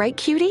too, right,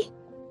 cutie?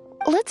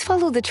 Let's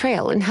follow the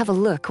trail and have a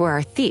look where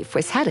our thief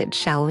was headed,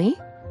 shall we?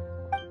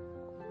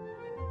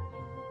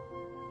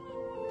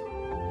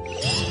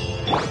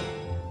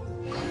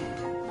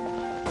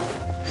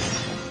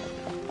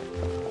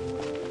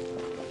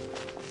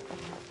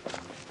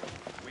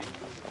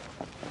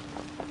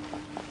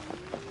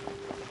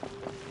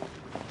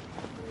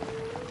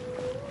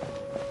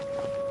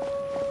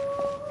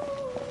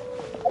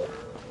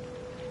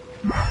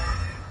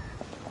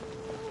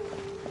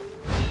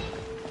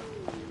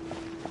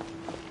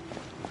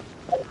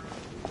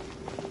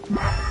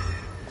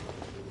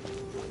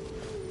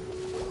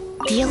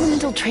 The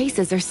elemental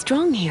traces are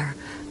strong here,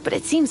 but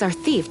it seems our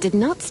thief did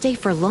not stay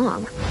for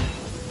long.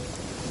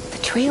 The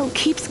trail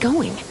keeps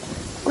going.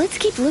 Let's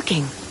keep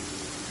looking.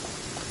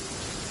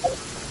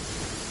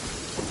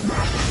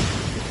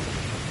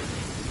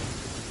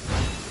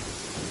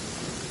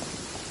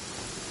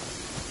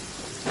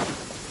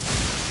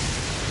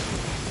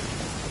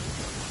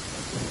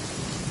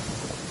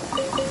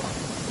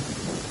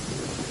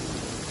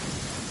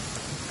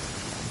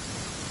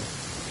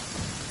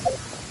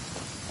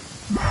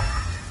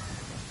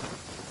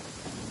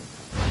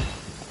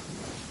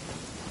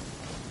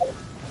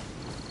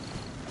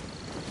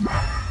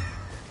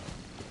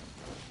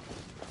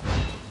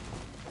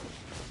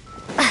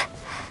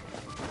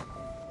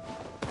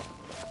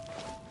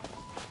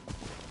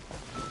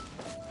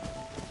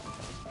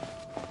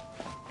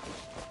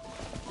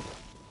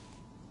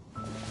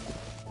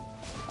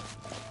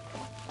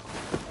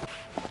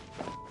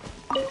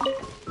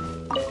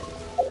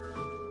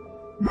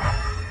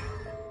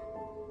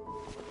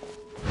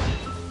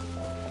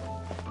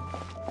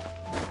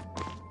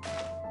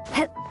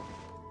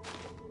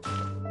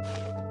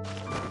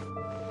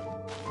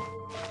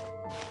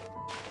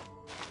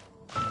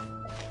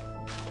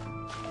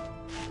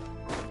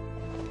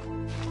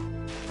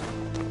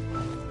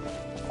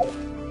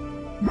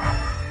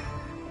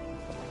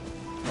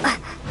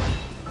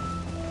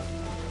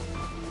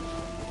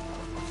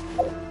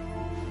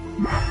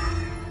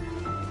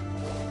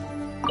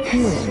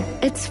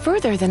 It's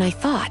further than I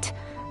thought.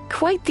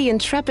 Quite the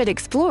intrepid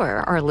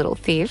explorer, our little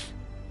thief.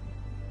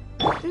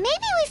 Maybe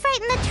we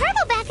frightened the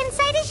turtle back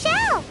inside his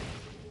shell.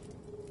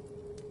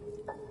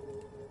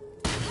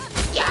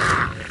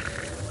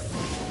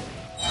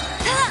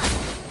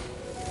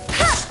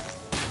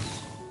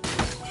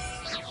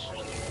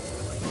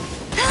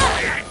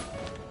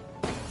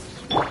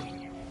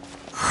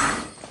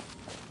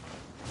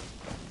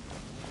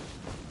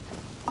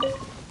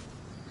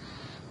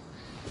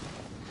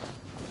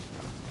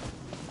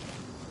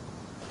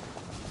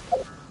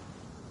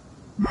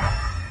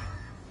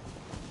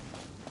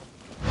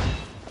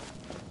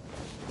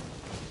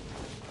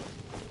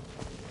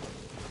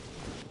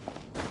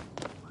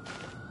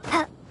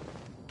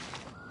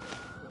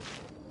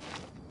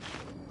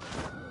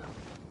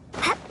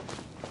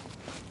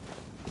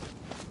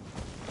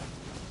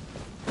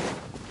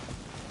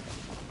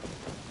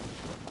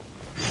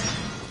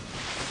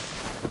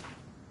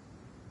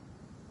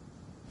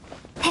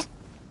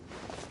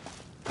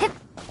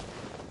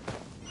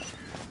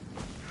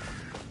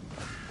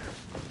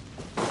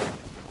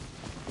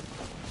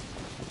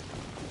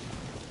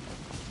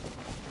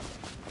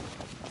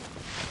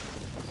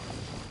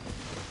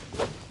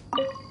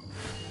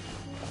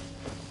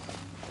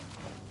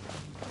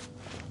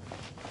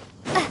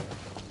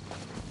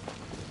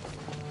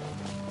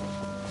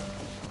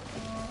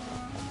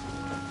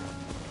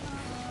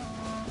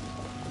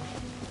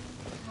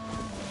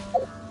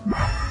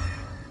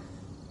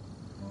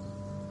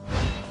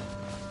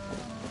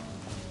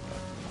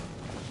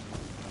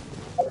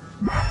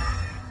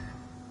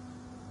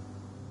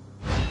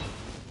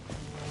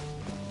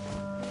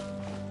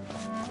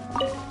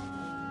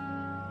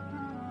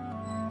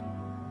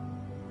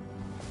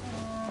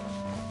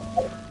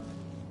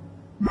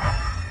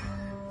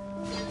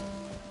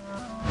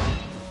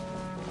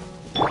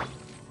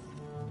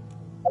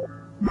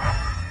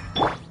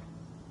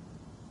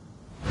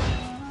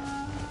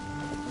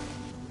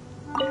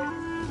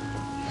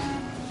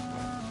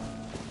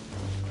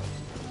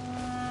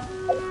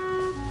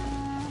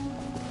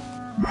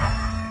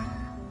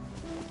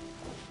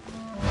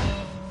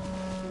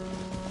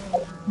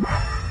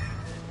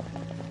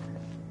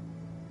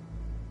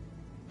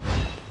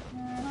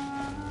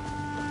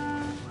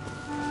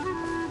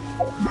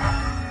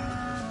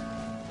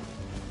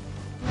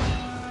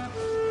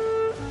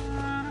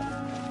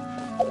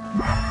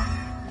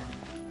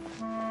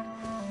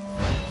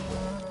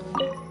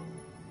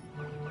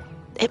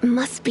 It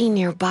must be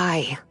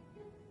nearby.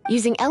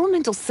 Using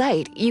elemental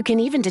sight, you can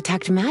even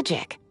detect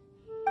magic.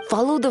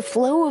 Follow the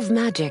flow of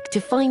magic to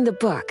find the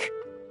book.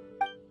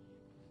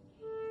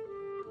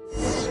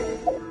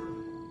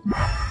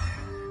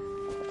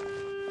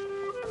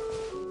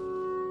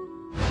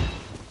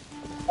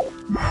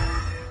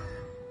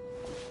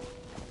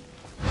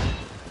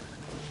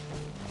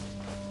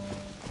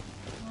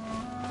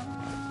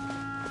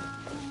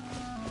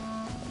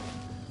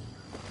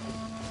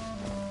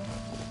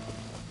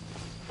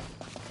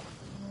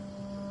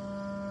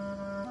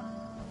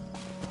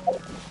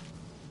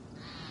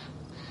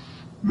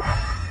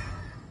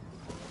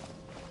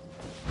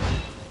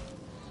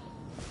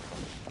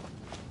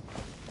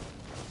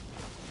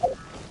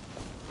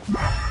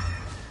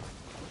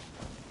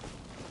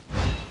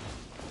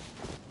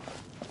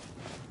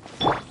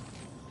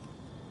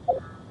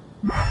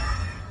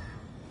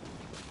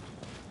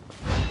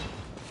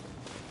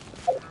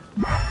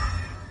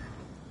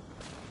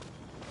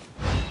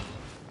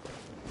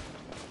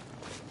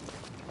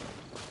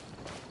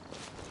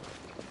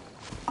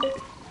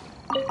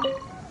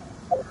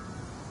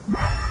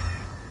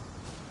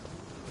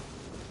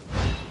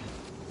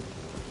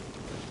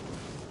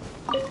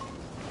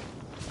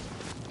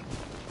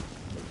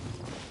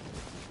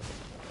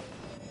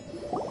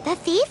 The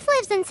thief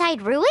lives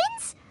inside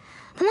ruins?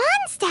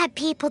 Mondstadt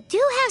people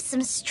do have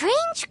some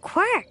strange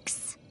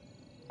quirks.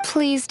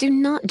 Please do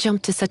not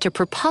jump to such a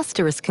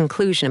preposterous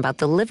conclusion about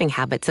the living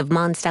habits of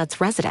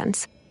Mondstadt's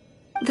residents.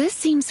 This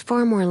seems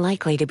far more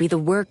likely to be the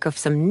work of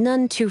some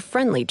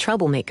none-too-friendly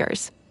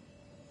troublemakers.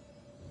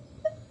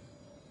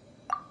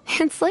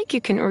 It's like you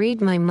can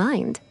read my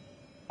mind.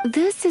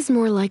 This is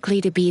more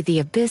likely to be the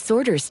Abyss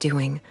Order's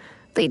doing.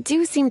 They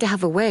do seem to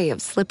have a way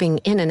of slipping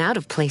in and out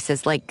of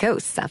places like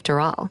ghosts,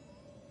 after all.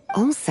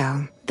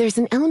 Also, there's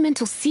an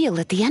elemental seal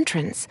at the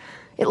entrance.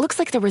 It looks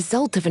like the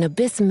result of an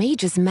Abyss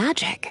mage's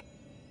magic.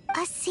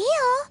 A seal?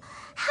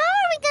 How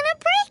are we gonna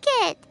break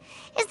it?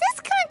 Is this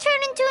gonna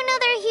turn into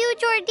another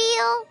huge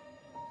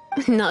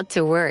ordeal? Not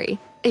to worry.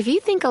 If you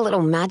think a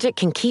little magic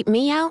can keep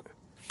me out,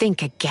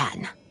 think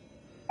again.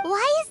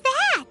 Why is that?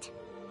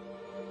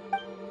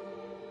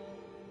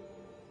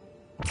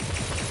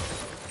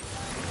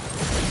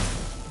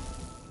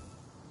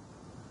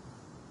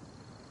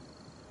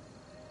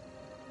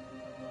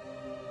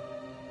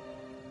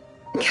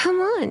 Come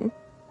on.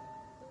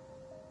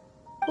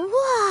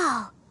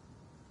 Whoa!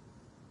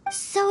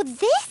 So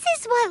this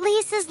is what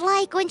Lisa's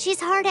like when she's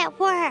hard at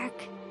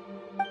work.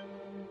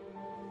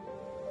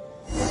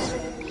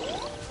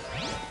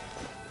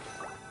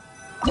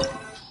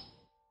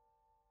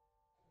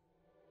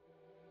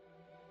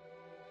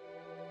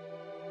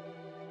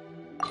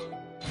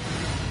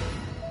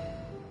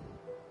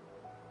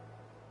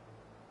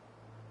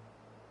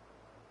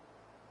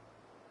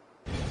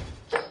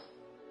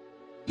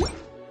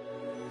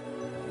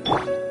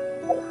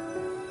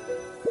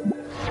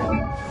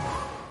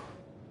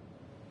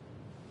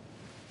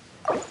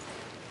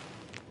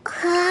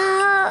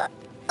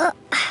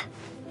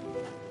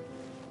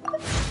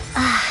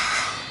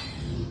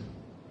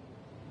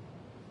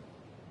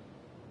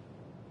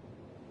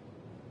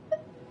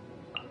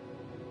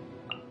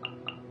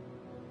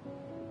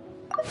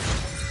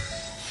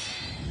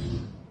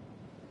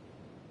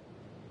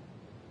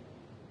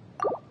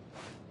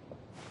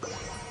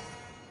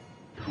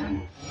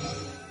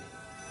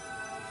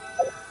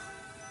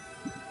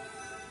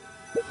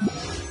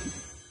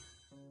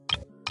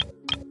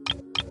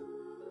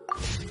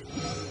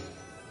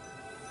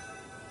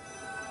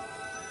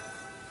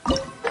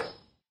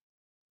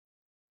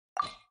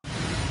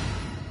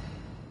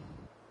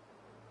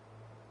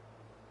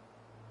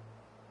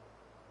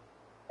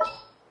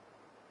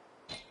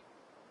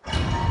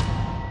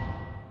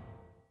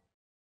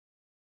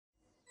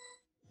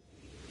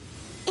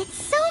 It's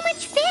so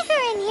much bigger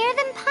in here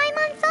than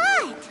Paimon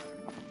thought.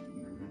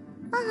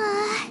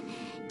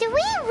 Do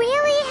we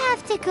really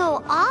have to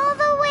go all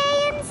the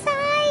way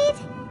inside?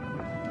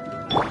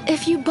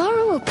 If you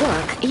borrow a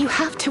book, you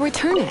have to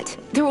return it.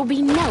 There will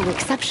be no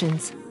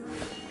exceptions.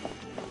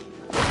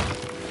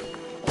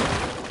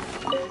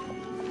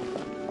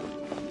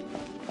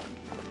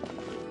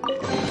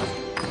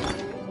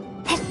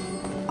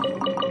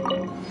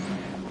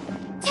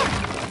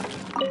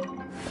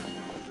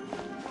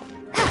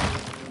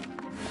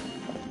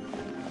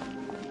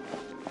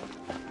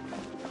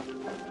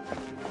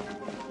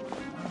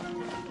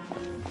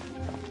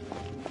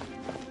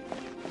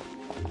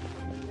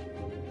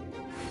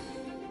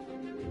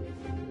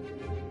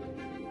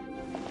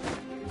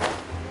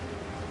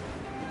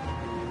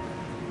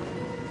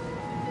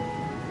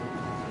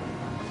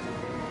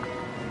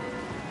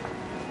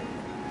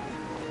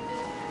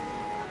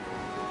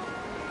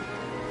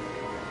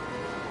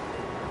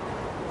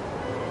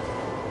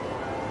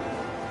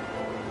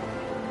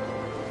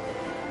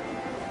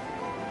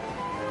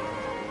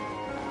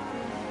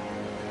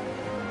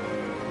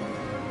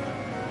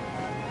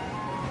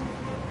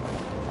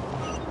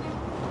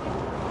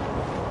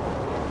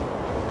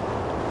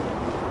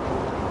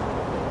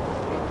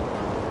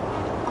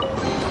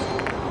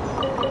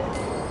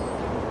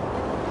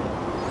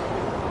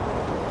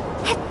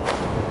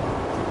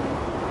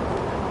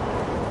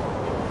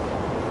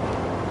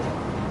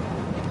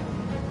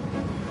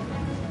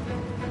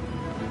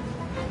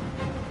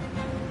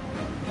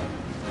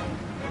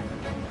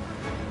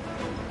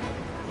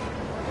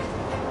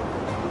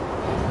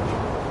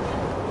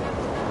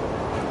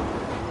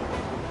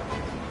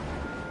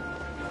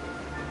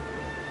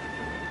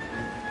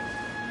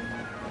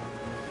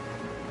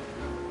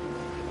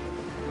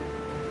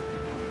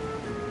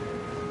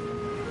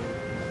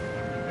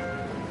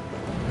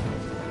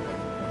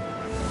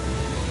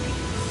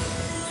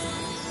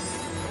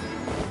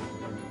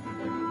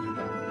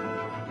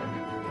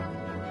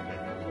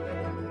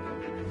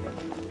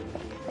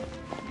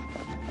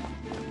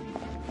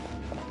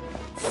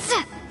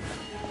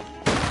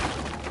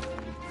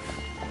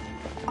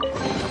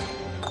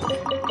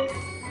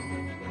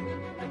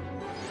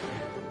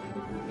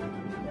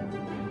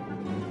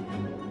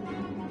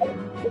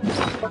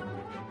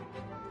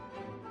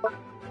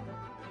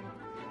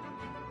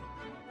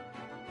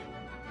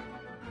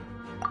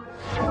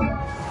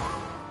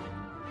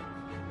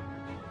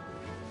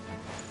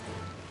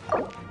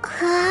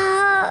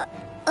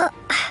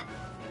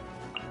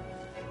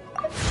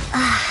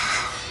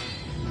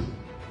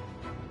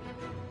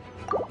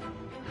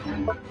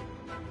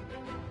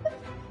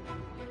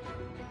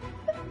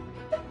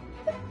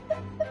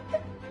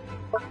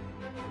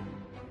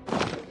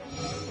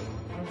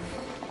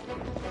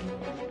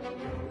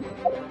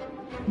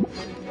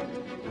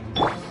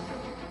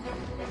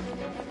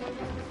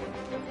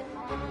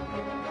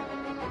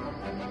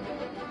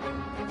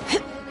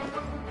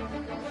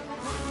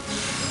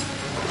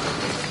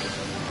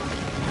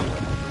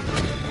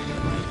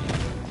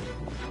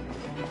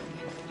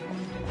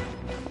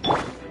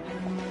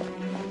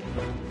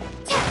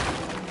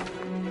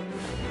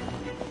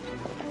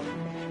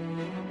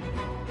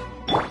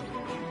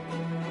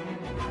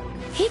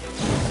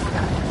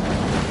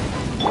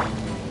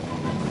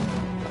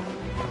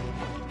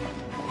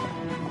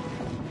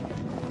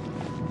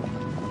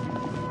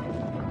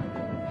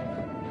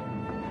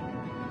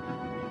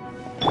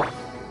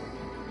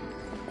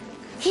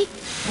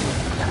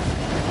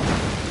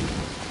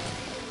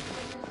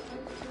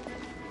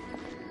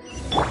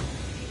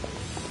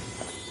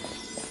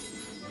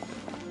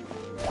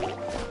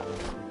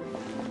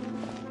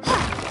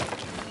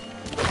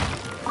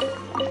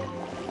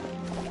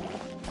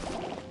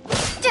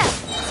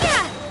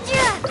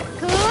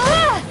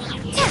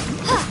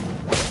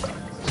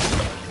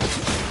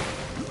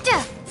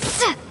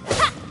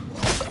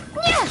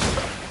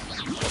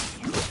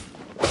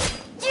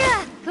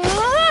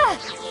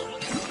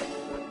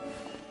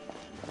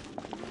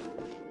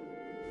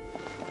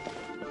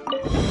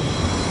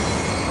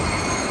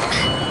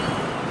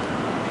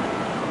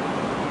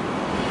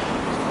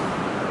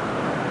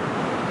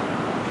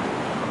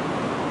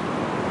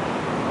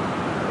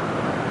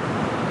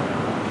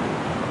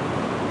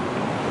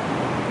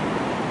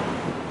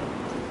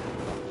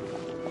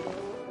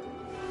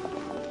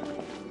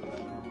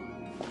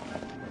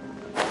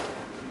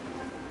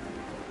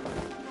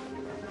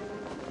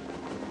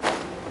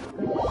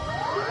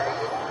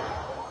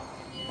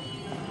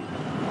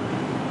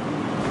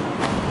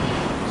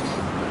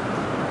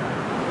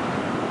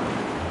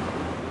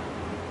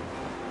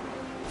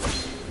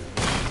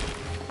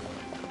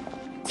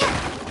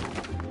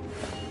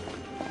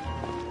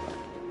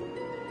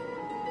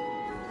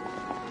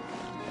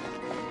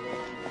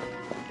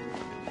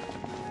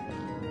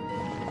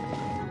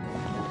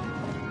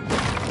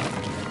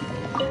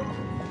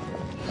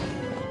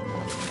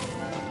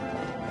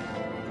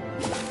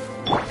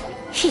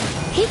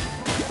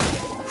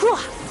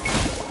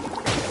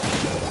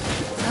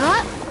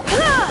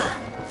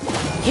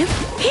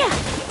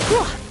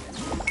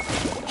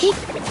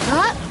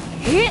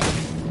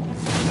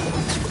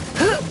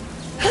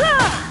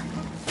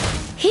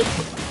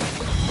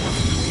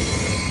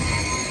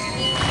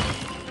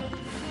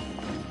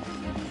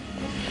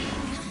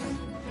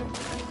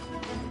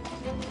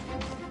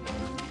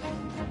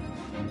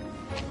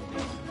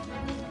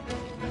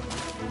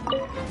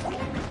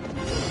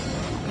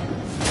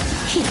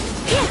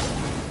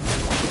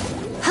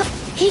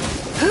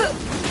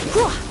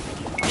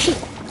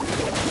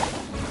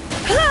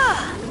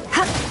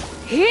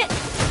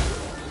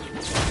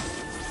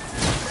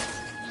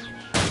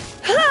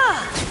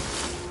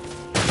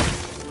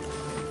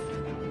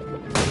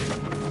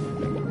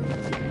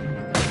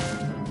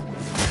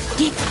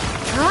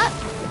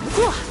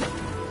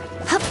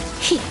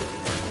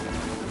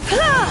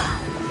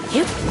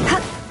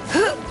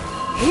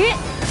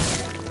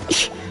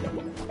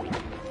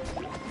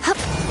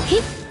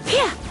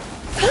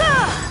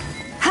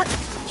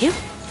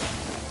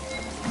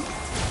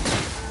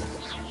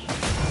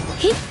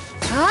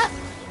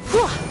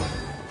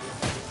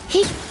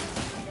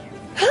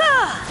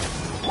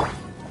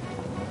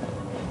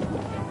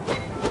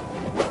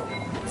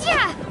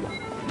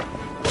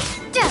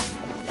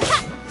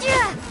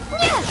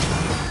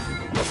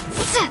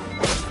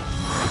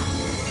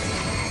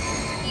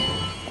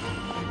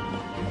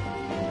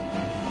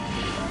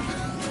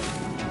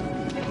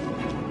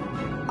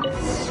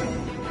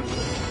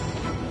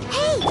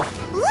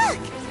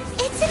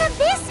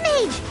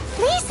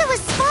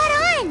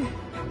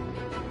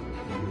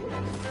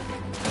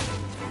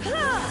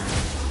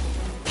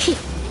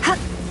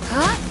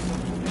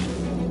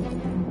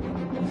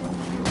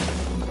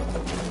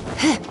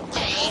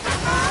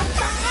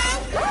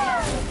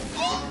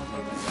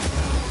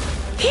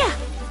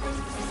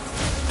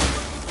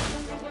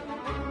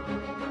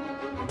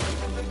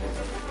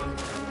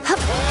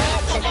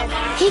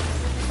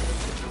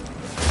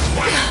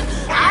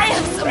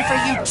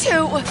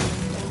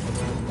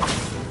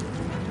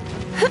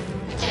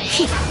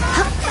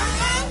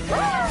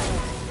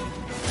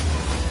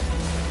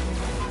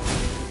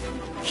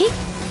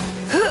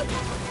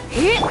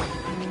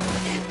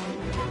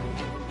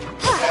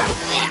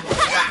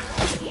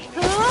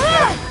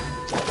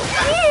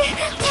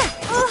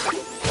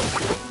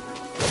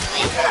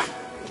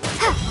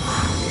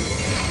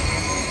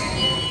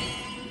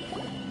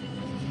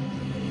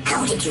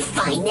 How did you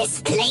find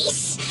this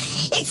place?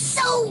 It's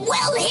so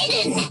well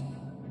hidden!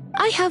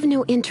 I have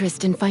no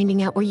interest in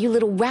finding out where you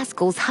little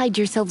rascals hide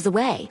yourselves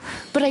away,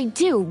 but I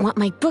do want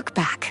my book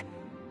back.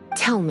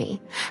 Tell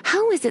me,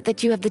 how is it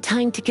that you have the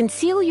time to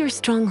conceal your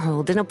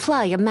stronghold and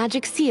apply a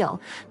magic seal,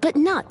 but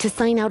not to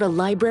sign out a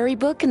library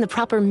book in the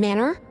proper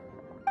manner?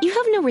 You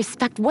have no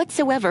respect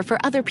whatsoever for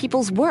other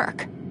people's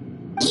work.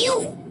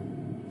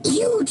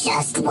 You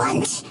just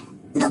want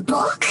the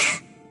book?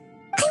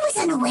 I was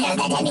unaware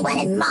that anyone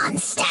in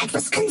Mondstadt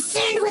was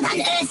concerned with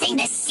unearthing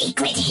the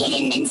secret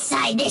hidden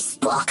inside this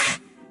book.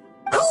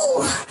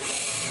 Who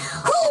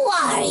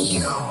are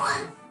you?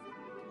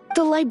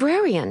 The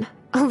librarian,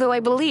 although I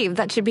believe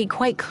that should be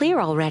quite clear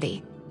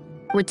already.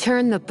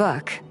 Return the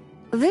book.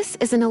 This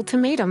is an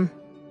ultimatum.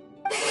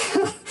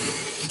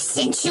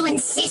 Since you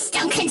insist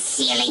on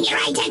concealing your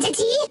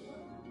identity,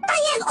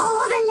 I have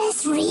all the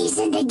less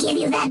reason to give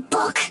you that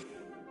book.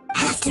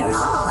 After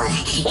all,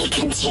 it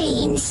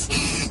contains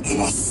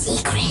the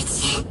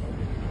secret.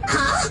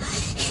 Huh?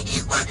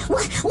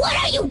 What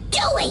are you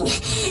doing?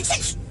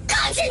 Such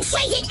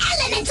concentrated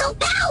elemental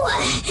power!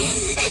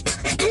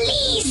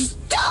 Please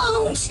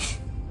don't!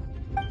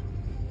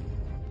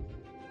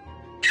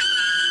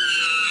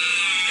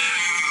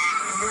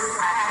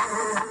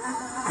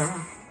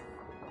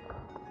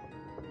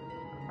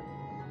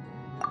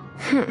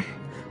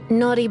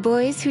 Naughty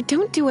boys who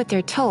don't do what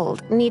they're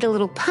told need a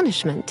little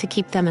punishment to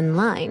keep them in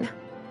line.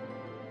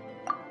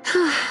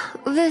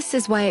 This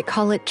is why I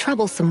call it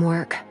troublesome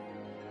work.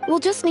 We'll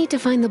just need to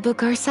find the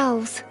book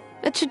ourselves.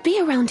 It should be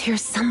around here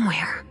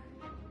somewhere.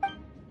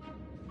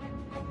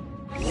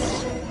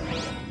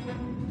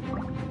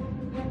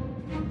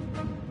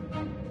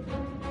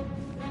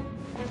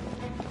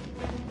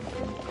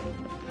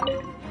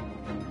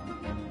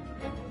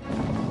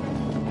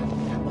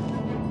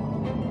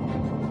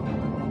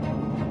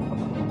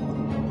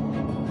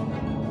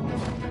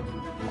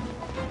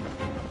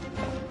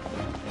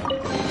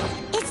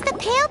 It's the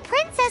Pale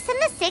Princess and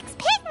the Six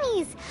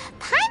Pygmies.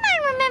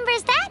 Paimon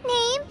remembers that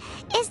name.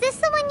 Is this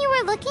the one you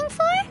were looking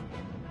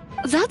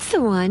for? That's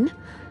the one.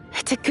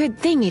 It's a good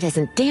thing it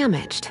isn't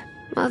damaged.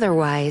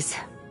 Otherwise...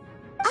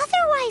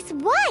 Otherwise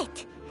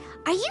what?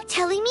 Are you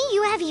telling me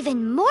you have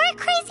even more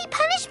crazy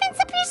punishments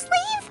up your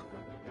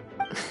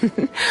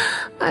sleeve?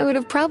 I would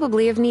have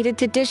probably have needed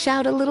to dish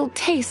out a little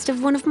taste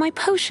of one of my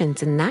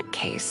potions in that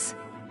case.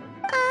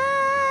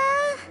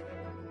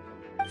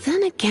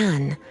 Then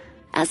again,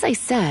 as I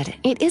said,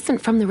 it isn't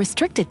from the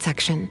restricted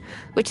section,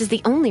 which is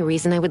the only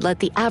reason I would let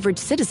the average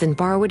citizen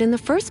borrow it in the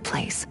first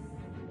place.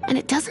 And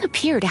it doesn't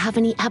appear to have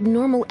any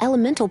abnormal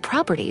elemental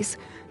properties,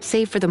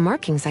 save for the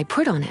markings I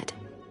put on it.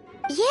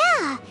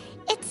 Yeah,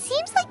 it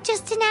seems like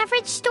just an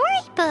average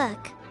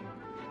storybook.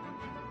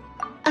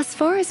 As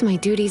far as my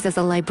duties as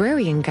a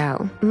librarian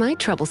go, my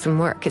troublesome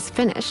work is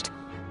finished.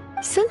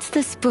 Since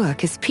this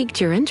book has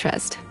piqued your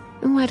interest,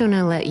 why don't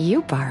I let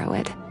you borrow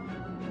it?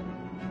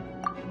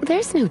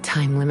 There's no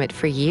time limit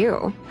for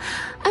you.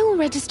 I will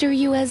register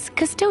you as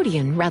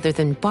custodian rather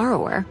than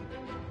borrower.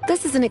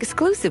 This is an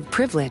exclusive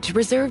privilege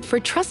reserved for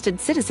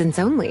trusted citizens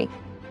only.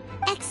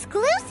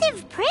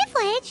 Exclusive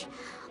privilege?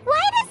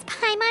 Why does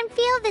Paimon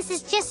feel this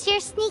is just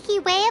your sneaky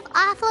way of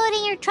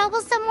offloading your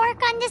troublesome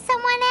work onto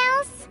someone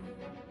else?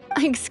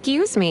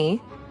 Excuse me,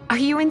 are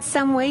you in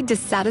some way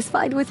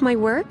dissatisfied with my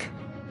work?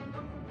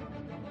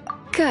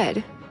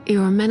 Good,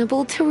 you're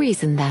amenable to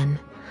reason then.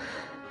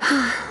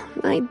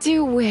 I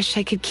do wish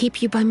I could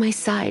keep you by my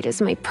side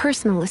as my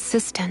personal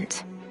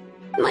assistant.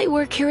 My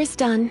work here is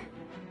done.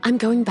 I'm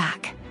going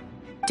back.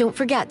 Don't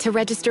forget to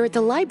register at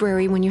the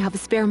library when you have a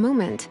spare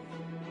moment.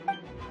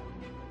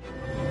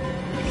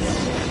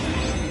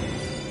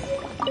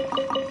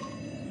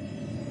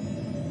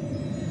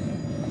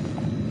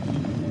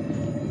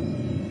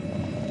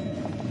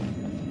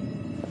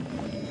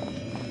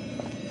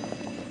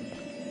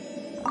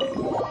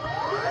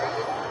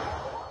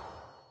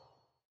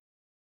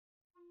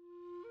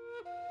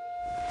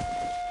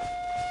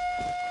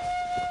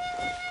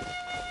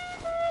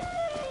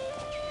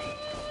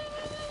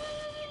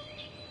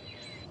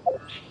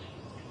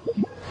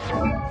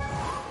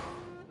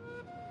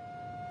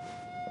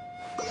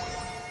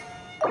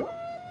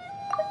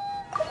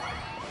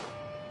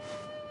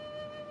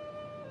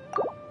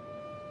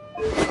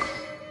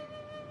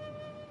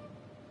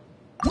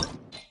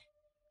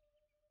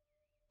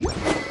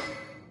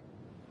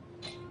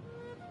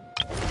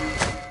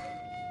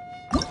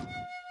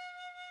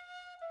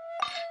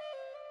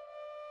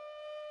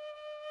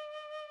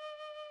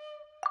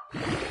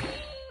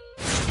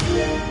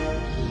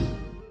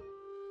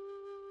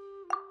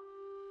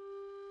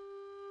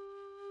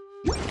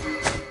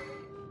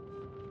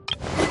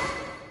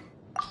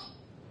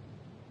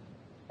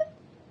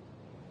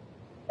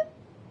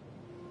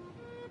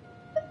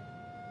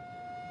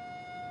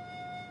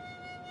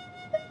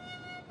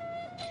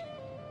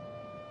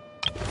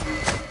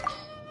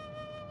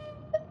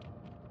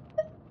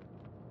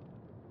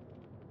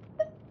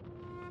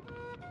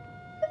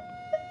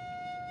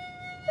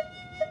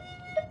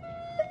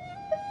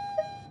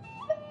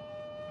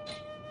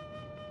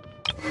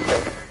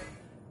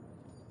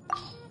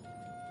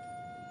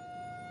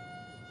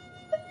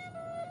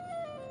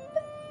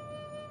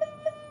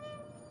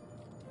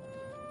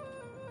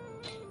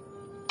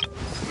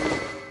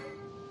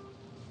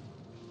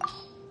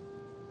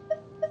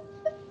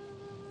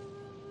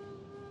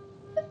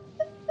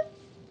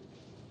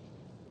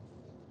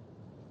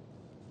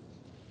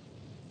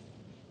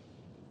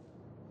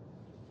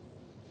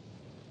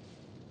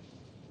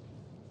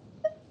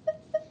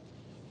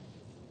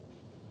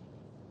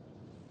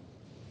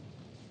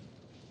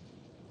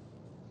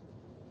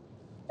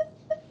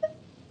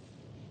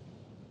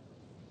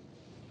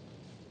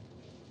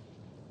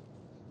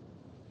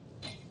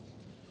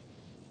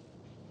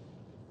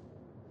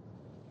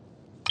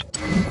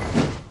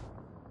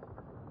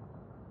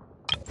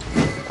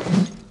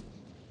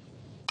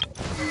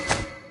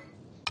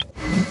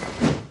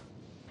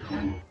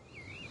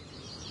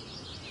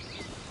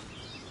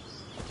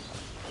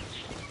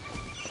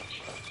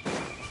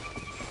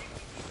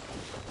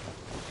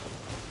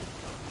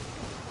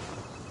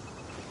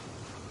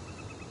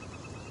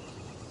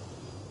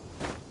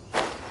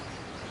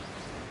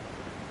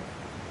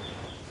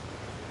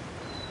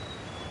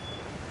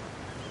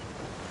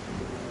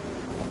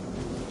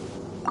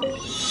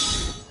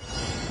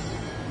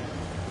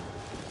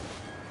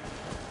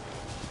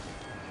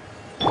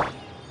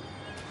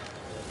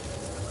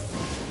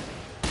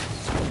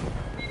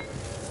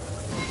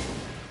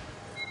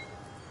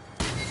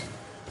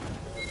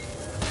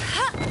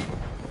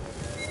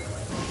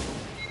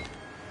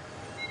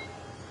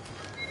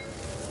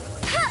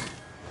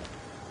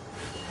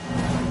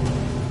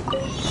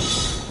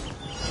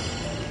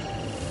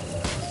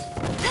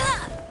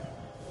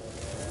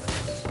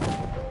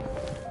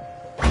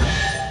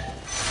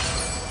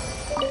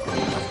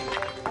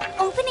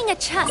 a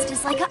chest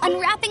is like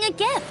unwrapping a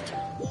gift.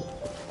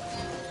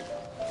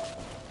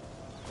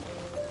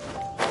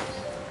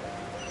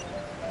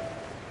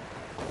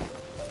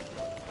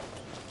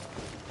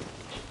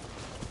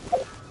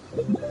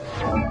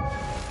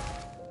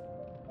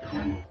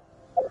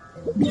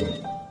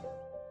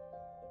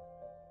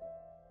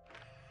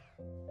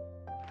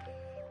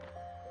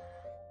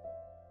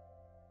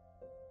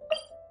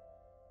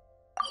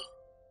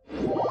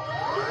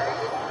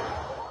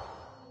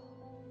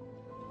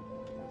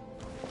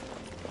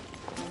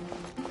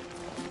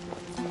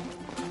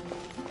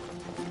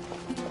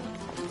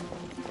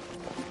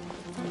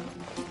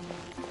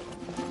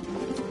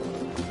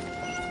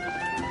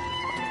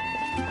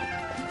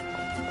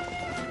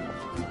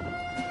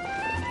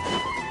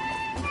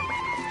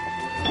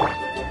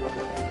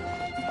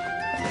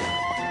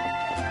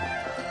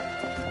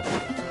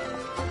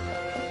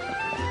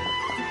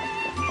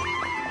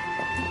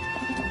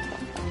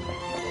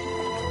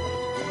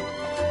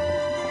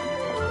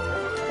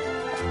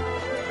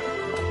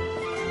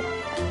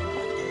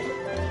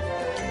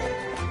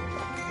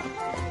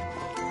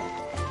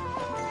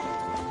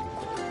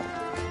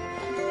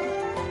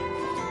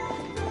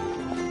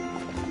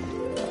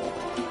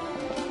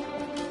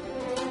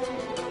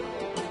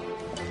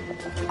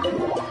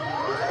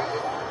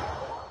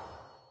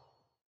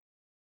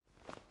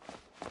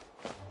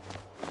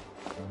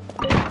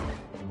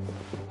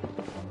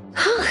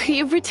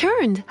 You've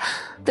returned.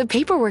 The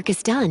paperwork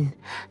is done.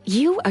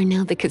 You are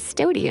now the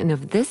custodian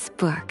of this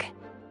book.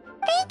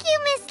 Thank you,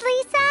 Miss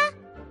Lisa.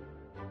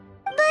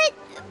 But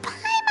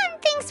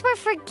Paimon thinks we're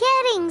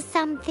forgetting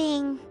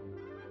something.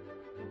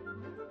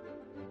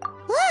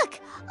 Look,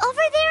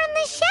 over there on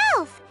the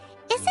shelf.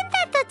 Isn't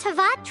that the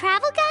Tavat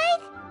travel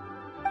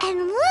guide?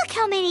 And look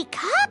how many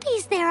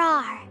copies there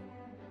are.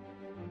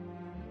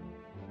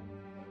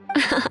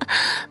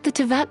 The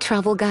Tavat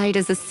Travel Guide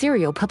is a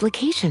serial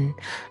publication.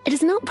 It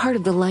is not part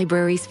of the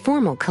library's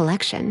formal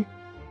collection.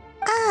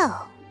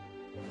 Oh.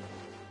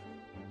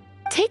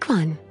 Take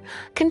one.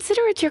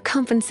 Consider it your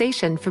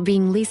compensation for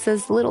being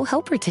Lisa's little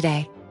helper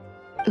today.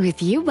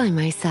 With you by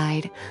my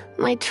side,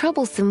 my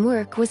troublesome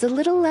work was a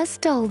little less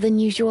dull than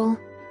usual.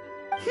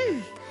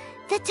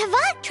 The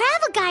Tavat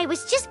travel guide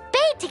was just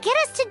bait to get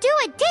us to do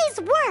a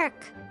day's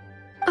work.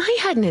 I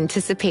hadn't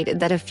anticipated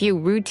that a few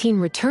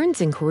routine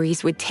returns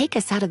inquiries would take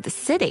us out of the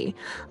city,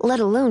 let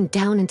alone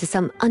down into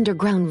some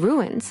underground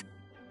ruins.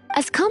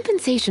 As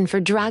compensation for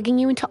dragging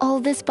you into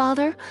all this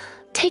bother,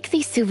 take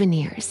these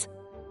souvenirs.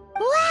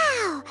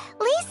 Wow!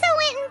 Lisa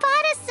went and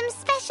bought us some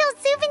special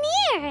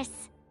souvenirs.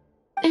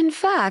 In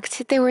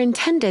fact, they were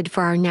intended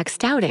for our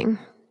next outing.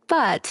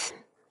 But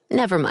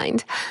never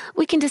mind.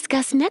 We can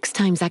discuss next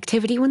time's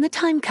activity when the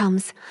time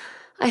comes.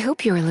 I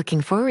hope you are looking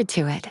forward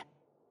to it.